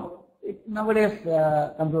term. Nowadays,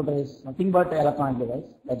 computer is nothing but an electronic device.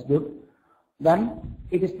 That's good. Then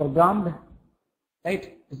it is programmed. Right?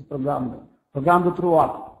 It is programmed. Programmed through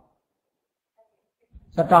what?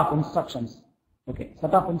 Set of instructions. Okay.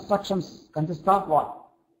 Set of instructions consist of what?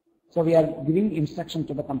 So we are giving instruction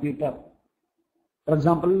to the computer. For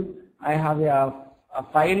example, I have a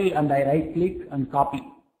file and I right click and copy.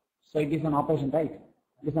 So it is an operation, right?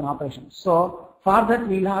 It is an operation. So for that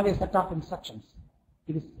we will have a set of instructions.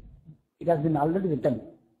 It has been already written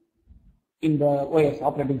in the OS,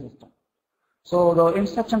 operating system. So the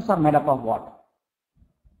instructions are made up of what?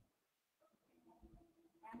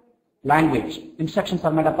 Language. Instructions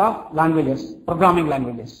are made up of languages, programming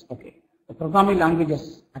languages. Okay. The programming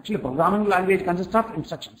languages, actually programming language consists of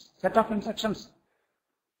instructions. Set of instructions,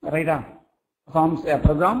 right, forms a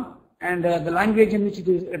program, and the language in which it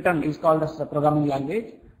is written is called as a programming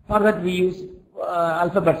language. For that we use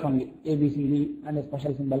alphabets only, A, B, C, D, and the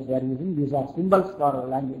special symbols we are using. These are symbols for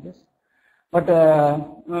languages. But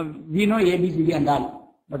we know A, B, C, D and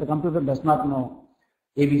all, but the computer does not know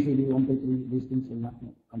A, B, C, D, 1, 2, 3, these things will not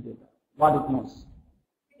know computer. What it knows?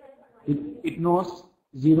 It knows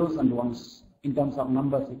zeros and ones. In terms of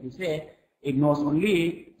numbers, if you say, it knows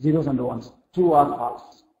only zeros and ones, true or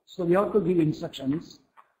false. So we have to give instructions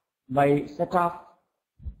by set of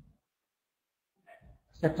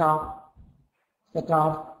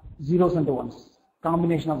zeros and ones,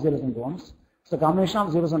 combination of zeros and ones. So combination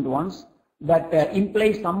of zeros and ones that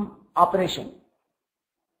implies some operation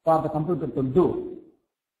for the computer to do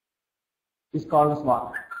is called as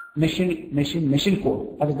what? Machine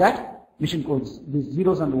code. What is that? Machine codes. These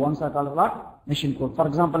zeros and ones are called what? Machine code. For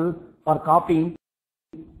example, for copying,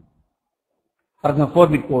 for example,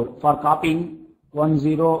 4-bit code. For copying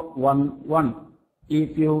 1011,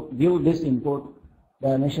 if you give this input,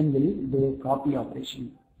 the machine will do copy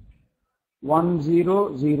operation.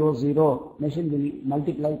 1000, machine will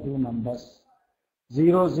multiply two numbers.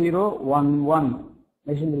 0011,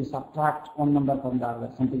 machine will subtract one number from the other,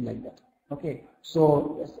 something like that. Okay.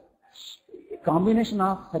 So combination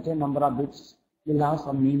of such a number of bits will have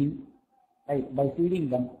some meaning. Right? By feeding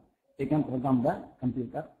them, they can program the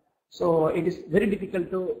computer. So it is very difficult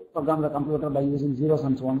to program the computer by using zeros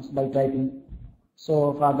and ones by typing.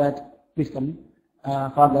 So for that, please come.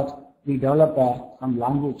 For that, we develop some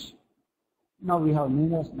language. Now we have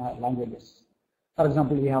numerous languages. For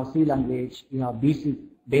example, we have C language, we have Basic,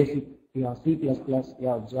 we have C++, we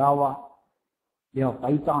have Java, we have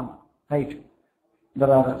Python, right?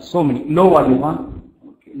 There are so many. Low volume, huh?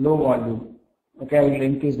 Okay, low volume. Okay, I will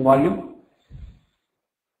increase the volume.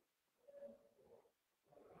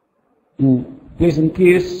 Please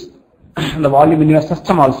increase the volume in your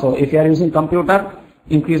system also. If you are using computer,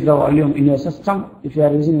 increase the volume in your system. If you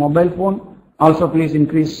are using mobile phone, also please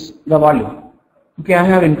increase the volume. Okay, I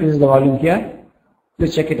have increased the volume here.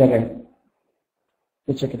 Please check it again.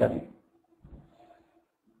 Please check it again.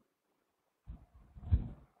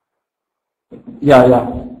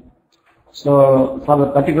 Yeah. So for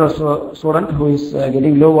the particular student who is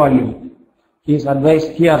getting low volume, he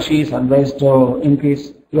or she is advised to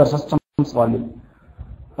increase your system's volume.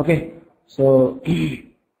 Okay, so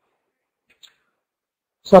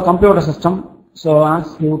computer system. So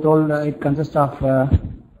as you told, it consists of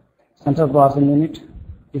central processing unit.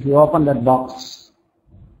 If you open that box,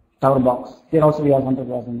 tower box, here also we have central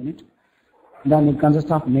processing unit. Then it consists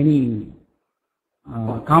of many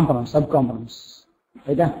components, sub-components.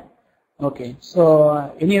 Right? Okay,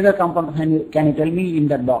 so any other component can you tell me in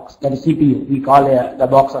that box? That is CPU. We call the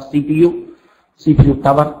box as CPU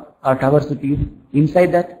tower or tower CPU.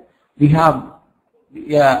 Inside that we have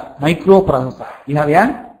a microprocessor. We have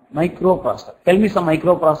a microprocessor. Tell me some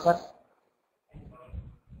microprocessors.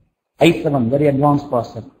 i7, very advanced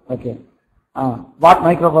processor. Okay. What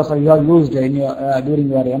microprocessor you have used in your during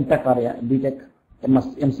your MTech or BTech,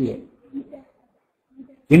 MCA?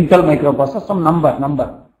 Intel microprocessor. Some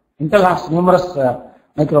number. Intel has numerous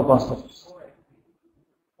microprocessors.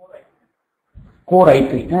 Core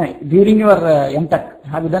i3. During your MTech,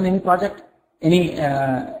 have you done any project? Any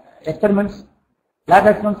experiments? Lab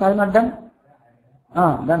experiments have you not done?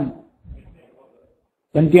 Done.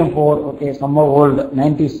 Pentium 4, okay, some more old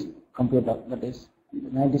 90s computer, that is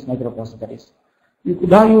 90s microprocessor, that is. You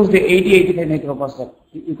could have used the 8085 microprocessor.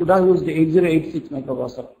 You could have used the 8086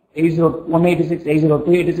 microprocessor. 186,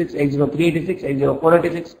 80286, 80386,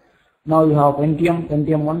 80486. Now you have Pentium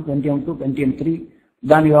 1, Pentium 2, Pentium 3.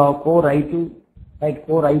 Then you have Core i2, right?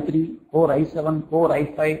 Core i3, Core i7, Core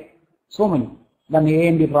i5. So many. Then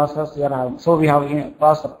AMD processors you are having. So we have a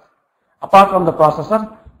processor. Apart from the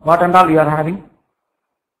processor, what and all you are having?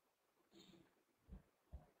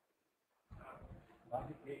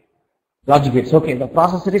 Logic gates. Okay, the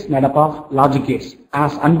processor is made up of logic gates.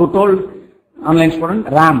 As Anbu told, online student,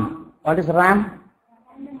 RAM. What is RAM?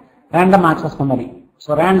 Random access memory.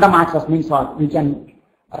 So random access means what? We can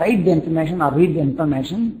write the information or read the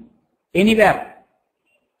information anywhere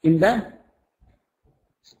in the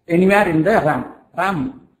RAM.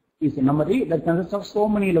 RAM is a memory that consists of so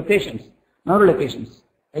many locations, memory locations.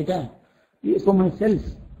 Right? So many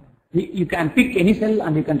cells. You can pick any cell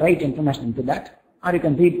and you can write information into that, or you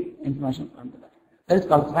can read information onto that. That is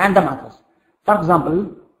called random access. For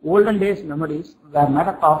example, olden days memories were made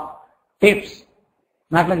up of tapes,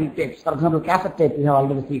 magnetic tapes. For example, cassette tape we have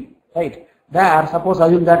already seen. Right? There, suppose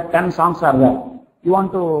assume that 10 songs are there. You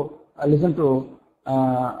want to listen to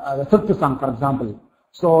the 5th song, for example.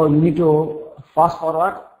 So you need to fast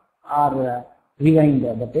forward or rewind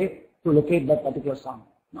the tape to locate that particular song.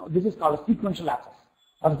 Now this is called sequential access.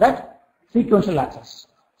 What is that? Sequential access.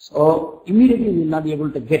 So immediately you will not be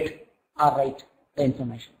able to get or write the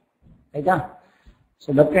information. Right?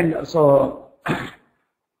 So that kind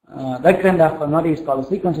of memory is called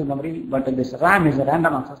sequential memory, but this RAM is a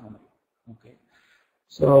random access memory. Okay.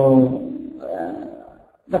 So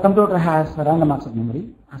the computer has a random access memory,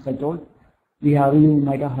 as I told. You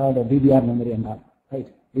might have heard of DDR memory and all, right?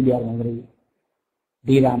 DDR memory,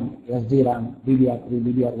 DRAM, SDRAM, DDR3,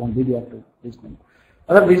 DDR1, DDR2, these things.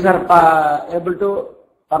 Whether these are able to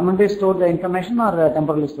permanently store the information or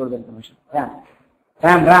temporarily store the information? RAM.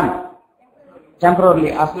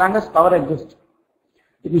 Temporarily, as long as power exists,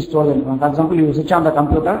 it will store the information. For example, you switch on the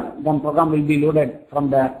computer, then programs will be loaded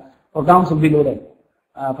from the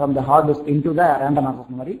hard disk into the random access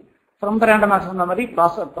memory. From the random access memory,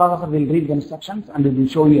 processor will read the instructions and it will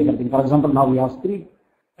show you everything. For example, now we have screen,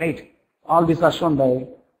 right? All these are shown by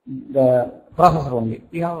the processor only.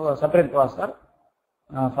 We have a separate processor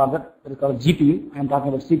for that. It is called GPU. I am talking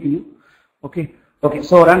about CPU. Okay.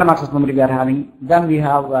 So random access memory we are having. Then we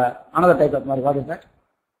have another type of memory. What is that?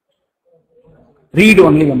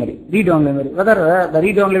 Read-only memory. Whether the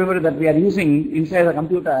read-only memory that we are using inside the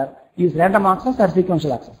computer is random access or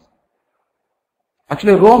sequential access.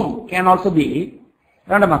 Actually, ROM can also be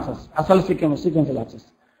random access as well as sequential access.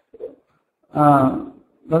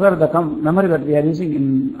 Whether the memory that we are using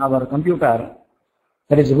in our computer,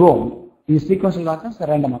 that is ROM, Is sequential access or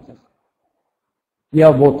random access? We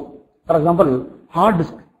have both. For example, hard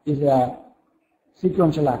disk is a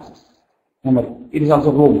sequential access memory. It is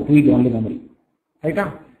also row, read-only memory. Right?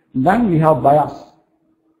 Then we have BIOS.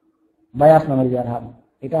 BIOS memory we are having.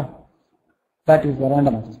 Right? That is the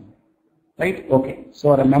random access memory. Right? Okay.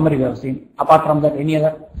 So the memory we have seen. Apart from that, any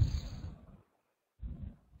other?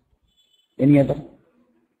 Any other?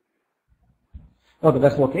 Okay,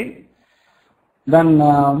 that's okay. Then,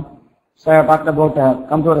 so I talked about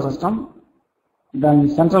computer system. Then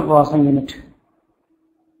central processing unit.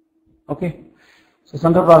 Okay. So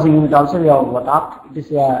central processing unit also we have talked. It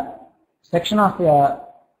is a section of a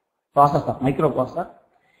processor, microprocessor.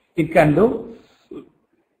 It can do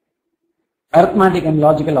arithmetic and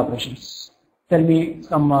logical operations. Tell me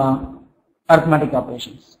some arithmetic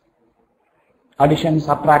operations. Addition,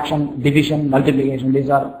 subtraction, division, multiplication. These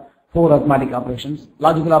are 4 arithmetic operations.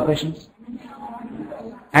 Logical operations.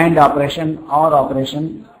 AND operation, OR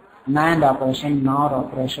operation, NAND operation, NOR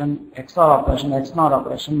operation, XOR operation, XNOR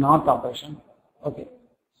operation, NOT operation. Okay.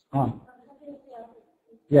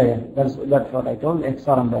 Yeah. That's what I told.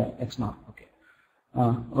 XOR and XNOR. Okay.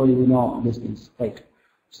 Oh, you know these things, right?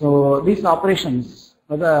 So these operations,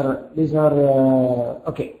 whether these are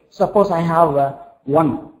okay. Suppose I have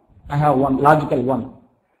one. I have one logical one,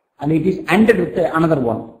 and it is ANDed with another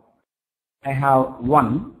one. I have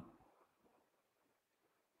one.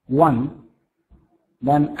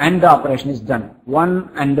 Then AND operation is done.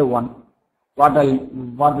 1 and 1. What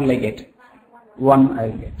will I get? 1 I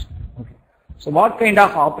will get. Okay. So what kind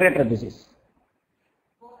of operator this is?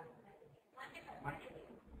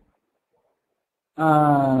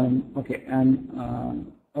 Okay.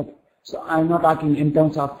 And okay. So I am not talking in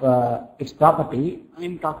terms of its property. I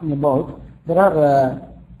am talking about there are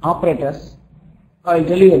operators. I will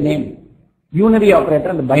tell you a name: unary operator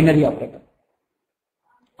and binary operator.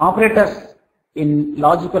 Operators in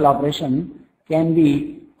logical operation can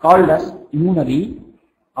be called as unary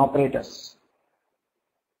operators.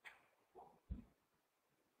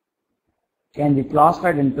 Can be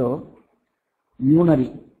classified into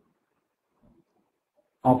unary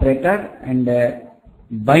operator and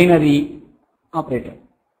binary operator.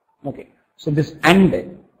 Okay. So this AND,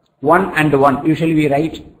 1 and 1, usually we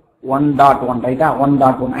write 1.1, right?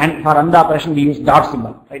 1.1. And for AND operation we use dot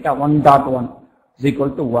symbol, right? 1.1 is equal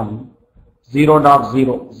to 1.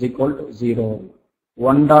 0.0 is equal to 0.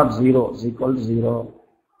 1.0 is equal to 0.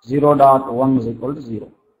 0.1 is equal to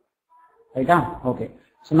 0. Right? Okay.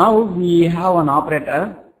 So now we have an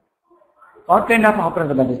operator. What kind of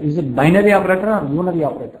operator that is? Is it binary operator or unary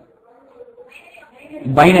operator?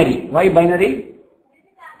 Binary. Why binary?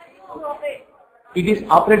 It is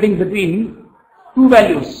operating between two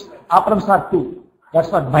values. Operands are 2. That's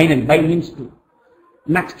what binary. Bi means 2.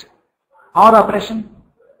 Next. OR operation?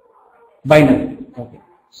 Binary. Okay.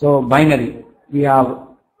 So binary. We have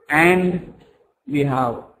AND, we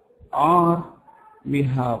have OR, we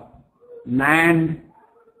have NAND,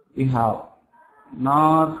 we have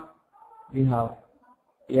NOR, we have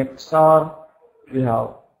XOR, we have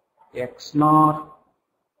XNOR.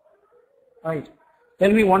 Right.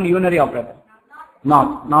 Tell me one unary operator.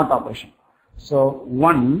 Not operation. So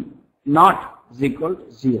 1 not is equal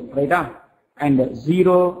to 0, right? And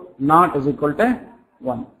 0 not is equal to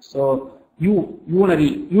 1. So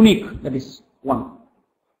unary, unique, that is 1.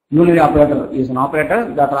 Unary operator is an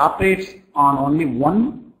operator that operates on only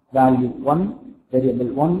one value, one variable,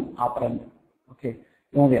 one operand. Okay,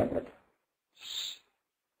 unary operator.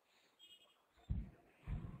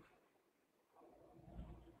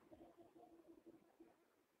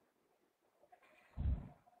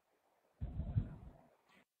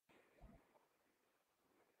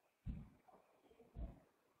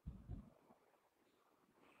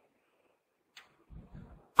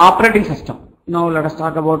 Operating system. Now let us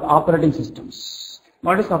talk about operating systems.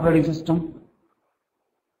 What is operating system?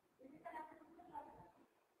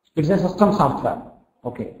 It's a system software.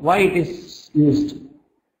 Okay. Why it is used?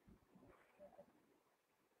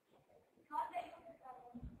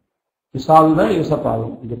 To solve the user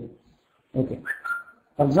problem. Okay.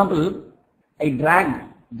 For example, I drag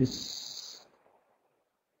this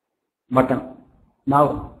button.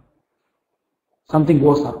 Now something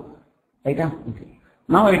goes up. Right? Okay.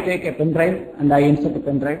 Now I take a pen drive and I insert a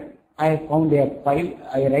pen drive. I found a file.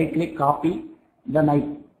 I right click, copy. Then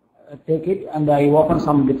I take it and I open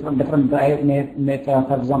some different drive.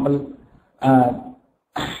 For example,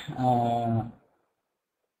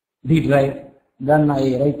 D drive. Then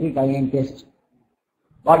I right click again, paste.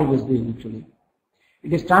 What it is doing actually?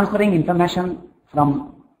 It is transferring information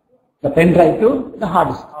from the pen drive to the hard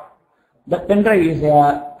disk. The pen drive is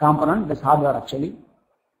a component, this hardware actually.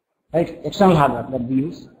 right? External hardware that we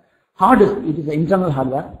use. Hard is, it is the internal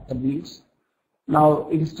hardware that we use. Now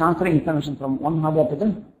it is transferring information from one hardware to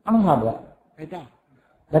the another hardware, right?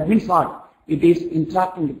 That means what? It is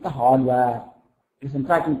interacting with the hardware. It is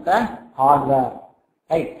interacting with the hardware,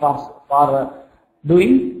 right?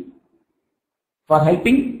 For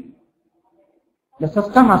helping the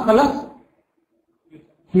system as well as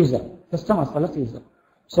user. System as well as user.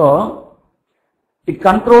 So it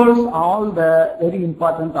controls all the very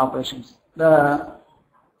important operations. The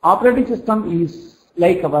operating system is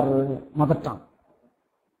like our mother tongue.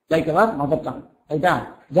 Like our mother tongue. Right?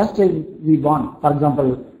 Just as we born, for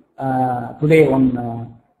example, today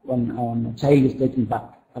one child is taking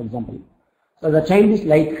bath, for example. So the child is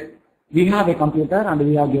like, we have a computer and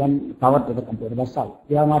we have given power to the computer, that's all.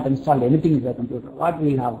 We have not installed anything in the computer. What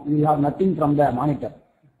we will have? We will have nothing from the monitor.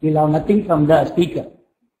 We will have nothing from the speaker.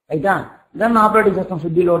 Right? Then operating system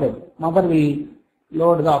should be loaded. Mother will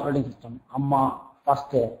load the operating system. Amma,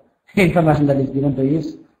 first information that is given to you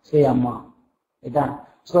is say Amma. Right?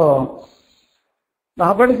 So the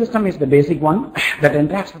operating system is the basic one that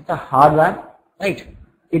interacts with the hardware, right?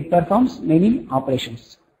 It performs many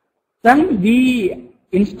operations. Then we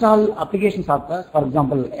install application software, for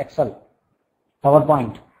example, Excel,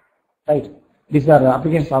 PowerPoint, right? These are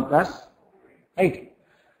application softwares, right?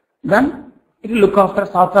 Then it will look after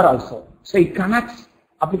software also. So it connects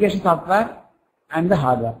application software and the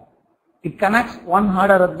hardware. It connects one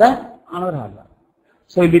hardware with the another hardware.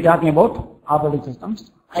 So we'll be talking about operating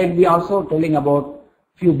systems. I will be also telling about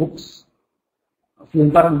few books, a few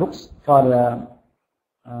important books for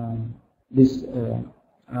these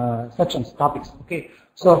sections, topics. Okay.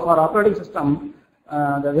 So for operating system,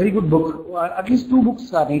 the very good book, at least two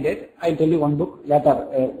books are needed. I'll tell you one book later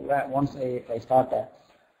once I start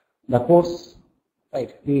the course.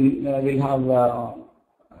 Right. We'll have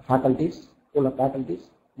faculties, full of faculties.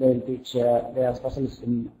 They will teach. They are specialists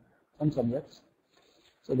in some subjects,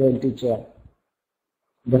 so they will teach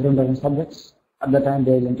different subjects. At the time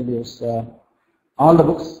they will introduce all the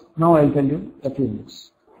books. Now I will tell you a few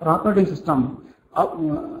books. For operating system,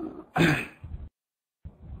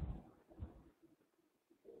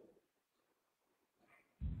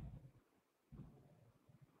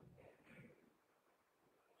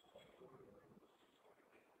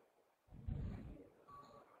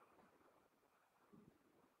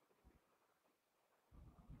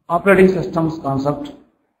 operating systems concept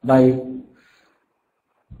by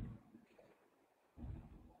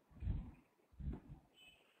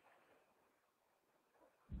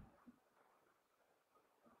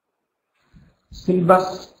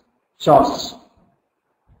syllabus charts.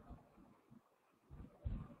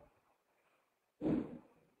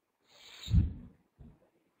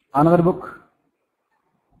 Another book,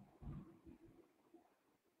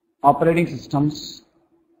 operating systems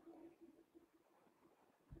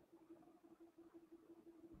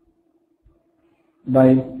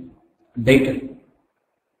by Dayton.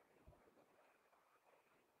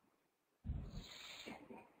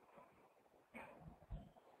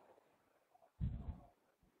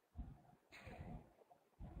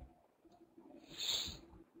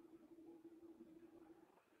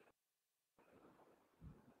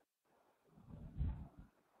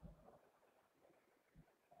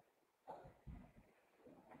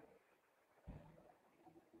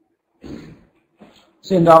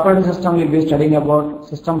 So in the operating system, we'll be studying about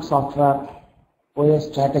system software, OS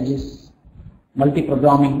strategies,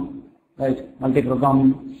 multi-programming, right?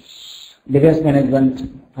 Multi-programming, device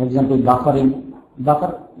management, for example, buffering.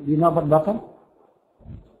 Buffer, do you know about buffer?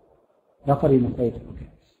 Buffer, you know, right? Okay.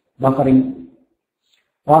 Buffering,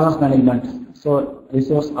 process management, so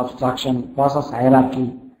resource abstraction, process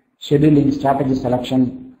hierarchy, scheduling, strategy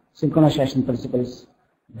selection, synchronization principles,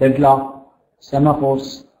 deadlock,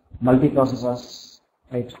 semaphores, multiprocessors.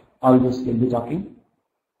 Right, all this we'll be talking.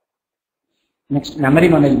 Next, memory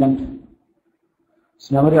management,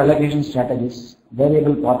 so memory allocation strategies,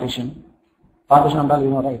 variable partition. Partition and all, you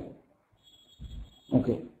know, right?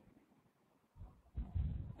 Okay.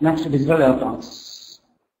 Next, digital electronics.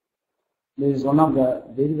 This is one of the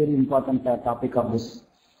very important topic of this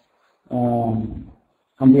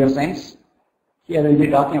computer science. Here we'll be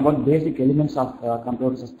talking about basic elements of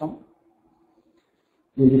computer system.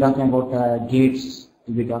 We'll be talking about gates.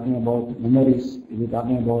 We'll be talking about memories, we'll be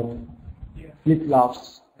talking about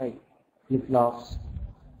flip-flops, right? Flip-flops,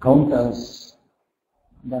 counters,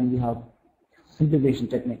 then we have simplification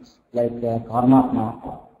techniques like Carnot map,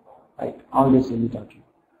 right? All this we'll be talking.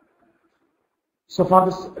 So for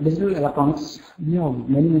this digital electronics, we have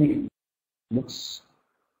many books.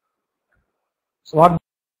 So what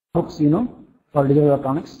books you know for digital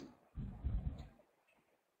electronics?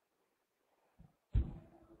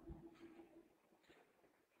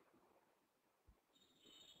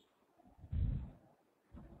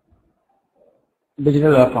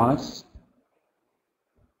 digital electronics.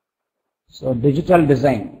 So digital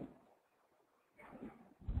design.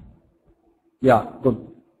 Yeah, good.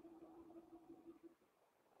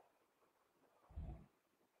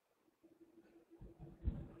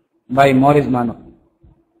 By Maurice Mano.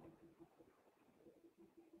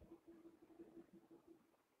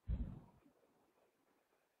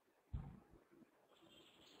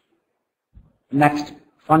 Next,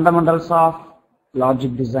 fundamentals of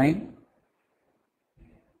logic design.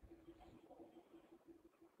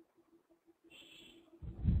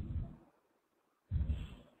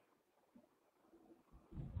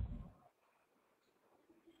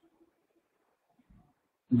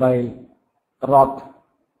 By Roth,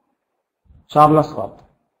 Charles Roth.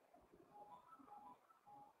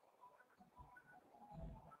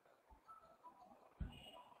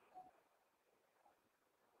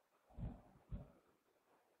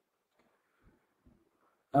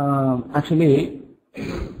 Actually,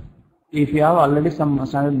 if you have already some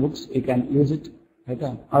standard books, you can use it, right?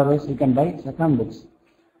 Otherwise, you can buy second books.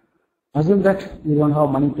 Assume that you don't have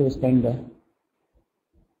money to spend.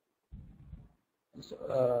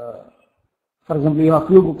 For example, you have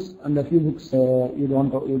few books, and the few books you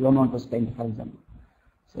don't want to spend, for example.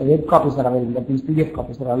 So web copies are available. That means PDF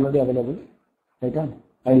copies are already available. Right?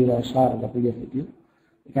 I will share the PDF with you.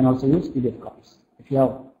 You can also use PDF copies if you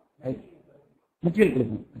have, right? Material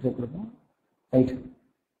கொடுப்போம், right?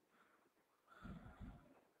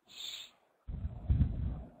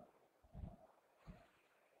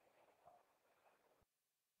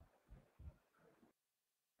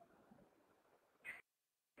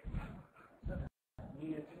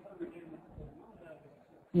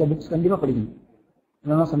 இல்ல books கண்டிப்பா படிக்கணும்.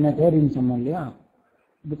 இதெல்லாம் சொன்னேன், தேர்வுன்னு சொன்னோம் இல்லையா?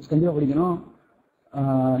 Books கண்டிப்பா படிக்கணும்.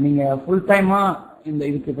 நீங்க ஃபுல் டைமா இந்த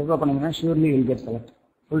இதுக்கு ப்ரிப்பேர் பண்ணீங்கன்னா surely will get select.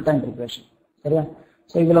 Full time preparation, சரியா?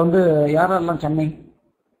 ஸோ இதுல வந்து யாரெல்லாம்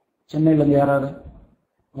சென்னையில இருந்து யாராவது?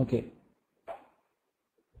 ஓகே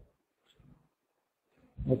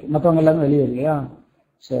ஓகே, மற்றவங்க எல்லாமே வெளியே இல்லையா?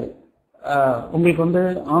 சரி, உங்களுக்கு வந்து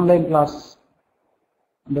ஆன்லைன் கிளாஸ்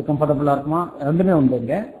இந்த கம்ஃபர்டபுளா இருக்குமா? ரெண்டுமே உண்டு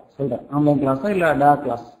இங்க சொல்றேன். ஆன்லைன் கிளாஸா இல்ல direct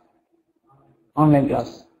class? Online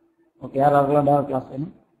class. Okay, யாராருக்கெல்லாம் direct class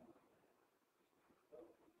வேணும்?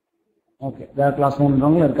 ஓகே, டேரக்ட் கிளாஸ்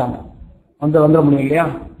வேணுன்றவங்களும் இருக்காங்க. வந்துட முடியும் இல்லையா?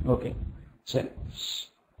 ஓகே, சரி.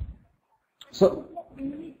 ஸோ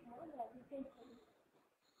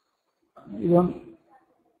இது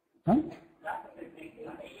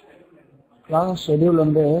கிளாஸ் ஷெடியூல்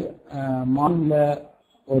வந்து மார்னிங்ல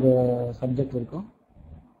ஒரு சப்ஜெக்ட் இருக்கும்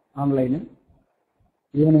ஆன்லைனு,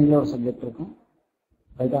 ஈவினிங்ல ஒரு சப்ஜெக்ட் இருக்கும்,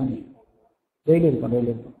 ரைட்டா? டெய்லி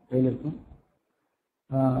இருக்கும்.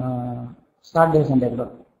 சாட்டர்டே சண்டே கூட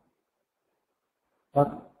இருக்கும்.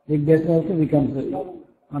 வீக் டேஸ்ல இருக்கு, வீக்கெண்ட்ஸ்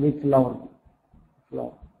வீக் ஃபுல்லாக இருக்கும்.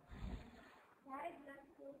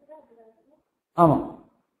 ஆமாம்,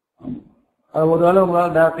 அது ஒருவேளை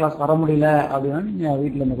உங்களால் டேரக்ட் கிளாஸ் வர முடியல அப்படின்னா நீங்கள்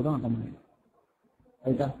வீட்டில் இருந்து கூட அட்டன் பண்ணலாம்,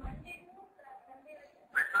 ரைட்டா?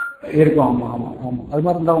 இருக்கும். ஆமாம். அது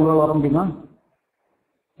மாதிரி இருந்தால் உங்களால் வர முடியுமா?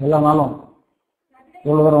 எல்லா நாளும்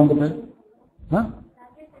எவ்வளோ தூரம் வந்துட்டு?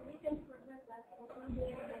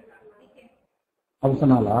 அது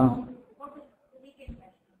சொன்னாலா?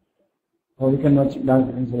 வீக்கெண்ட் வச்சு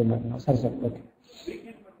டாக்டர் சொல்லியிருந்தாங்க. சரி, ஓகே.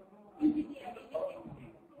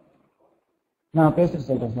 நான் பேசிட்டு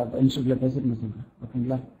சொல்கிறேன் சார், இன்ஸ்டியூட்டில் பேசிட்டு சொல்கிறேன்,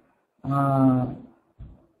 ஓகேங்களா?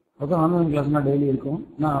 ஓகே, ஆன்லைன் கிளாஸ்னால் டெய்லி இருக்கும்.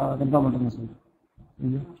 நான் கன்ஃபார்ம் பண்ணிட்டு நான் சொல்கிறேன்.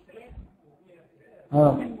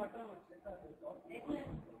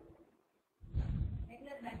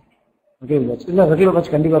 ஓகே, இல்லை ரெகுலர்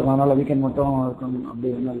பேட்ச் கண்டிப்பாக இருக்கும். அதனால் வீக்கெண்ட் மட்டும் இருக்கணும் அப்படி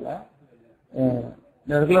ஒன்றும் இல்லை.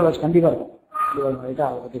 ரெகுலர் பேட்ச் கண்டிப்பாக இருக்கும். ரைட்டாக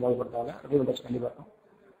அதை பற்றி கவலைப்படுத்தாங்க. ரெகுலர் பேட்ச் கண்டிப்பாக இருக்கும்.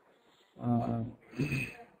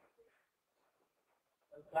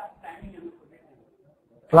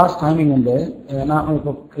 கிளாஸ் டைமிங் வந்து நான்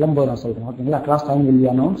இப்போ கிளம்பும்போது நான் சொல்கிறேன், ஓகேங்களா? Class time will be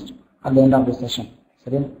announced at the end of the session,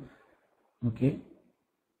 சரியா? ஓகே,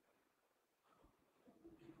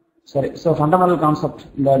 சரி. ஸோ ஃபண்டமெண்டல் கான்செப்ட்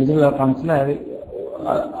இந்த டிஜிட்டல் எலக்ட்ரானிக்ஸில்,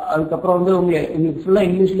 அதுக்கப்புறம் வந்து உங்களுக்கு ஃபுல்லாக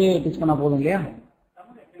இங்கிலீஷ்லேயே டீச் பண்ணால் போதும் இல்லையா?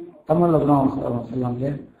 தமிழில் கூட சொல்லலாம்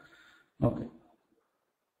இல்லையா? Okay.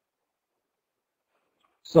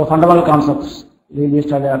 So fundamental concepts we will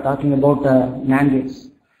start talking about NAND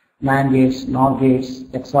gates, NOR gates,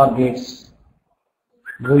 XOR gates,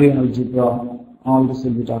 Boolean algebra, all this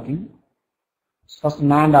will be talking. First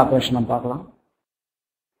NAND operation நம்ம பார்க்கலாம்.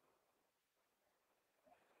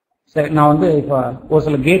 சரி, நான் வந்து இப்போ ஒரு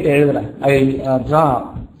சில கேட் எழுதுறேன். I draw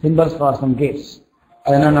symbols for some gates.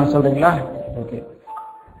 அது என்ன சொல்றீங்களா? ஓகே,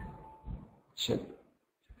 சரி.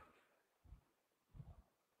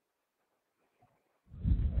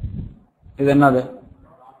 இது என்னது?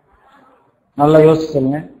 நல்லா யோசிச்சு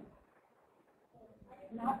சொல்லுங்க.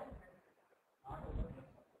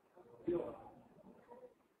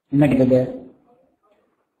 என்ன கேட்டது?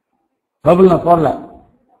 பபுள் நான் போடல,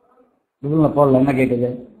 என்ன கேட்டது?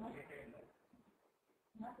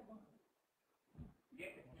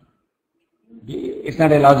 It's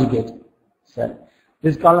not a logic gate, sir.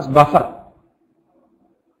 This is called as buffer.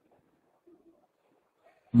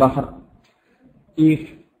 If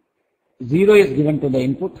 0 is given to the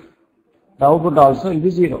input, the output also will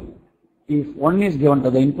be 0. If 1 is given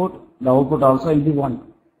to the input, the output also will be 1.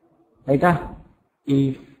 Right?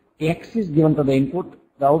 If x is given to the input,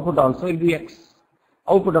 the output also will be x.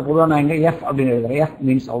 Output of f f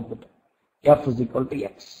means output. F is equal to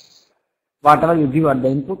x. Whatever you give at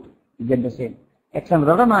the input, you get the same. X and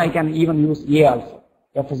now I can even use a also.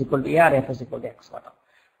 F is equal to a or f is equal to x.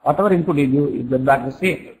 Whatever input you give, you get back the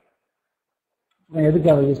same.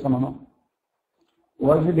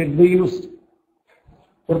 Why should it be used?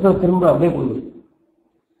 ஒரு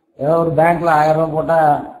பேங்க்ல 1000 ரூபாய் போட்டா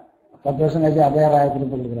 10 வருஷம் கழிச்சு அதே 1000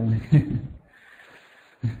 கொடுக்குறாங்க.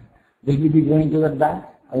 Will we be going to that bank?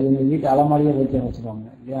 அது எங்க வீட்டு அலமாரியே வச்சிருவாங்க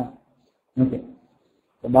இல்லையா? ஓகே,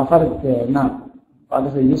 பஃபருக்கு என்ன what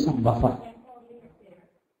is the use of buffer?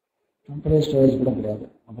 Temporary storage கூட கிடையாது.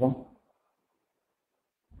 அப்புறம்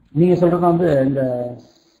நீங்க சொல்றது வந்து இந்த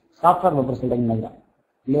சாஃப்ட்வேர் பஃபர் சொல்றீங்க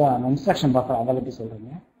இல்லையா? இன்ஸ்ட்ரக்ஷன் பஃபர் அதை பற்றி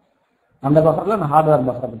சொல்றீங்க. அந்த பஃபர்ல நான் ஹார்ட்வேர்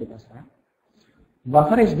பஃபரை பற்றி பேசுறேன்.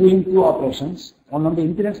 Buffer is doing 2 operations. One வந்து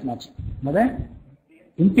இம்பிடன்ஸ் மேட்சிங். என்னது?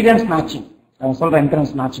 Impedance matching. சொல்றேன்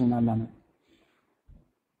இம்பிடன்ஸ் மேட்சிங் நான்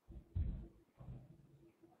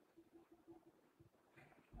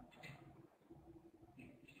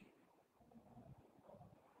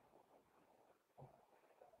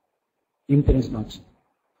impedance matching.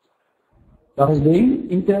 That is doing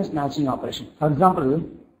impedance matching operation. For example,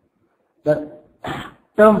 the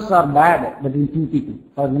terms are bad between two people.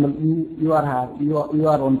 For example, you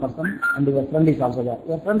are one person and your friend is also there.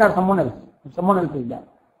 Your friend or someone else is there,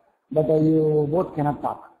 but you both cannot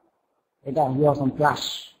talk. You have some clash.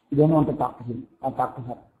 You don't want to talk to him or talk to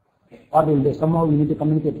her. What will do? Somehow you need to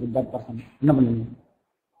communicate with that person.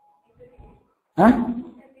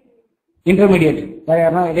 Intermediate.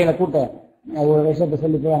 இடையில கூட்ட ஒரு விஷயத்தை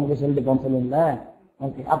சொல்லி போய் அங்கே போய் சொல்லிட்டு போன்னு சொல்லுவீங்கள.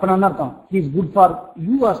 ஓகே, அப்ப நான் அர்த்தம் he is good for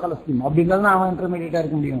you as well as him. அப்படிங்கிறது அவன் இன்டர்மீடியேட்டா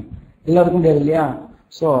இருக்க முடியும், எல்லாருக்கும் முடியாது இல்லையா?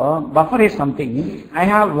 So buffer is something. I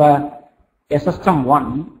have a system 1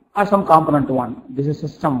 or some component 1. This is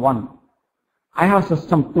system 1. I have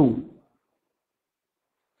system 2.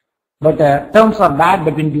 But terms are bad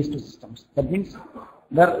between these two systems. That means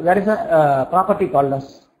there is a property called as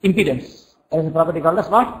impedance. There is a property called as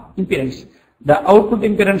what? Impedance. The output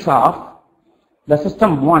impedance of the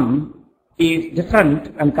system 1 is different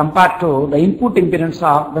and compared to the input impedance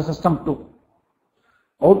of the system 2.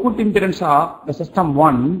 Output impedance of the system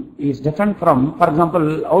 1 is different from, for example,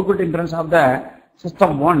 output impedance of the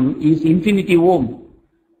system 1 is infinity ohm.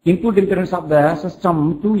 Input impedance of the system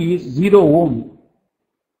 2 is 0 ohm.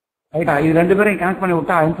 Right? This rendu perum connect panni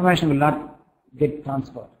vitta information will not get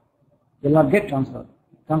transferred.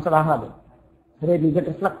 Transfer ஆகாது. It will get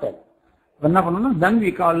reflected. Then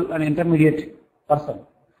we call an intermediate person.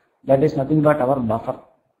 That is nothing but our buffer.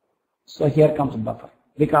 So here comes buffer.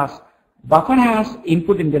 Because buffer has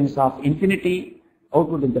input impedance of infinity,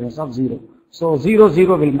 output impedance of 0. So 0,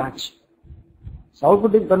 0 will match. So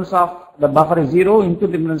output impedance of the buffer is 0,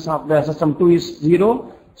 input impedance of the system 2 is 0.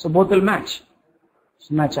 So both will match. So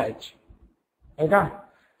match H. Right?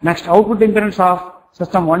 Next, output impedance of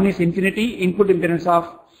system 1 is infinity, input impedance of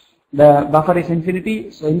the buffer is infinity,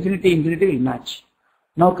 so infinity will match.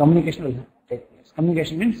 Now communication will take place.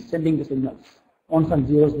 Communication means sending the signals. Ones and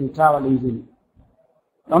zeros will travel easily.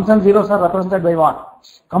 Ones and zeros are represented by what?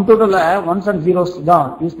 Computer la ones and zeros da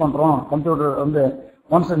use பண்றோம். Computer வந்து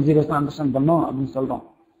ones and zeros understand பண்ணோம் அப்படினு சொல்றோம்.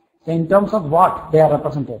 So in terms of what they are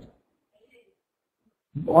represented?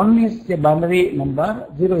 1 is a binary number,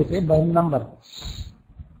 0 is a binary number.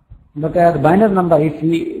 But the binary number, if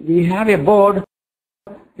we have a board,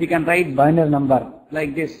 we can write binary number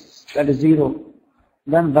like this, that is 0.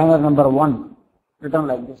 Then binary number 1 written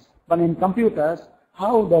like this. But in computers,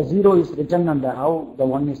 how the 0 is written and how the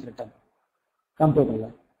 1 is written?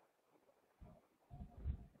 Computer.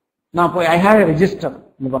 Now I have a register.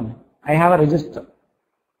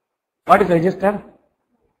 What is register?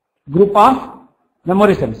 Group of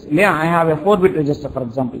memory cells. Yeah, I have a 4-bit register, for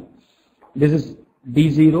example. This is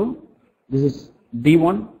D0, this is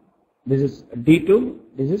D1, this is D2,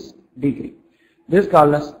 this is D3. This is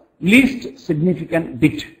called as least significant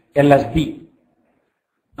bit, LSB.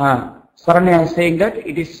 Saranya is saying that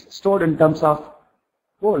it is stored in terms of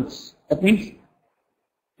volts. That means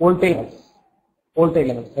voltage. voltage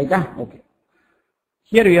levels, right? Okay.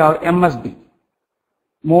 Here we have MSB,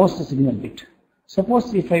 most signal bit.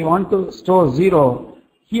 Suppose if I want to store 0,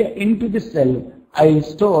 here into this cell, I will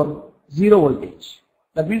store 0 voltage.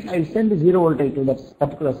 That means I will send 0 voltage to that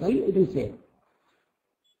particular cell, it will say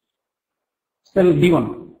cell D1.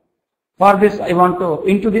 For this, I want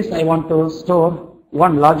to store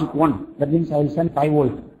 1, logic 1. That means I will send 5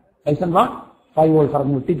 volt. I send what? 5 volt for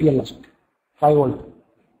TTL logic. 5 volt.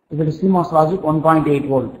 If it is CMOS logic, 1.8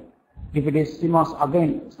 volt. If it is CMOS,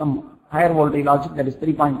 again, some higher voltage logic, that is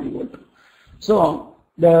 3.3 volt. So,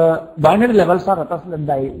 the binary levels are represented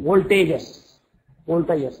by voltages.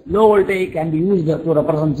 Low voltage can be used to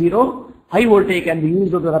represent 0. High voltage can be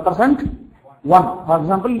used to represent 1. For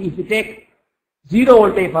example, if you take 0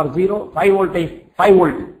 voltage for 0, 5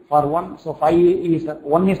 volt for 1. So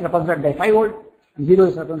 1 is represented by 5 volt, 0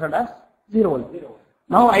 is represented as 0 volt.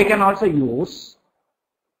 Now I can also use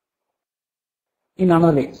in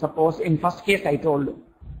another way. Suppose in first case I told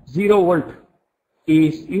 0 volt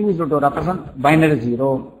is used to represent binary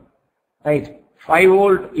 0, right? 5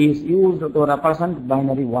 volt is used to represent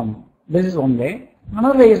binary 1. This is one way.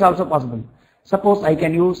 Another way is also possible. Suppose I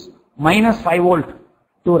can use minus 5 volt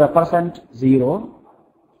to represent 0,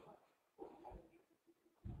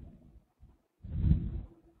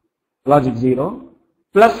 logic 0,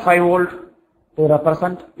 plus 5 volt to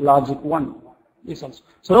represent logic 1. This also.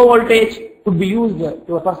 So low voltage could be used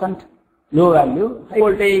to represent low value. High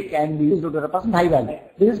voltage can be used to represent high value.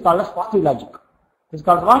 This is called as positive logic. This is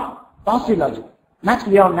called what? Positive logic. Next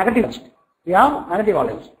we have negative logic. We have negative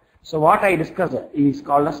logic. So what I discussed is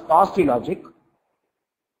called as positive logic.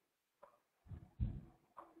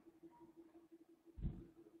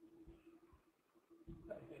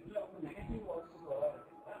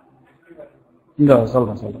 இந்த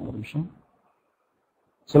சொல்றேன் ஒரு நிமிஷம்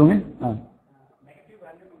சொல்லுங்க.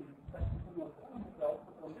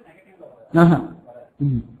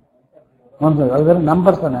 அது வெறும்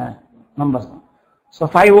numbers தானே, numbers தான். So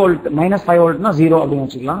 5 volt minus 5 voltனா 0 அப்படின்னு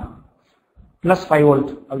வச்சுக்கலாம், பிளஸ் 5 volt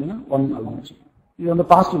அப்படின்னா 1 அப்படின்னு வச்சுக்கலாம். இது வந்து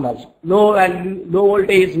positive logic. Low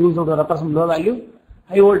voltage use to represent low value,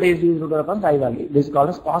 high voltage use to represent high value. This is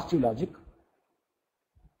called as positive logic.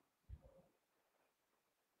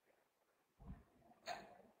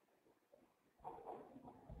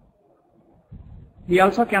 We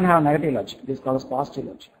also can have negative logic. This is called as positive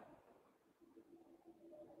logic.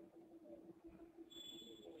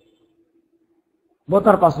 Both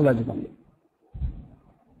are positive logic only.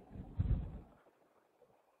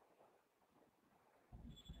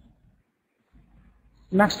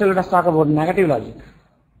 Next, let us talk about negative logic.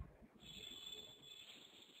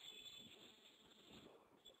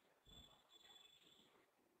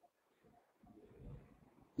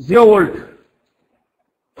 Zero volt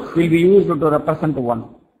will be used to represent 1.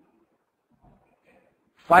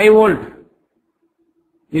 5 volt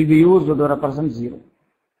will be used to represent 0.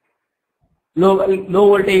 Low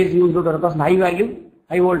voltage is used to represent high value,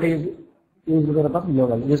 high voltage is used to represent low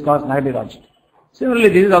value. This is called negative logic. Similarly,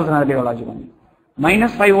 this is also negative logic only.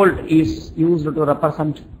 Minus 5 volt is used to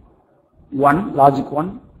represent 1, logic 1.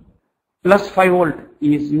 Plus 5 volt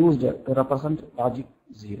is used to represent logic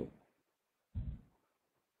 0.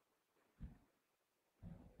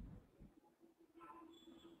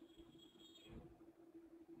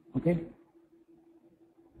 Okay.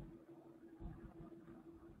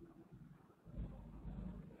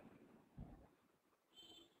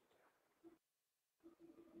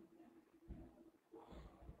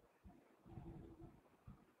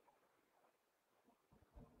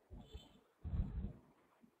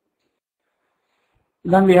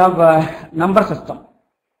 Then we have number system.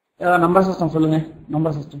 Number system சொல்லுங்க.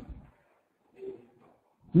 Number system.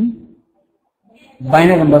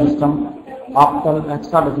 Binary number system, octal,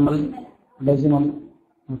 hexadecimal, decimal.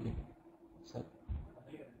 Okay.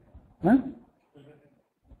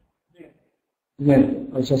 Well,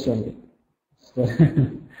 H.S.School.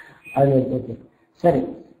 Okay. சரி,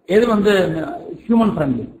 எது வந்து human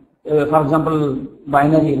friendly? For example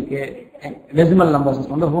binary இருக்கு, decimal number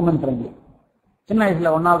system வந்து human friendly. சின்ன வயசுல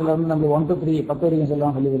 1ஆவதுல இருந்து நம்ம 1 to 3 10 வரைக்கும்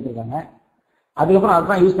சொல்லலாம் சொல்லி கொடுத்துருக்காங்க. அதுக்கப்புறம்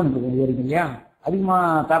அதுதான் யூஸ் பண்ணிட்டு இருக்கோம் இது வரைக்கும் இல்லையா? அதிகமா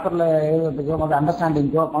பேப்பர்ல எழுதுறதுக்கோ மற்ற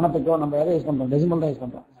அண்டர்ஸ்டாண்டிங்கோ பணத்துக்கோ நம்ம எதை யூஸ் பண்றோம்? டெசிமல் தான் யூஸ்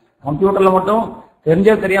பண்றோம். கம்ப்யூட்டர்ல மட்டும்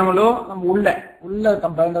தெரிஞ்சோ தெரியாமலோ நம்ம உள்ள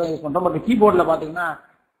கம்பைண்டர் யூஸ் பண்றோம். பட் கீபோர்ட்ல பாத்தீங்கன்னா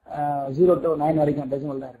 0 to 9 வரைக்கும்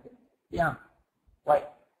டெசிமல் தான் இருக்கு. Yeah. Why?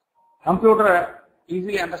 Computer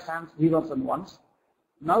easily understands zeros and ones.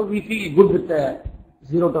 Now we feel good with the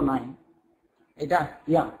 0 to 9.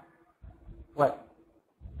 Yeah. Why?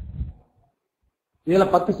 இதுல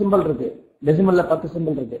 10 சிம்பிள் இருக்கு, டெசிமல்ல 10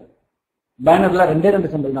 சிம்பிள் இருக்கு, பைனரில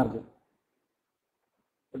 2 சிம்பிள் தான் இருக்கு.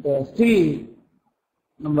 பட் ஸ்டில்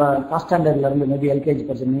நம்ம ஃபர்ஸ்ட் ஸ்டாண்டர்ட்ல இருந்து மேபி எல்கேஜி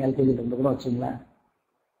படிச்சிருந்தீங்க, எல்கேஜில இருந்து கூட வச்சுங்களேன்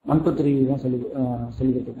 1 to 3 தான் சொல்லி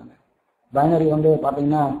கொடுத்துருக்காங்க. பைனரி வந்து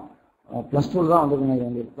பார்த்தீங்கன்னா +2 தான் வந்துருக்குங்க.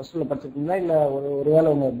 உங்களுக்கு +2ல படிச்சிருக்கீங்களா இல்லை ஒருவேளை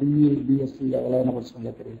உங்க பிஇ பிஎஸ்சி அதெல்லாம் என்ன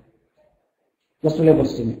படிச்சிருக்கீங்களா தெரியல. +2ல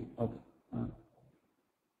படிச்சிட்டீங்க. Okay.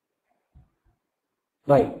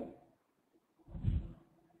 Right.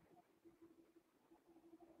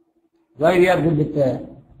 Why we are good with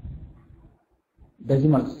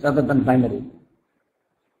decimals rather than binary?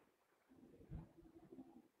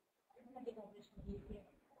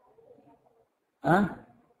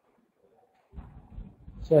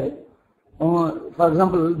 Sorry. For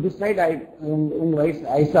example, this side I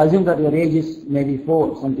assume that your age is maybe 4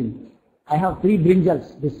 something. I have 3 brinjals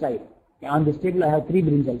this side. On this table I have 3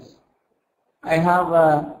 brinjals. I have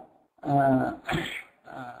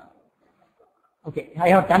okay, I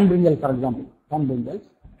have 10 brinjals, for example, 10 brinjals.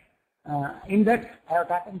 In that, I have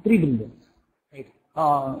taken 3 brinjals. Right.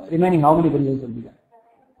 Remaining, how many brinjals will be there?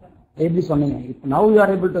 Every something. Now you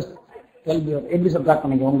are able to tell your every subtract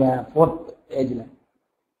on the 4th age.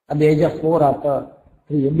 At the age of 4 after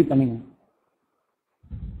 3, every coming.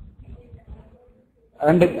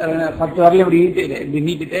 And first early we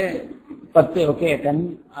need it. Okay, 10,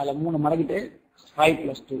 5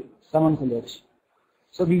 plus 2, 7 years.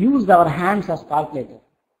 So we used our hands as calculator.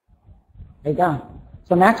 Right?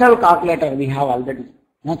 So natural calculator we have already.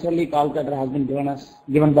 Naturally calculator has been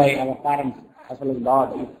given by our parents as well as God,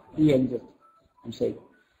 if He exists. I'm saying.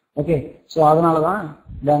 Okay. So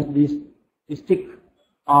then we stick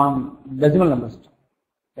on decimal numbers.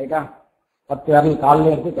 Right? So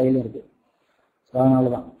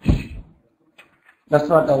that's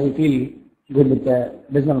what we feel good with the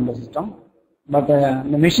decimal number system. But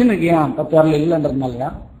the machine again,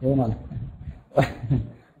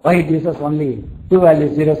 why it uses only 2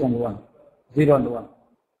 values, 0 and 1, 0 and 1.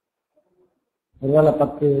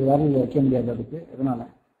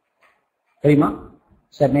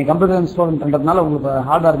 Computer installed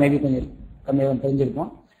hardware maybe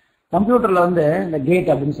computer the gate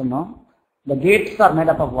the gates are made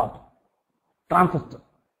up of what? Transistor.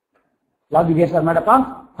 Logic gates are made up of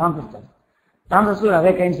transistors. Transistor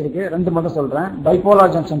நிறைய kinds இருக்கு. ரெண்டு மட்டும் சொல்றேன்.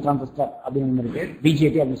 Bipolar junction transistor அப்படின்னு இருக்கு.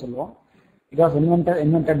 BJT அப்படின்னு சொல்லுவோம். It was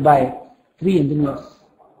invented by 3 engineers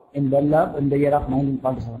in Bell Lab in the year of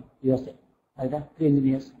 1947 USA. அதுதா 3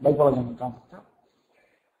 engineers பைபோலார் ஜங்ஷன் டிரான்சிஸ்டர்.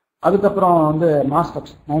 அதுக்கப்புறம் MOSFET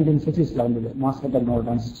 1960sல வந்தது. MOSFET அப்படின ஒரு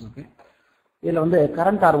டிரான்சிஸ்டர் இருக்கு. இதுல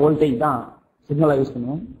கரண்ட் ஆர் வோல்டேஜ் தான் சிக்னலா யூஸ்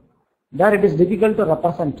பண்ணுவோம். There it is difficult to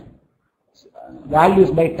represent values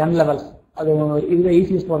by 10 levels. அது இதுல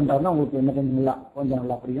ஈஸியஸ்ட் போறதா உங்களுக்கு கொஞ்சம்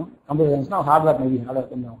நல்லா புரியும். கம்ப்யூட்டர் சயின்ஸ்னா ஹார்ட்வேர் மேபி ஹார்ட்வேர்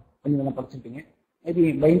கொஞ்சம் படிச்சிருப்பீங்க. Maybe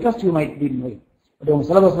by interest you might be நோய். பட் உங்க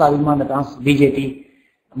சிலபஸ்ல அதிகமாக அந்த BJT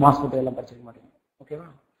MOSFET எல்லாம் படிச்சிருக்க மாட்டீங்க. ஓகேவா?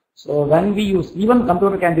 So when we use even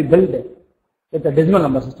computer can be built with a decimal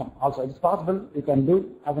number system also. It is possible you can do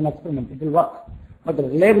as an experiment. It will work. But the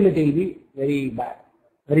reliability will be very bad.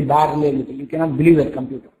 Very bad reliability. You cannot believe that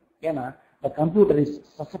computer. ஏன்னா the computer is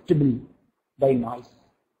susceptible by noise.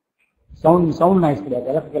 Sound noise,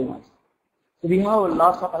 electrical noise. So we have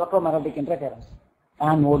lots of electromagnetic interference.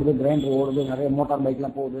 Fan ஓடுது, grinder ஓடுது, நிறைய motor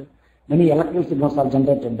பைக்லாம் போகுது. Many electrical signals are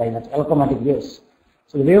generated by that electromagnetic waves.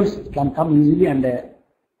 So the waves can come easily and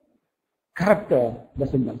corrupt the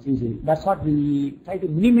signals easily. That's what we try to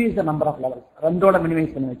minimize the number of levels. ரெண்டோட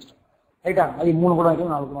minimize பண்ணி வச்சிட்டோம். ரைட்டா? அது 3 கூட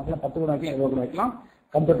வைக்கலாம், 4 கூட வைக்கலாம், 10 கூட வைக்கலாம், 20 கூட வைக்கலாம்.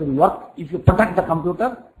 Computer will work if you protect the computer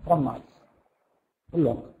from noise. Will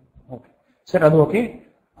work. Okay. சரி, அது ஓகே.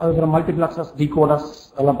 அதுக்கப்புறம் மல்டிபிளக்ஸஸ், டிகோடர்ஸ்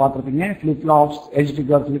எல்லாம் பார்த்துருப்பீங்க. Flip flops, edge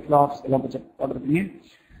trigger flip flops எல்லாம் பார்த்துருப்பீங்க.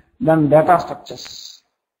 தென் data structures.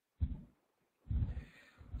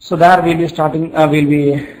 So there we'll be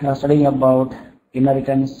studying about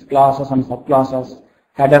inheritance, classes and subclasses,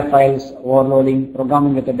 header files, overloading,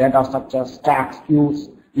 programming with the data structures, stacks, queues,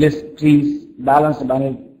 lists, trees, balanced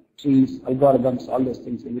binary trees, algorithms, all those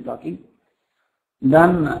things we'll be talking.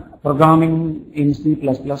 Then programming in C++.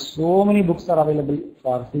 So many books are available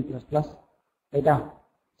for C++. Right?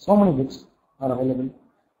 So many books are available.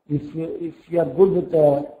 If you are good with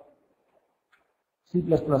C++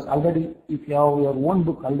 already, if you have your own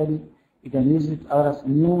book already, you can use it. Others,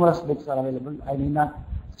 numerous books are available. I need not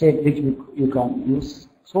state which book you can use.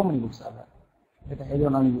 So many books are there. Right?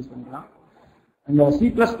 Everyone use பண்ணிக்கலாம். இந்த C++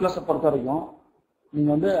 பொறுத்த வரைக்கும்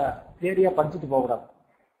நீங்க தியரியா படிச்சுட்டு போகக்கூடாது.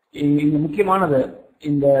 இங்க முக்கியமானது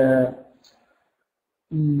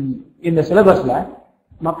இந்த சிலபஸ்ல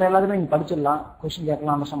மற்ற எல்லாத்தையுமே நீங்க படிச்சிடலாம், கொஸ்டின்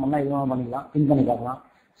கேட்கலாம், அண்டர்ஸ்டாண்ட் பண்ணலாம், எதுவும் பண்ணிக்கலாம், திங்க் பண்ணி பார்க்கலாம்.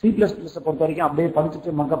 C++ பொறுத்த வரைக்கும் அப்படியே படிச்சுட்டு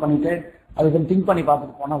மக்கப் பண்ணிட்டு அதுக்கு திங்க் பண்ணி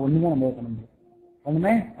பார்த்துட்டு போனா ஒண்ணுமே பண்ண முடியாது.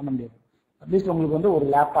 ஒண்ணுமே பண்ண முடியாது. அட்லீஸ்ட் உங்களுக்கு ஒரு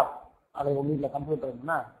லேப்டாப், அது உங்க வீட்டில் கம்ப்யூட்டர்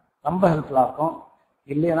இருக்குன்னா ரொம்ப ஹெல்ப்ஃபுல்லா இருக்கும்.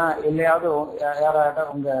 இல்லையாவது யாராவது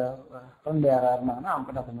உங்க ஃப்ரெண்ட் யாராவது இருந்தாங்கன்னா அவங்க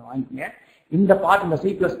கிட்ட கொஞ்சம் வாங்கிக்கோங்க. இந்த பார்ட் இந்த C++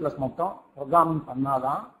 மட்டும் ப்ரோக்ராமிங்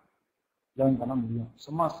பண்ணாதான் லேர்ன் பண்ண முடியும்.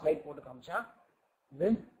 சும்மா ஸ்லைட் போட்டு காமிச்சா இது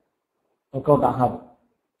ஒர்க் அவுட் ஆகாது.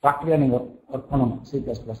 ப்ராக்டிக்கலாக நீங்கள் ஒர்க் பண்ணணும்.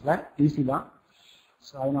 C++ல ஈஸி தான்.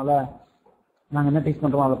 ஸோ அதனால நாங்கள் என்ன டீச்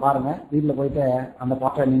பண்ணுறோம் அதை பாருங்கள். வீட்டில் போயிட்டு அந்த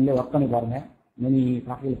பார்ட்டை நீங்களே ஒர்க் பண்ணி பாருங்கள். Many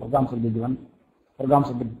practical programs will be given. Programs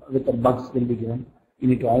with the bugs will be given. You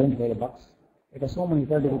need to identify the bugs. It has so many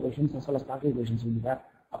theoretical questions as well as practical questions will be there.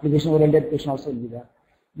 Application oriented question also will be there.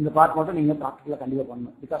 இந்த part மட்டும் நீங்கள் ப்ராக்டிக்கலாக கண்டிப்பாக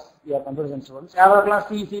பண்ணணும். Because you're computer science students. யாராருக்கெல்லாம்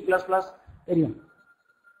C++ தெரியும்?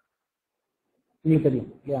 உங்களுக்கு தெரியும்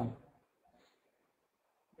இல்லையா?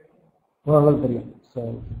 ஓரளவு தெரியும். ஸோ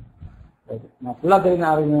நான் ஃபுல்லாக தெரியும்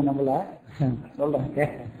ஆரம்பிங்க நம்மள சொல்கிறேன்.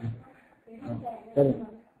 சரி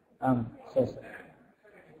சரி சரி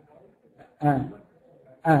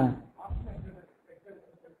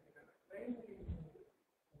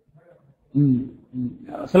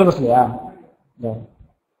சிலபஸ்லையா?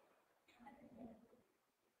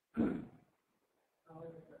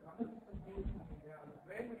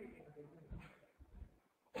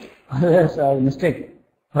 அது மிஸ்டேக்.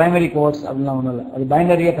 பிரைமரி கோர்ஸ் அப்படிலாம் ஒன்றும் இல்லை. அது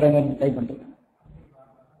பைனரியே பிரைமரி டைப் பண்ணுறது.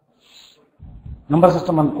 நம்பர்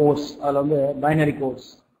சிஸ்டம் அண்ட் கோர்ஸ் அதில் பைனரி கோர்ஸ்,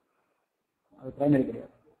 அது பிரைமரி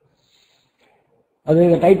கிடையாது. அது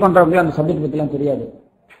டைப் பண்ணுறவங்களே அந்த சப்ஜெக்ட் பற்றிலாம் தெரியாது.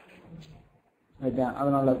 ரைட்டா?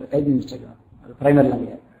 அதனால டைப்பிங் மிஸ்டேக் தான். அது பிரைமரிலாம்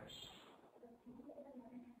கிடையாது.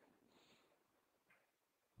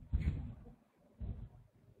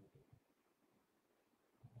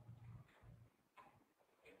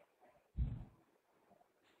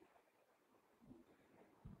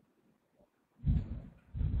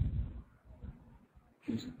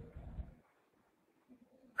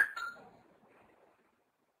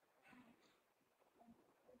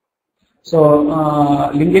 So,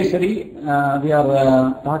 Lingeshwari, we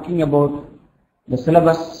are talking about the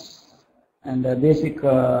syllabus and the basic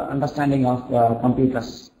understanding of computers.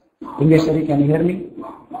 Lingeshwari, can you hear me?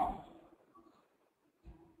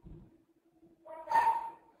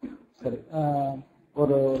 Sorry,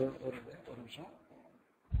 ஒரு நிமிஷம்.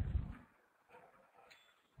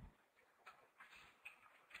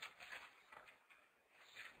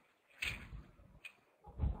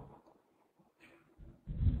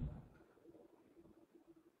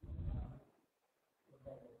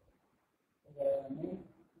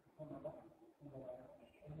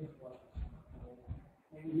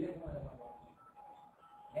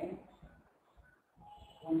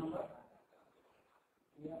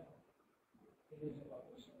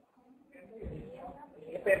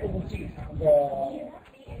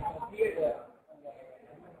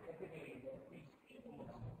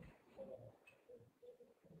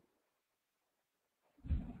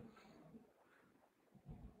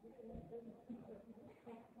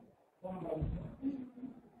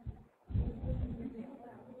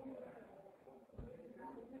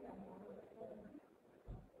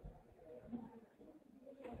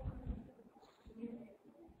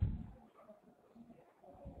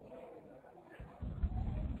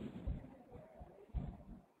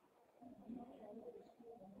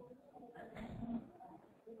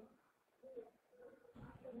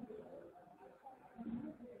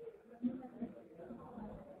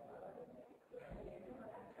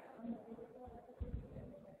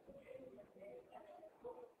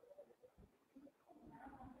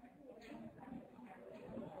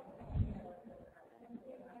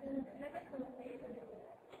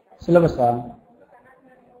 சிலபஸா?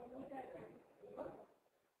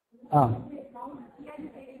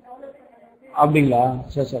 அப்படிங்களா?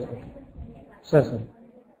 சரி சரி சரி சரி.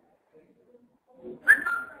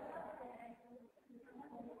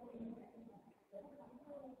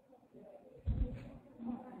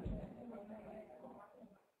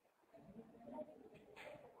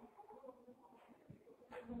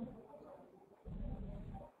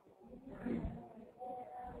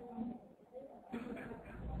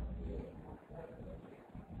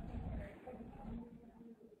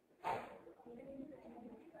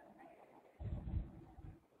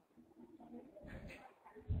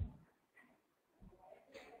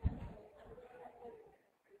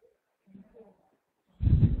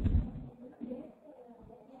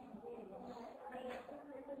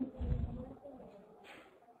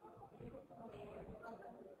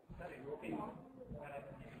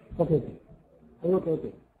 Okay.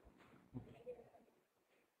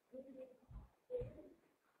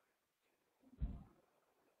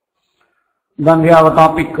 Then we have a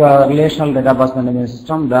topic relational database management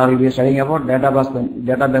system. There we will be studying about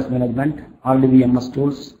database management, RDBMS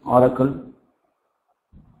tools, Oracle.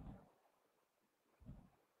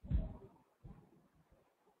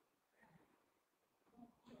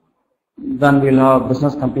 Then we'll have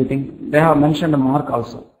business computing. They have mentioned a mark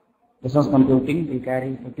also. Business computing will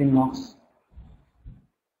carry 15 marks.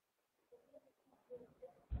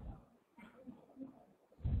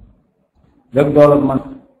 Web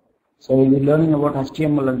development. So we'll be learning about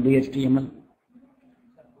HTML and HTML.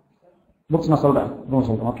 Books na solra. No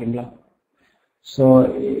solra. Okay. So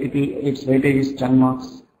its weightage is 10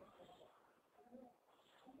 marks.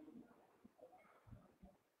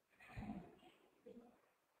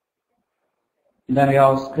 Then we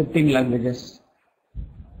have scripting languages.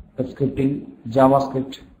 Web scripting,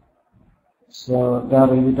 JavaScript. So there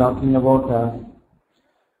we'll be talking about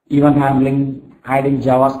event handling, adding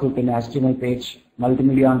JavaScript in HTML page,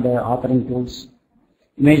 multimedia and authoring tools,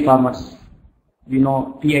 image formats. We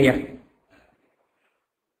know TIFF,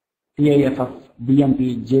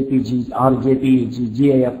 DMP, JPG, RJPG,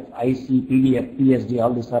 GIF, IC, PDF, PSD,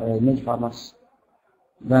 all these are image formats.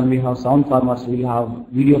 Then we have sound formats, we have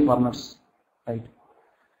video formats, right?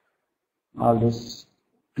 All this.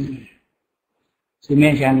 So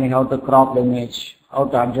image handling, how to crop the image, how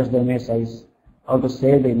to adjust the image size, how to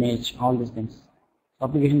save the image, all these things.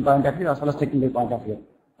 Application point of view as well as technical point of view.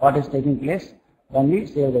 What is taking place when we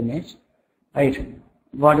save the image, right?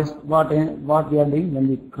 What we are doing when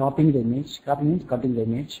we cropping the image? Cropping means cutting the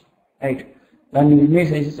image, right? When the image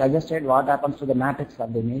size is adjusted, what happens to the matrix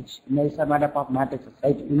of the image? Image is a made up of matrices,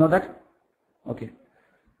 right? You know that? Okay.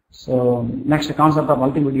 So next, the concept of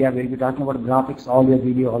multimedia, we will be talking about graphics, audio,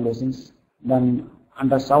 video, all those things. Then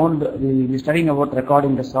under sound, we will be studying about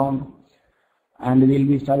recording the sound, and we will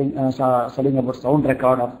be studying about sound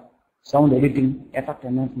recorder, sound editing, effect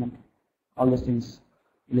enhancement, all those things.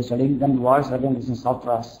 We will be studying. Then voice recognition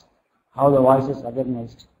softwares, how the voice is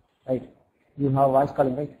recognized, right? You have voice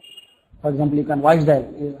calling, right? For example, you can voice dial.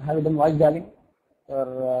 Have you done voice dialing?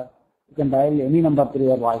 Or you can dial any number through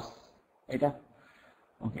your voice, right?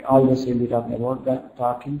 Okay, all this we'll be talking about that.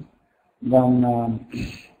 Then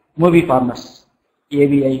movie formats,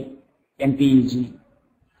 AVI, MPEG,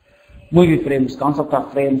 movie frames, concept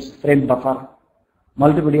of frames, frame buffer,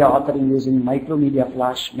 multimedia authoring using micromedia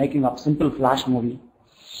flash, making of simple flash movie.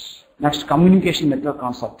 Next, communication network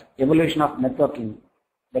concept, evolution of networking.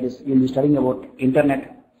 That is, we'll be studying about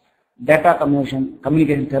internet, data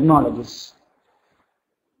communication terminologies,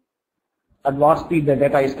 at what speed the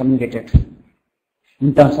data is communicated,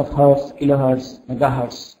 in terms of hertz, kilohertz,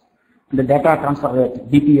 megahertz, and the data transfer rate,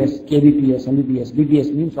 BPS, kbps, mbps.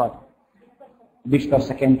 BPS means what? Bits per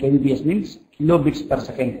second. Kbps means kilobits per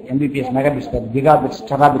second. Mbps, megabits per gigabits,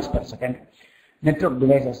 terabits per second. Network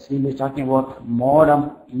devices, we will be talking about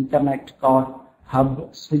modem, internet, card, hub,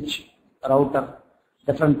 switch, router,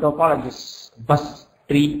 different topologies, bus,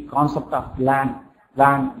 tree, concept of LAN,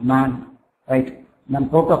 WAN, MAN, right? Then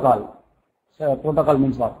protocol. So protocol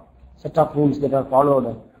means what? Set of rules that are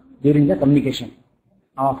followed during the communication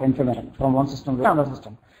of information from one system to another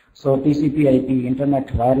system. So TCP, IP,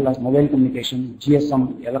 internet, wireless, mobile communication,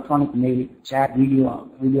 GSM, electronic mail, chat, video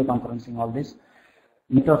conferencing, all this.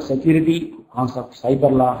 Network security concept,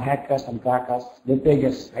 cyber law, hackers and crackers, web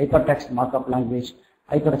pages, hypertext markup language,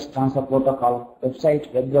 hypertext transfer protocol,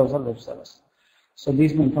 website, web browser, web servers. So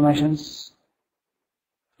these informations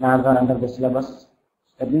are under the syllabus.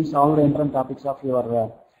 That means all the important topics of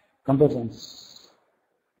your computer science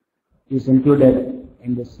is included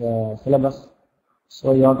in this syllabus.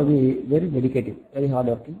 So you have to be very dedicated, very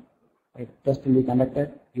hardworking. Right? Test will be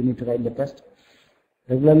conducted. You need to write the test.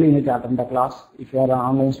 Regularly you need to attend the class. If you are an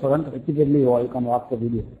online student, repeatedly you can watch the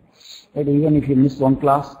video. Right? Even if you miss one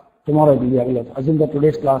class, tomorrow it will be available. Assume that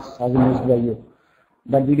today's class has been missed by you.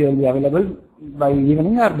 That video will be available by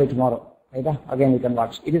evening or by tomorrow. Right? Again you can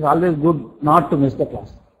watch. It is always good not to miss the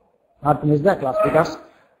class. Not to miss the class, because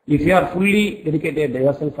if you are fully dedicated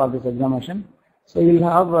yourself for this examination, so you will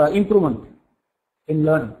have improvement in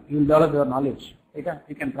learning. You will develop your knowledge. Right?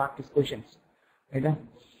 You can practice questions. Right?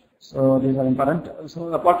 So these are important.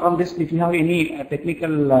 So apart from this, if you have any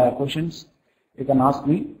technical questions, you can ask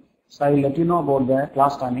me. So I will let you know about the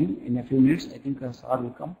class timing in a few minutes. I think sir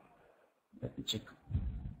will come. Let me check.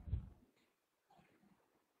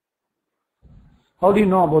 How do you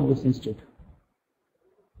know about this institute?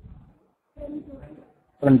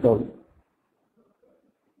 Friend told.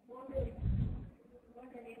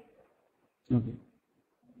 Okay.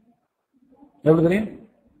 Everybody?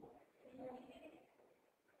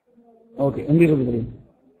 Okay. Everybody.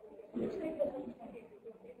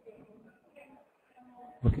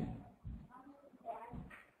 Okay.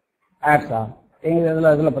 Ads ah.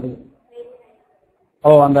 எதுல பாத்தீங்க? ஓ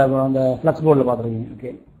அந்த flux போர்டுல பாத்துறீங்க.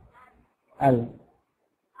 Okay. அது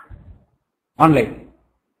online.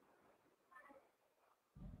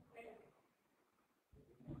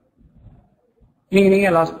 நீங்க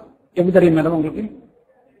last எப்படி தெரியும் madam உங்களுக்கு?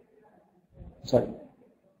 சரி,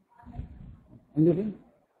 உங்களுக்கு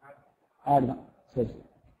ஆட் தான். சரி,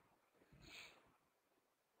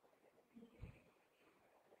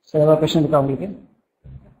 சரி. ஏதாவது கொஸ்டின் இருக்கா உங்களுக்கு?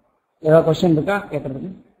 ஏதாவது கொஸ்டின் இருக்கா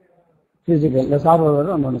கேட்கறதுக்கு? பிசிக்கல் இல்லை சார்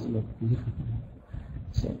வருவார், ஒன்று சொல்லுவார்.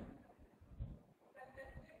 சரி,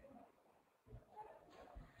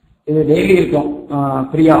 இது டெய்லி இருக்கும்.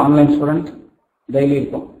 ஃப்ரீயா ஆன்லைன் ஸ்டூடெண்ட் டெய்லி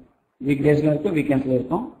இருக்கும். வீக் டேஸ்ல இருக்கும், வீக்கெண்ட்ஸ்ல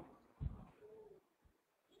இருக்கும்.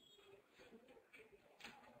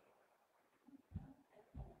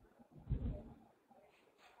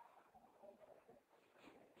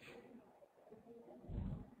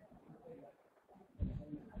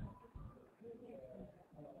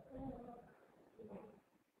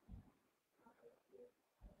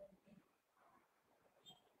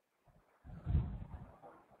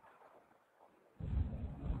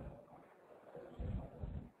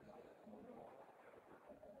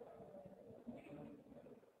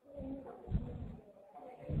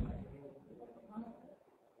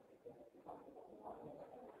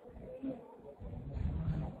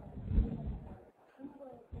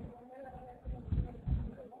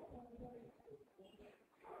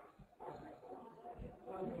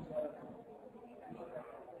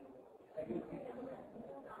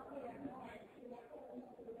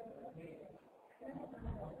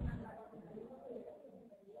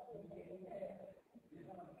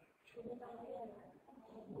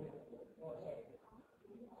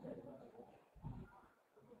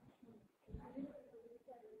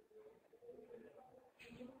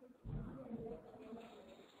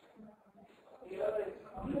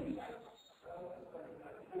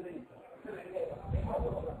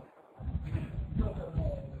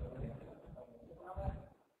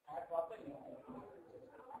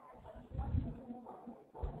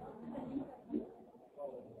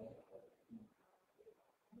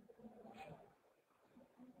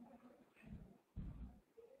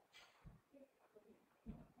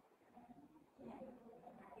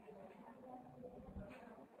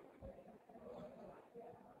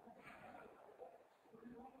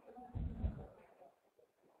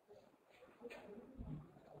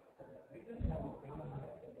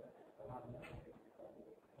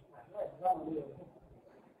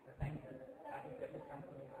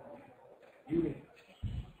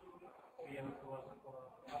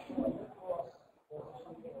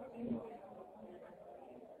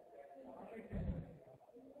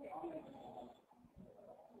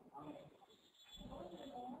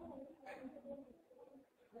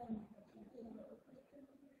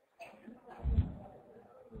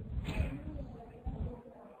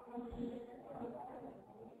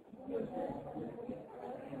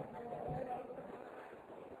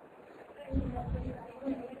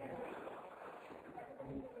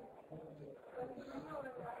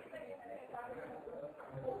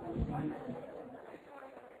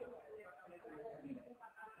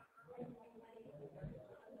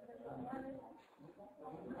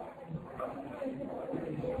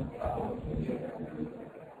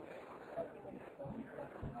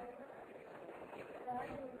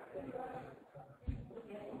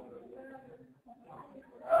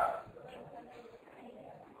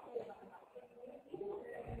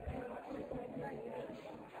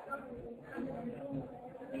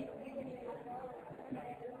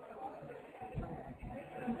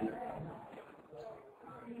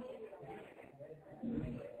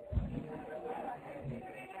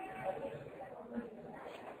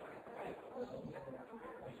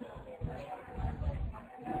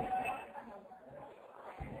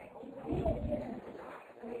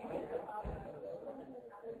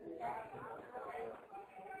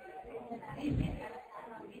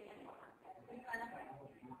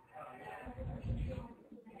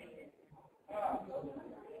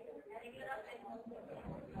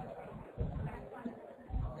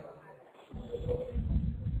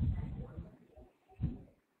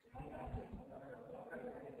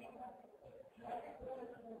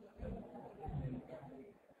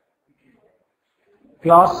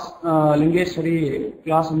 கிளாஸ் லிங்கேஸ்வரி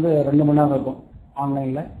கிளாஸ் வந்து 2 மணி நேரம் இருக்கும்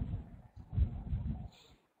ஆன்லைன்ல.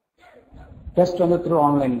 டெஸ்ட் வந்து த்ரூ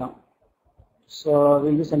ஆன்லைன் தான். So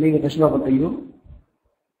will be sending a question paper to you.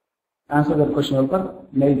 Answer that question paper,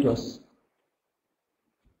 mail to us.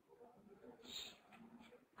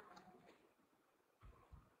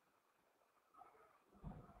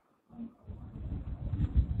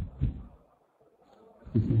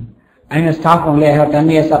 I am a staff only. I have 10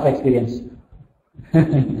 years of experience.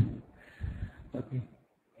 Okay.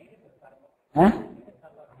 Huh?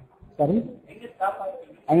 Sorry?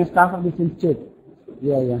 I am a staff of this institute.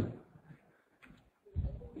 Yeah.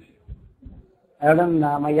 I have done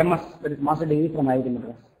my MS, that is master degree from IIT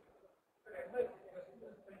Madras.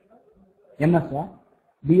 MS,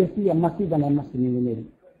 BSc, MSc, then MSc in engineering.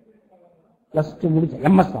 Plus 2 முடிச்ச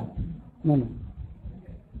MS. No.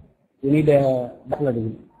 You need a bachelor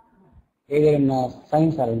degree, either in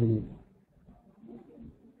science or engineering.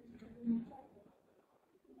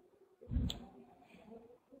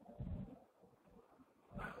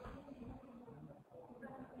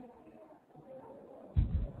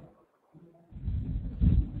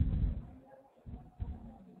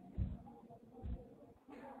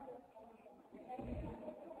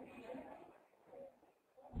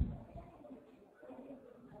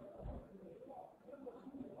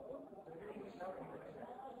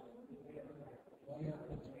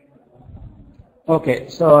 Okay,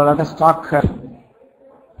 so let us talk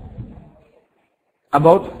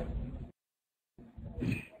about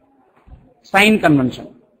sign convention.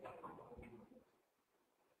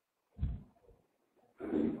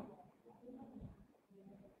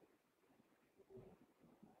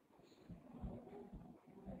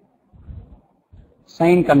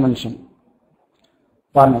 Sign convention.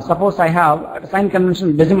 Suppose I have a sign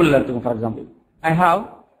convention decimal, for example. I have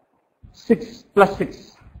 6 plus 6.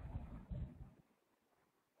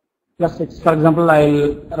 Plus 6. For example, I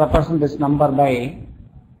will represent this number by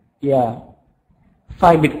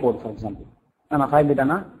 5-bit code, for example. 5-bit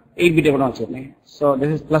and 8-bit. So this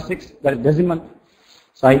is plus 6, that is decimal.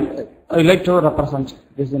 So I would like to represent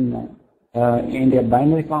this in the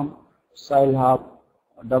binary form. So I will have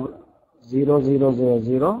 0 0 0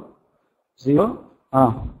 0 0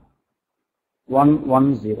 1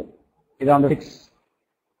 1 0. This is on the 6.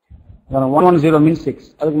 1 1 0 means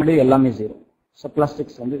 6. That is 0. So plus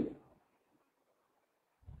 6 on this.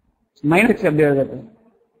 Minus 6 எப்படி எழுதுறது?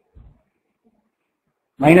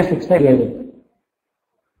 minus 6 தான் எழுதுறது.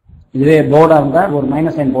 இதே போர்டா இருந்தா ஒரு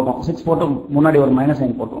minus sign போட்டோம், 6 போட்டு முன்னாடி ஒரு மைனஸ்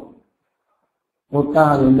சைன் போட்டோம், போட்டா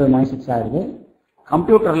அது வந்து -6 ஆயிடுது.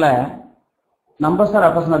 கம்ப்யூட்டர்ல numbers are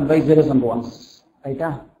represented by zeros and ones, ரைட்டா?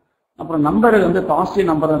 அப்புறம் நம்பர் வந்து பாசிட்டிவ்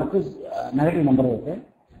நம்பரும் இருக்கு, நெகட்டிவ் நம்பரும் இருக்கு.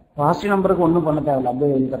 பாசிட்டிவ் நம்பருக்கு ஒன்றும் பண்ண தேவையில்லை,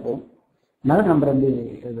 அப்படியே எழுதிட்டோம். நெகட்டிவ் நம்பர் எப்படி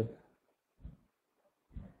எழுதுது?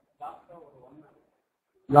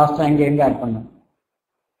 லாஸ்டா எங்க ஆட் பண்ண?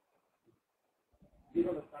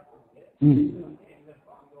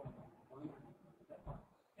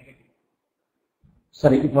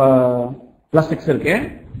 சரி, இப்போ +6 இருக்கு.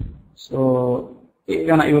 ஸோ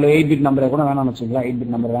வேணாம், இவ்வளோ 8-bit நம்பரை கூட வேணாம்னு வச்சுக்கலாம்.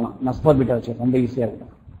 8-bit நம்பர் வேணாம், நான் 4-bit வச்சுக்கேன், ரொம்ப ஈஸியாக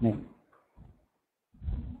இருக்கும்.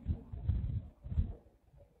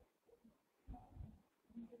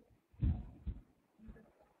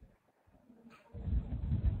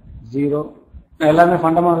 0 எல்லாமே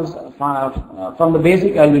fundamentals from the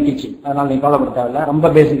basic I will be teaching. அதனால நீங்கள் கவலைப்பட தேவையில்லை. ரொம்ப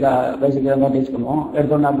பேசிக்காக தான் டீச் பண்ணுவோம்.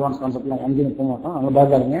 எடுத்தோடனே அட்வான்ஸ் கான்செப்ட்லாம் எங்கேயும் போக மாட்டோம். அங்கே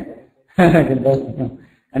பார்க்காதீங்க,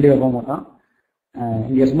 கண்டிப்பாக போக மாட்டோம்.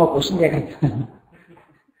 இங்கே சும்மா கொஸ்டின் கேட்க,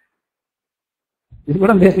 இது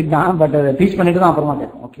கூட பேசிக் தான், பட் அதை டீச் பண்ணிட்டு தான் அப்புறமா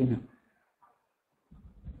கேட்போம். ஓகேங்க.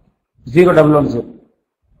 0 1 1 0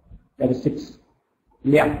 that is 6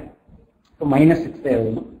 இல்லையா? இப்போ -6 தான்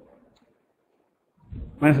எழுதணும்.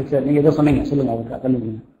 -6 நீங்க ஏதோ சொன்னீங்க, சொல்லுங்க. அதுக்கு சொல்லுங்க,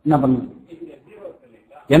 என்ன பண்ணுங்க?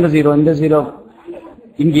 எந்த 0? இந்த 0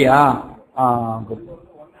 இங்கேயா? குட்.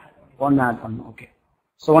 1 ஆட் பண்ணணும். ஓகே,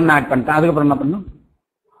 ஸோ 1 ஆட் பண்ணிட்டேன். அதுக்கப்புறம் என்ன பண்ணணும்?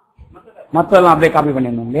 மற்றதெல்லாம் அப்படியே காப்பி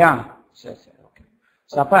பண்ணிடணும் இல்லையா? சரி சரி, ஓகே.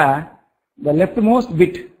 ஸோ அப்போ the leftmost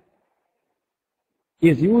bit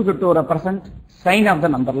is used to represent sign of the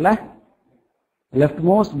number.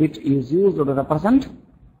 Leftmost bit is used to represent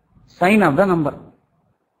sign of the number.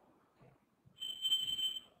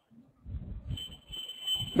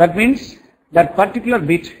 That means that particular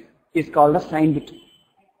bit is called a sign bit.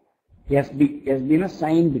 SB is a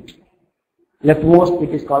sign bit. Leftmost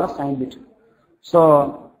bit is called a sign bit. So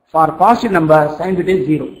for positive number, sign bit is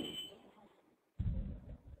 0.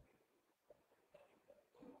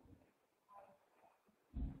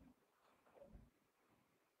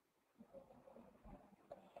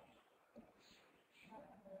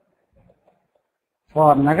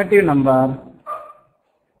 For negative number,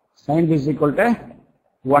 sign bit is equal to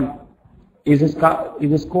 1. Is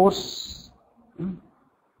this course?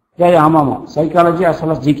 Yeah, ஆமாமா. Psychology as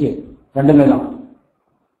well as GK ரெண்டுமே தான்.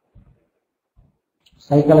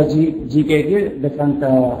 Psychology, GK க்கு different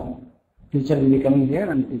teacher will be coming here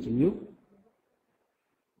and teaching you.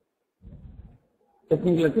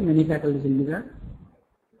 Technical க்கு many faculties will be there.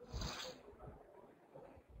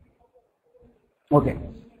 Okay.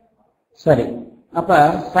 சரி, அப்ப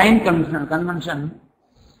sign convention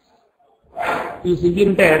is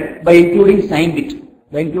invented by including sign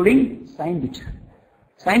bit.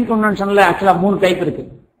 Sign convention actually 3 type இருக்கு.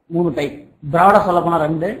 3 type. பிராடா சொல்ல போனா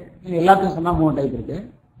 2, எல்லாத்தையும் சொன்னா 3 type இருக்கு.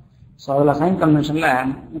 ஸோ அதில் சைன் கன்வென்ஷன்ல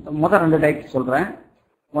முதல் 2 டைப் சொல்றேன்.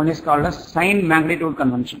 One is called as sign magnitude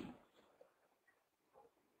convention.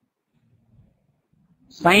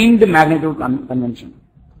 Signed magnitude convention.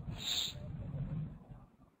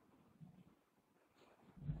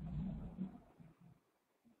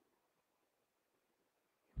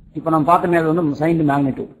 இப்போ நம்ம பார்த்த வந்து signed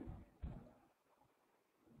magnitude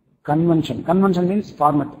convention. Convention means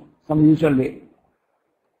format, some usual வே.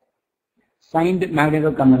 Signed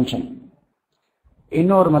magnitude convention.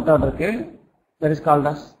 இன்னொரு மெத்தட் இருக்கு, that is called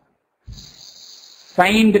as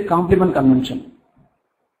signed complement convention.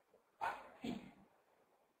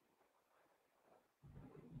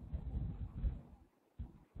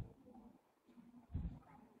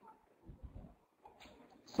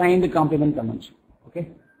 Signed complement convention. Okay.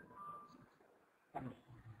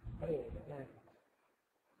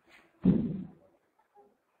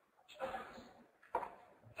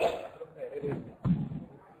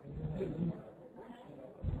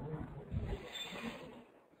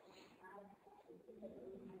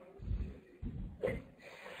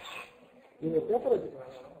 Paper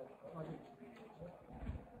வச்சுக்கலாம்.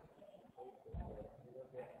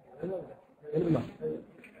 எழுதுமா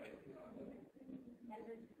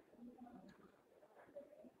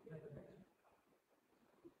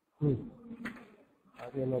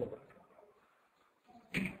அது என்னோட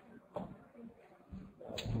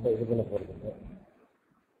இது பண்ண போறது.